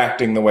was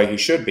reacting the way he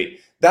should be.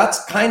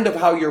 That's kind of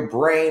how your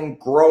brain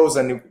grows,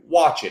 and you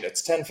watch it.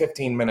 It's 10,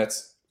 15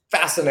 minutes.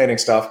 Fascinating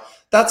stuff.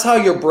 That's how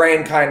your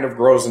brain kind of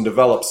grows and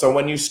develops. So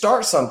when you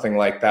start something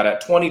like that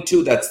at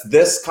 22, that's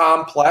this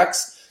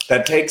complex,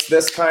 that takes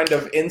this kind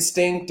of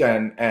instinct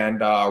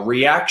and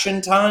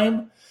reaction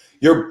time,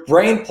 your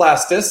brain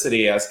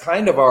plasticity has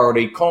kind of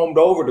already combed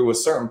over to a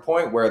certain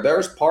point where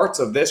there's parts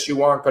of this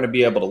you aren't going to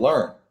be able to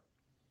learn.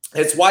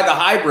 It's why the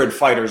hybrid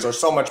fighters are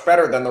so much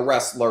better than the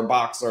wrestler,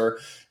 boxer,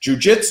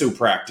 jiu-jitsu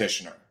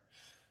practitioner.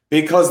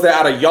 Because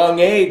at a young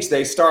age,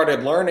 they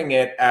started learning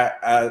it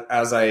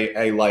as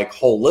a like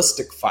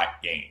holistic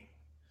fight game.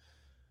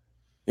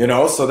 You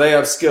know, so they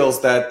have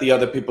skills that the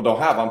other people don't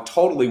have. I'm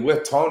totally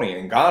with Tony.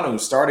 Ngannou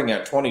starting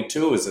at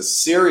 22 is a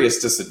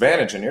serious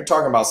disadvantage. And you're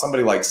talking about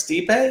somebody like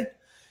Stipe?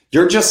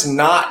 You're just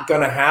not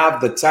going to have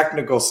the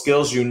technical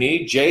skills you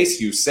need. Jace,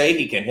 you say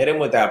he can hit him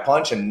with that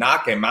punch and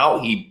knock him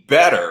out. He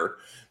better,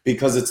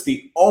 because it's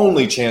the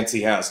only chance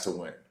he has to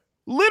win.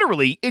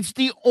 Literally, it's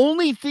the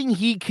only thing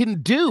he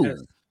can do.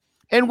 Yes.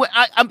 And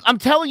I'm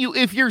telling you,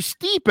 if you're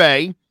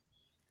Stipe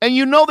and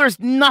you know there's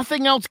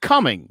nothing else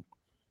coming,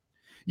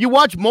 you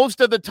watch most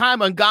of the time,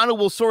 Ngannou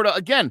will sort of,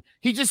 again,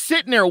 he's just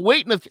sitting there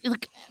waiting.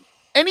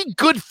 Any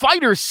good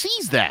fighter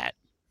sees that.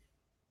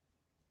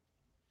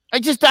 I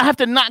have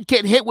to not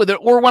get hit with it.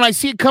 Or when I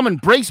see it come and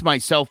brace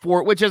myself for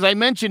it, which, as I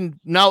mentioned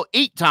now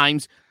 8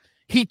 times,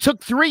 he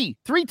took 3.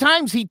 3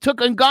 times he took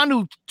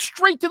Ngannou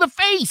straight to the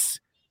face.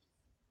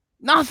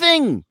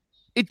 Nothing.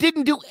 It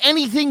didn't do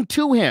anything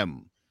to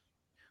him.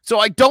 So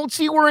I don't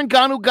see where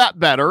Ngannou got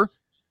better.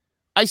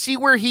 I see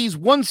where he's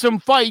won some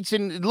fights,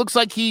 and it looks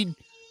like he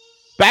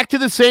back to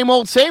the same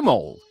old, same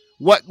old.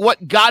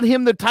 What got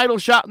him the title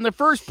shot in the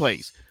first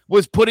place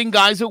was putting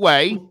guys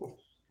away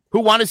who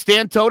want to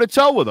stand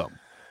toe-to-toe with him.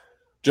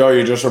 Joe,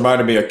 you just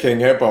reminded me of King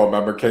Hippo.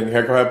 Remember King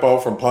Hippo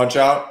from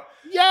Punch-Out?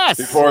 Yes.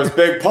 Before his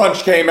big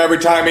punch came, every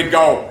time he'd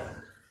go,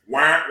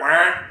 wah,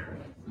 wah.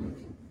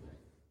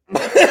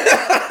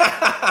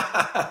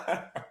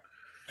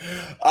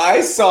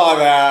 I saw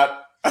that.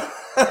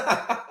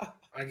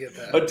 I get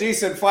that. A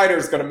decent fighter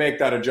is going to make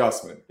that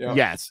adjustment. Yeah.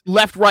 Yes.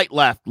 Left, right,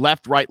 left.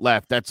 Left, right,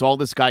 left. That's all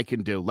this guy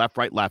can do. Left,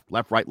 right, left.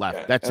 Left, right, left.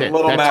 Yeah. That's and it.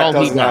 Little That's Mac all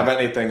doesn't have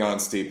anything on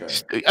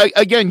Stipe.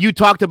 Again, you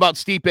talked about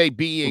Stipe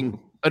being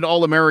an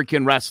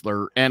All-American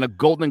wrestler and a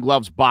Golden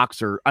Gloves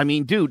boxer. I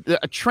mean, dude,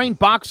 a trained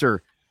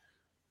boxer.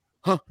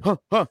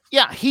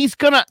 Yeah,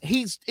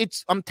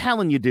 I'm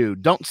telling you,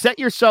 dude, don't set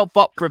yourself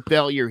up for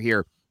failure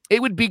here.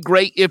 It would be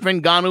great if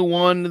Ngannou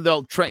won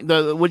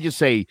what'd you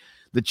say,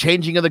 the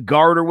changing of the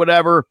guard or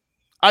whatever.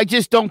 I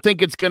just don't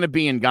think it's going to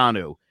be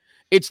Ngannou.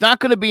 It's not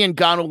going to be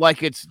Ngannou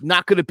like it's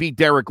not going to be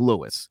Derek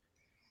Lewis.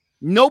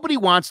 Nobody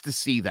wants to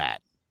see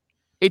that.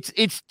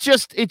 It's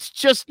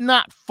just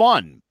not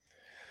fun.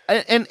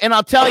 And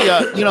I'll tell you,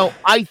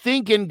 I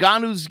think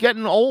Ngannou's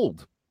getting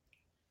old.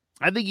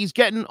 I think he's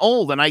getting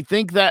old, and I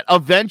think that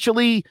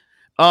eventually,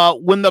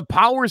 when the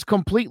power is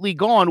completely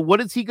gone,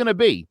 what is he going to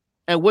be?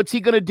 And what's he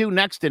going to do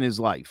next in his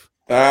life?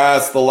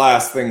 That's the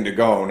last thing to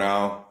go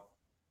now.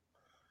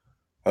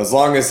 As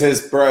long as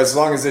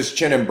his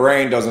chin and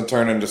brain doesn't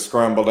turn into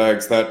scrambled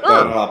eggs, that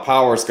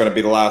power is going to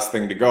be the last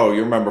thing to go.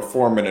 You remember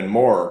Foreman and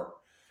Moore.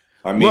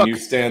 I mean, look,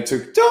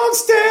 don't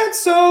stand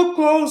so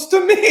close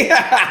to me.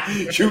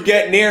 You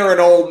get near an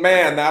old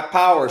man, that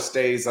power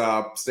stays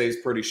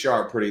pretty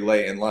sharp pretty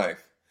late in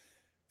life.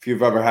 If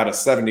you've ever had a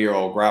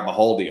 70-year-old grab a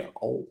hold of you.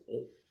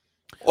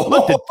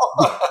 Look,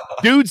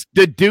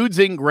 the dude's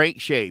in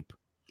great shape.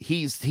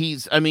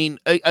 I mean,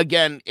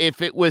 again,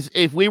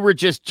 if we were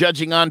just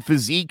judging on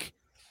physique,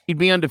 he'd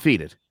be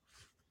undefeated.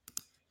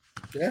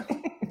 Yeah.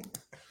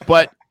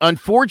 But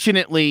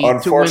unfortunately,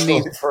 to win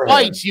these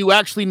fights, you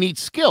actually need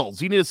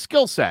skills. You need a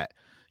skill set.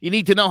 You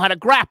need to know how to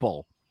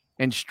grapple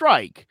and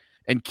strike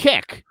and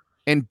kick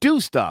and do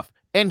stuff.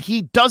 And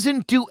he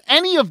doesn't do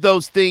any of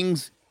those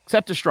things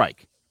except to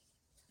strike.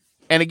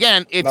 And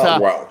again, it's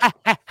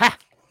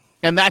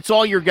and that's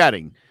all you're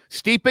getting.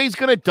 Stipe's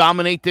going to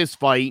dominate this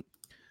fight.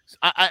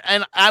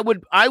 I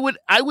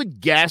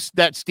would guess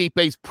that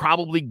Stipe's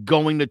probably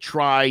going to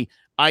try,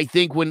 I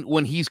think,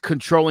 when he's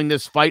controlling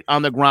this fight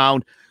on the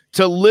ground,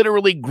 to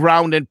literally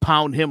ground and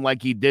pound him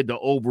like he did to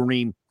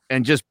Overeem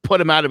and just put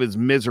him out of his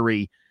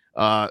misery.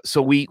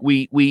 So we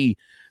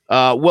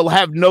will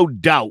have no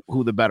doubt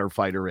who the better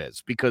fighter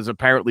is, because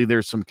apparently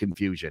there's some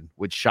confusion,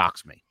 which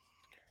shocks me.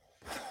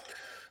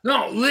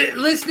 No,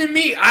 listen to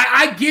me.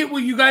 I get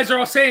what you guys are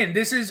all saying.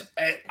 This is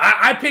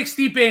I picked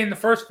Stipe in the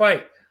first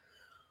fight,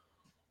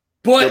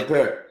 but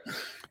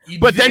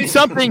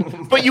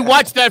But you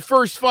watched that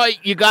first fight.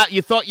 You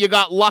thought you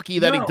got lucky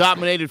that he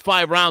dominated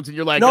 5 rounds, and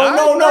you're like, no.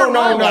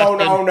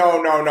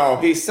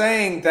 He's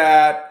saying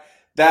that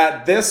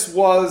this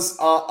was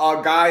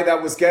a guy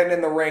that was getting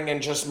in the ring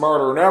and just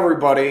murdering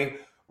everybody,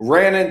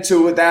 ran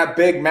into that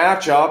big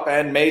matchup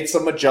and made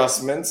some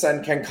adjustments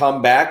and can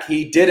come back.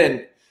 He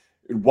didn't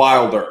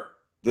Wilder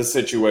the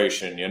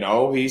situation, he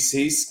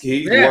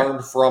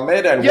learned from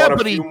it and won a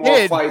few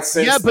more fights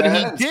since then.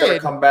 He's going to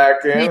come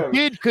back in. He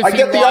did, because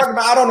the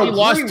argument. I don't agree. He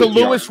lost to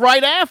Lewis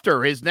right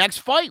after. His next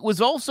fight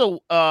was also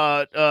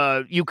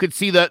you could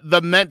see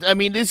I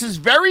mean, this is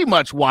very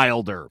much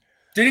Wilder.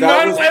 Did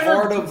that was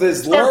part of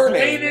his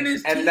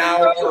learning, and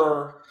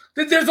now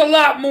there's a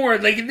lot more.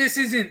 Like, this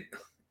isn't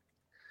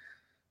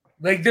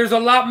like there's a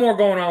lot more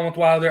going on with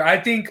Wilder. I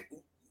think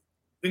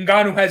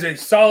Ngannou has a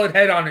solid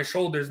head on his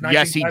shoulders. And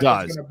yes, he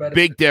does.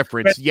 Big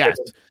difference. Yes.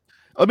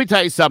 Let me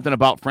tell you something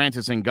about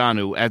Francis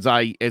Ngannou. As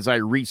I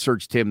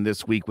researched him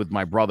this week with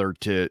my brother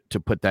to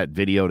put that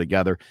video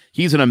together,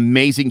 he's an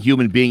amazing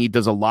human being. He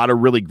does a lot of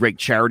really great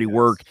charity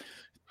work,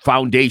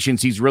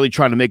 foundations. He's really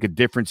trying to make a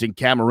difference in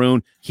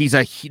Cameroon. He's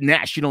a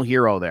national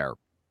hero there.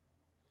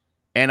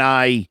 And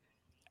I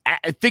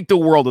think the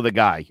world of the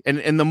guy.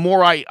 And the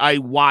more I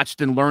watched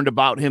and learned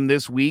about him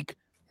this week,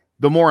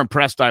 the more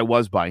impressed I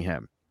was by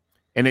him.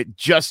 And it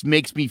just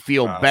makes me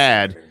feel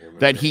bad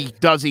that he's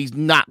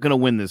not going to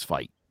win this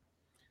fight.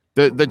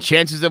 The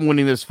chances of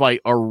winning this fight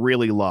are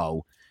really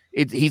low.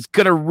 He's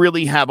going to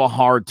really have a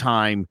hard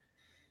time.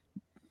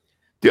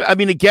 I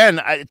mean, again,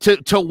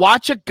 to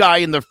watch a guy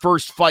in the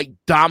first fight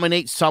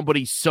dominate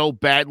somebody so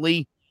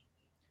badly,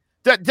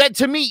 that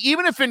to me,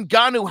 even if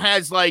Ngannou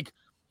has like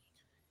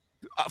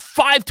a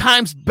 5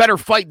 times better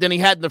fight than he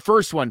had in the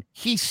first one,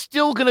 he's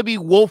still going to be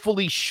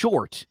woefully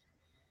short.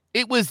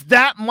 It was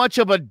that much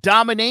of a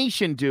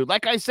domination, dude.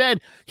 Like I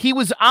said, he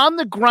was on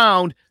the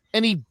ground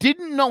and he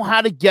didn't know how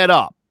to get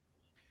up.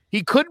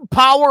 He couldn't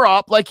power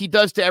up like he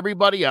does to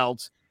everybody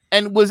else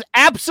and was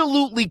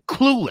absolutely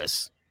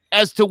clueless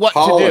as to what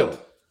to do.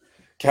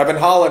 Kevin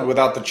Holland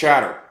without the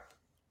chatter.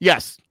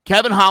 Yes,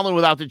 Kevin Holland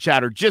without the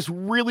chatter. Just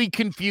really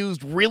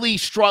confused, really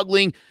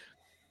struggling.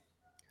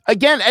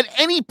 Again, at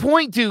any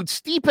point, dude,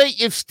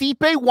 if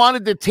Stipe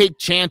wanted to take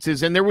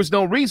chances and there was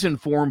no reason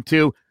for him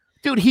to,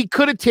 dude, he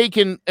could have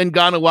taken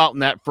Ngannou out in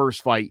that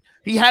first fight.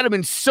 He had him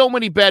in so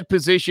many bad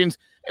positions.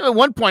 And at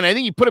one point, I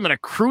think he put him in a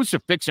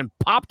crucifix and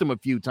popped him a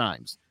few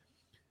times.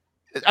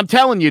 I'm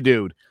telling you,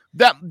 dude,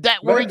 that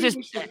where he just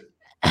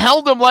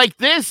held him like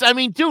this. I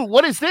mean, dude,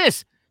 what is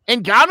this?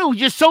 Ngannou,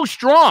 you're so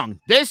strong.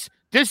 This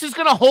is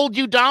going to hold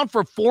you down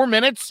for 4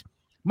 minutes.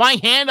 My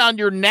hand on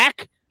your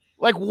neck.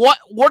 Like, what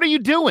are you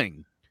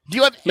doing? Do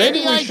you have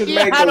any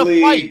idea how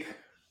to fight?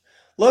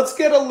 Let's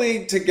get a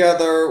league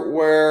together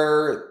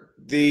where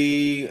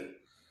the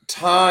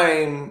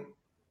time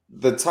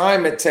the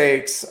time it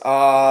takes,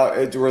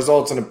 it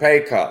results in a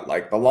pay cut.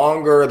 Like the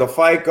longer the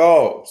fight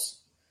goes,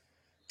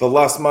 the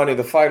less money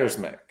the fighters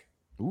make.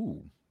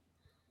 Ooh.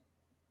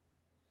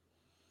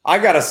 I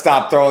got to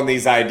stop throwing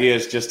these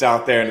ideas just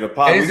out there into the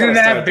pod. Isn't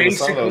that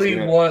basically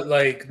what,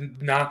 like,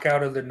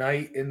 knockout of the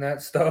night and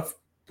that stuff?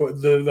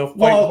 But the fight,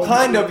 well,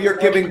 kind of. You're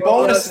giving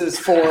bonuses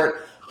for it.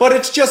 But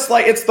it's just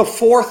like, it's the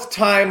fourth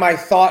time I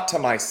thought to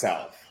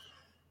myself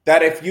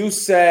that if you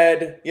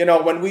said, you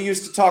know, when we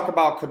used to talk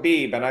about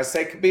Khabib, and I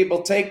say Khabib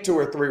will take 2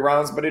 or 3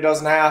 rounds, but he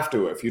doesn't have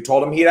to. If you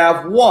told him he'd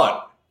have 1,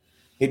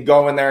 he'd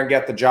go in there and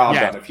get the job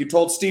done. If you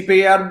told Stipe he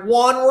had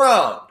 1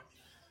 round,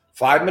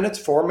 5 minutes,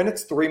 4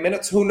 minutes, 3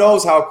 minutes, who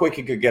knows how quick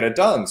he could get it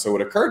done. So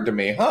it occurred to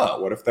me,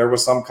 what if there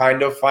was some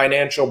kind of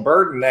financial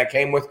burden that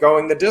came with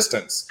going the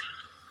distance?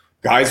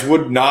 Guys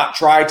would not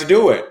try to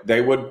do it.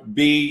 They would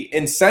be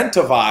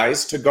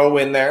incentivized to go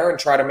in there and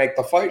try to make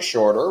the fight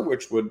shorter,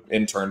 which would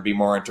in turn be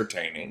more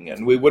entertaining.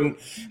 And we wouldn't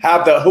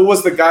have who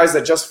was the guys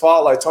that just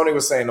fought, like Tony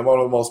was saying, one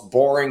of the most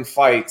boring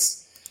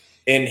fights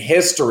in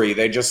history.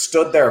 They just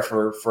stood there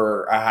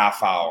for a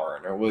half hour,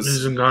 and it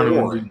was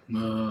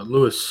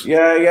Lewis.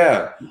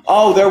 Yeah.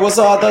 Oh, there was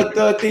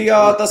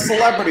the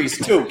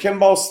celebrities too,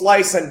 Kimbo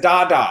Slice and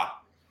Dada.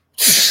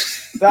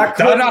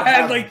 Dada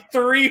had like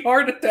 3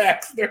 heart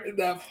attacks during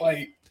that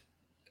fight.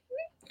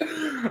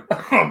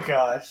 Oh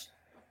gosh,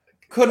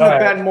 couldn't have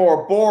been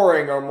more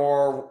boring or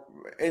more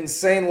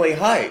insanely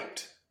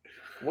hyped.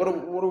 What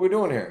are we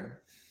doing here?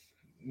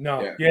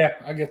 No, yeah,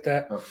 I get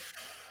that,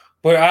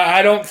 but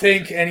I don't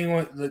think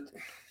anyone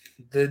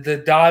the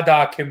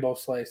Dada Kimbo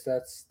Slice.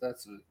 It's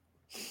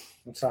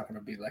not going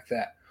to be like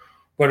that.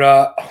 But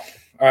all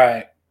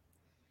right,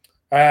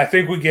 I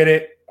think we get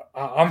it.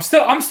 I'm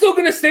still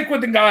going to stick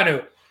with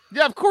Ngannou.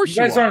 Yeah, of course you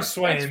guys aren't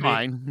swaying. That's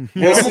fine.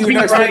 We'll see you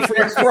next week for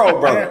your crow,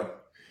 brother.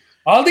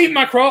 I'll eat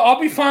my crow.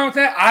 I'll be fine with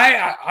that.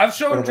 I've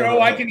shown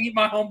Joe I can eat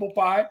my humble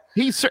pie.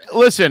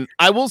 Listen,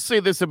 I will say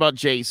this about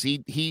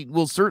Jace. He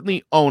will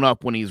certainly own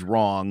up when he's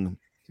wrong.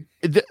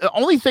 The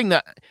only thing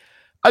that,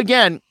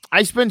 again,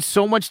 I spend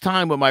so much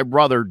time with my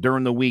brother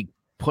during the week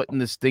putting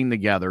this thing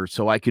together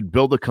so I could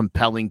build a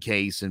compelling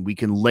case and we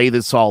can lay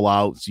this all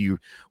out so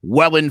you're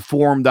well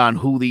informed on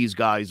who these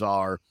guys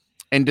are.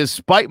 And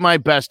despite my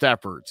best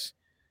efforts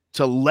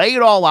to lay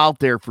it all out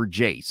there for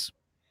Jace,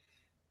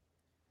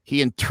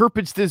 he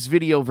interprets this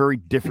video very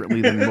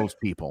differently than most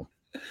people.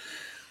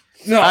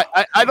 No,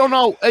 I don't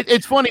know.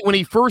 It's funny, when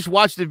he first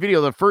watched the video,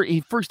 the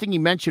first thing he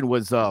mentioned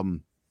was the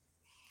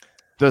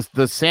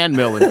sand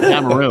mill in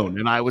Cameroon,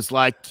 and I was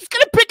like, he's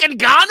gonna pick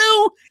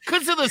Ngannou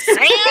because of the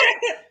sand?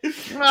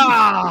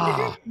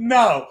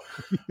 No.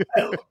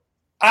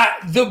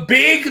 The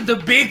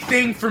big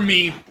thing for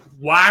me,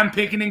 why I'm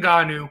picking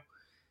Ngannou,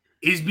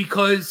 is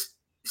because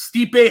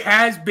Stipe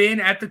has been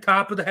at the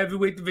top of the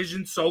heavyweight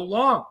division so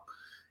long,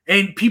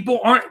 and people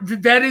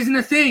that isn't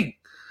a thing.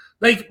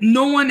 Like,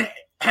 no one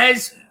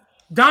has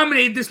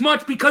dominated this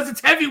much because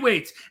it's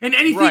heavyweights, and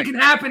anything can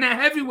happen at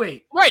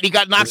heavyweight. Right. He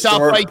got knocked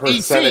out by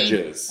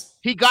DC.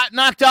 He got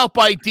knocked out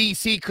by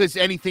DC because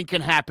anything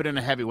can happen in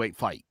a heavyweight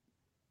fight.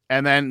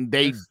 And then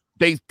they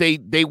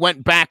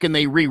went back and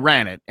they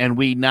reran it. And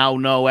we now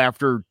know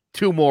after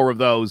 2 more of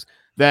those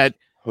that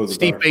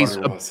Stipe's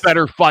a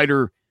better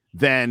fighter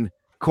than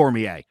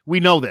Cormier. We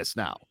know this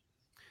now.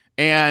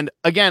 And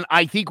again,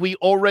 I think we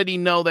already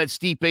know that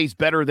Stipe's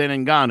better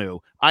than Ngannou.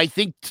 I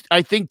think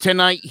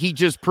tonight he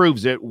just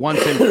proves it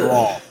once and for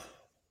all.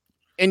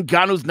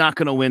 Ngannou's not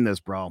going to win this,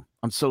 bro.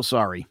 I'm so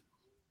sorry.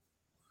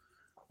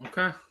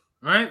 Okay. All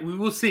right. We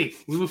will see.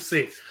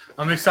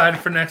 I'm excited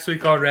for next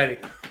week already.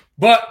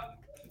 But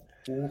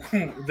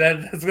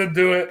that's going to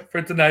do it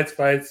for tonight's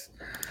fights.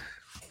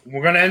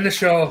 We're going to end the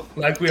show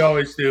like we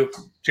always do.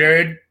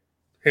 Jared,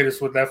 hit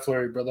us with that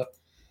flurry, brother.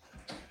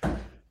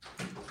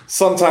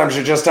 Sometimes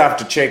you just have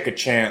to take a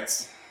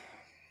chance.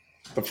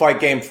 The fight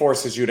game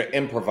forces you to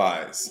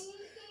improvise.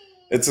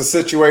 It's a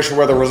situation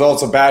where the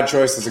results of bad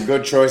choices and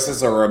good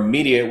choices are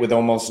immediate, with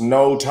almost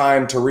no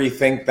time to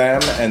rethink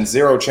them and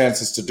 0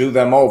 chances to do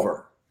them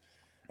over.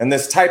 And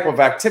this type of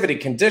activity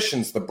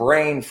conditions the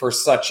brain for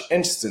such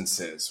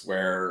instances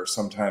where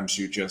sometimes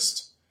you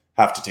just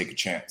have to take a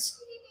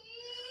chance.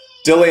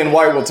 Dillian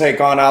Whyte will take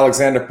on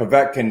Alexander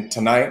Povetkin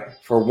tonight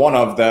for one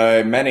of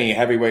the many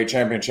heavyweight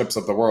championships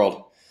of the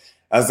world.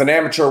 As an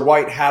amateur,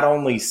 Whyte had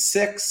only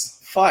 6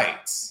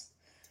 fights.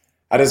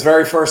 At his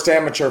very first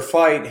amateur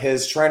fight,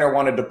 his trainer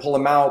wanted to pull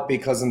him out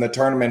because in the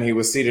tournament he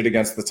was seeded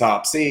against the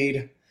top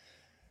seed.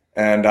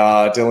 And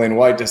Dillian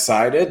Whyte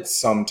decided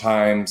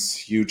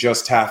sometimes you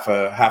just have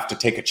to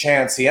take a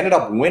chance. He ended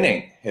up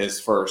winning his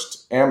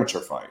first amateur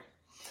fight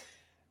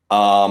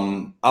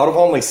out of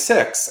only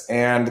 6.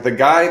 And the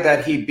guy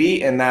that he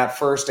beat in that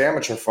first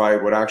amateur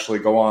fight would actually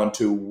go on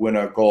to win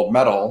a gold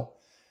medal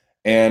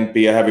and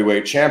be a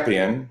heavyweight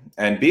champion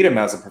and beat him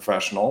as a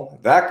professional.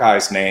 That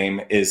guy's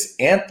name is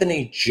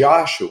Anthony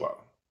Joshua.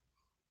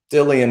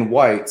 Dillian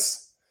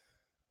Whyte's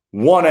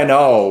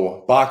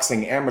 1-0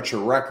 boxing amateur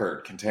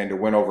record contained a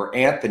win over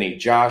Anthony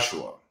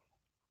Joshua.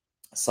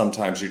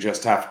 Sometimes you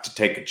just have to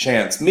take a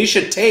chance.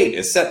 Miesha Tate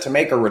is set to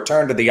make a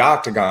return to the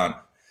octagon.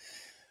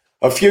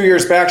 A few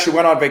years back, she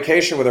went on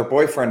vacation with her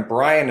boyfriend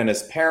Brian and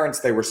his parents.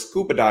 They were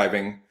scuba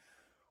diving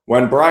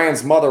when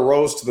Brian's mother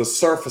rose to the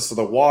surface of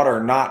the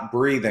water, not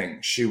breathing.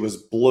 She was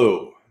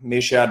blue.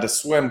 Miesha had to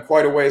swim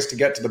quite a ways to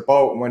get to the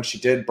boat, and when she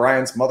did,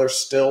 Brian's mother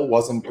still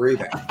wasn't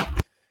breathing.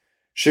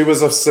 She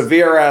was a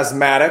severe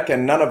asthmatic,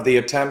 and none of the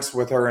attempts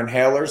with her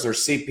inhalers or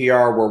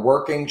CPR were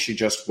working. She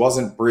just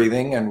wasn't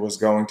breathing and was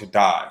going to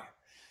die.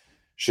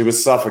 She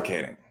was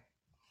suffocating.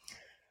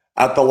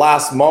 At the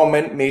last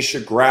moment,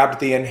 Miesha grabbed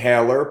the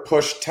inhaler,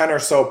 pushed 10 or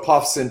so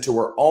puffs into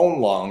her own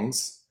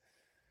lungs,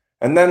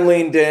 and then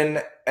leaned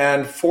in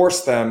and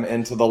forced them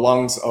into the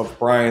lungs of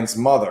Brian's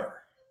mother,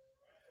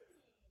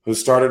 who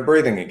started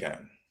breathing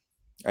again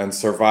and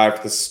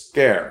survived the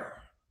scare.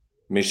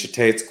 Miesha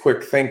Tate's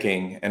quick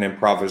thinking and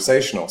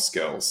improvisational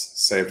skills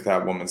saved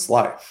that woman's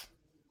life.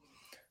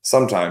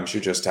 Sometimes you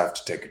just have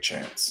to take a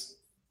chance.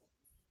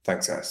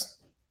 Thanks, guys.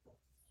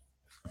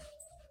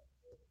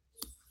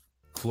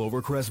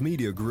 Clovercrest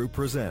Media Group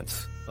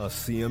presents a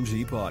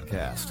CMG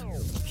podcast.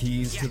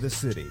 Keys to the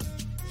City.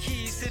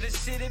 Keys to the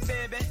city,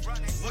 baby.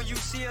 When you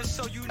see us,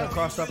 so you know.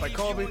 Crossed up by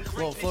Kobe,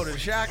 little floater to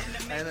Shaq,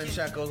 and then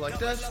Shaq goes like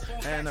this,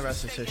 and the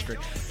rest is history.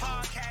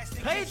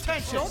 Pay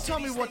attention. Don't tell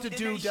me what to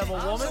do, Devil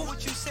Woman.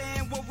 But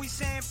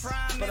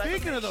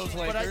speaking of those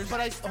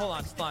Lakers, hold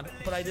on.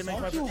 But I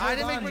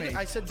didn't make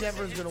I said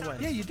Denver's gonna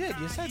win. Yeah, you did.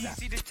 You said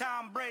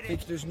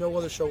that. There's no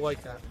other show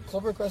like that.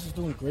 Clovercrest is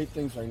doing great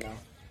things right now.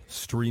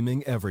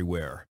 Streaming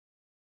everywhere.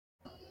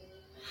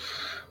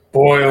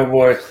 Boy, oh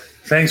boy.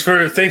 Thanks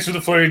for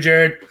the footy,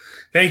 Jared.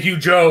 Thank you,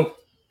 Joe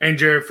and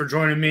Jared, for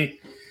joining me.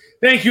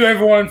 Thank you,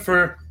 everyone,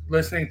 for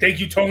listening. Thank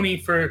you, Tony,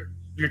 for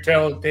your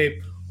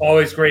tape.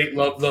 Always great.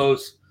 Love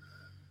those.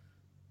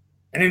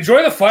 And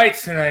enjoy the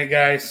fights tonight,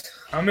 guys.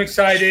 I'm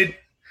excited.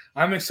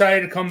 I'm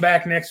excited to come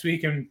back next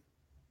week and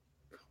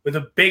with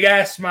a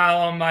big-ass smile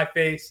on my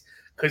face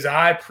because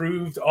I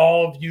proved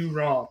all of you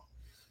wrong.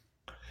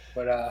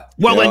 But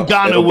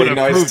Ngannou would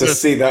have proved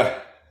us. See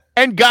that.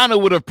 Ngannou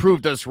would have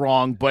proved us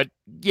wrong, but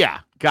yeah,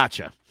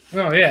 gotcha.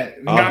 Oh, yeah.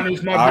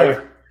 Ngannou's my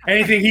boy.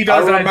 Anything he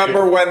does, I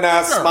remember when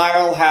that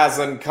smile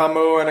hasn't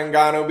Camus and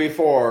Ngannou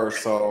before,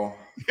 so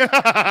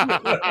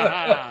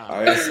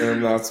I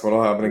assume that's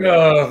what'll happen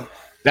again.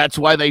 That's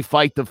why they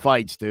fight the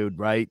fights, dude,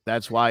 right?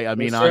 That's why, I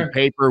mean, on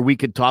paper, we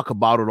could talk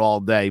about it all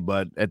day,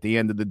 but at the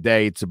end of the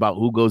day, it's about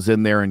who goes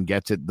in there and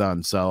gets it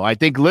done. So I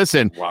think,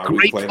 listen,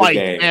 great fight,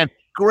 man.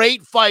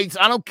 Great fights.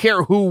 I don't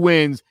care who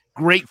wins.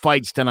 Great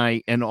fights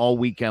tonight and all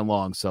weekend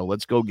long. So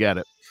let's go get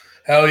it.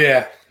 Hell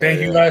yeah. Thank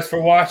you guys for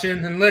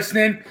watching and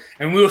listening.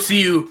 And we'll see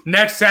you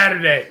next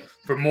Saturday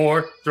for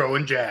more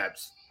Throwing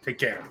Jabs. Take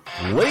care.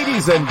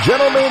 Ladies and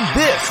gentlemen,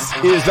 this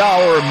is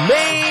our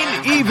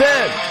main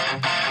event.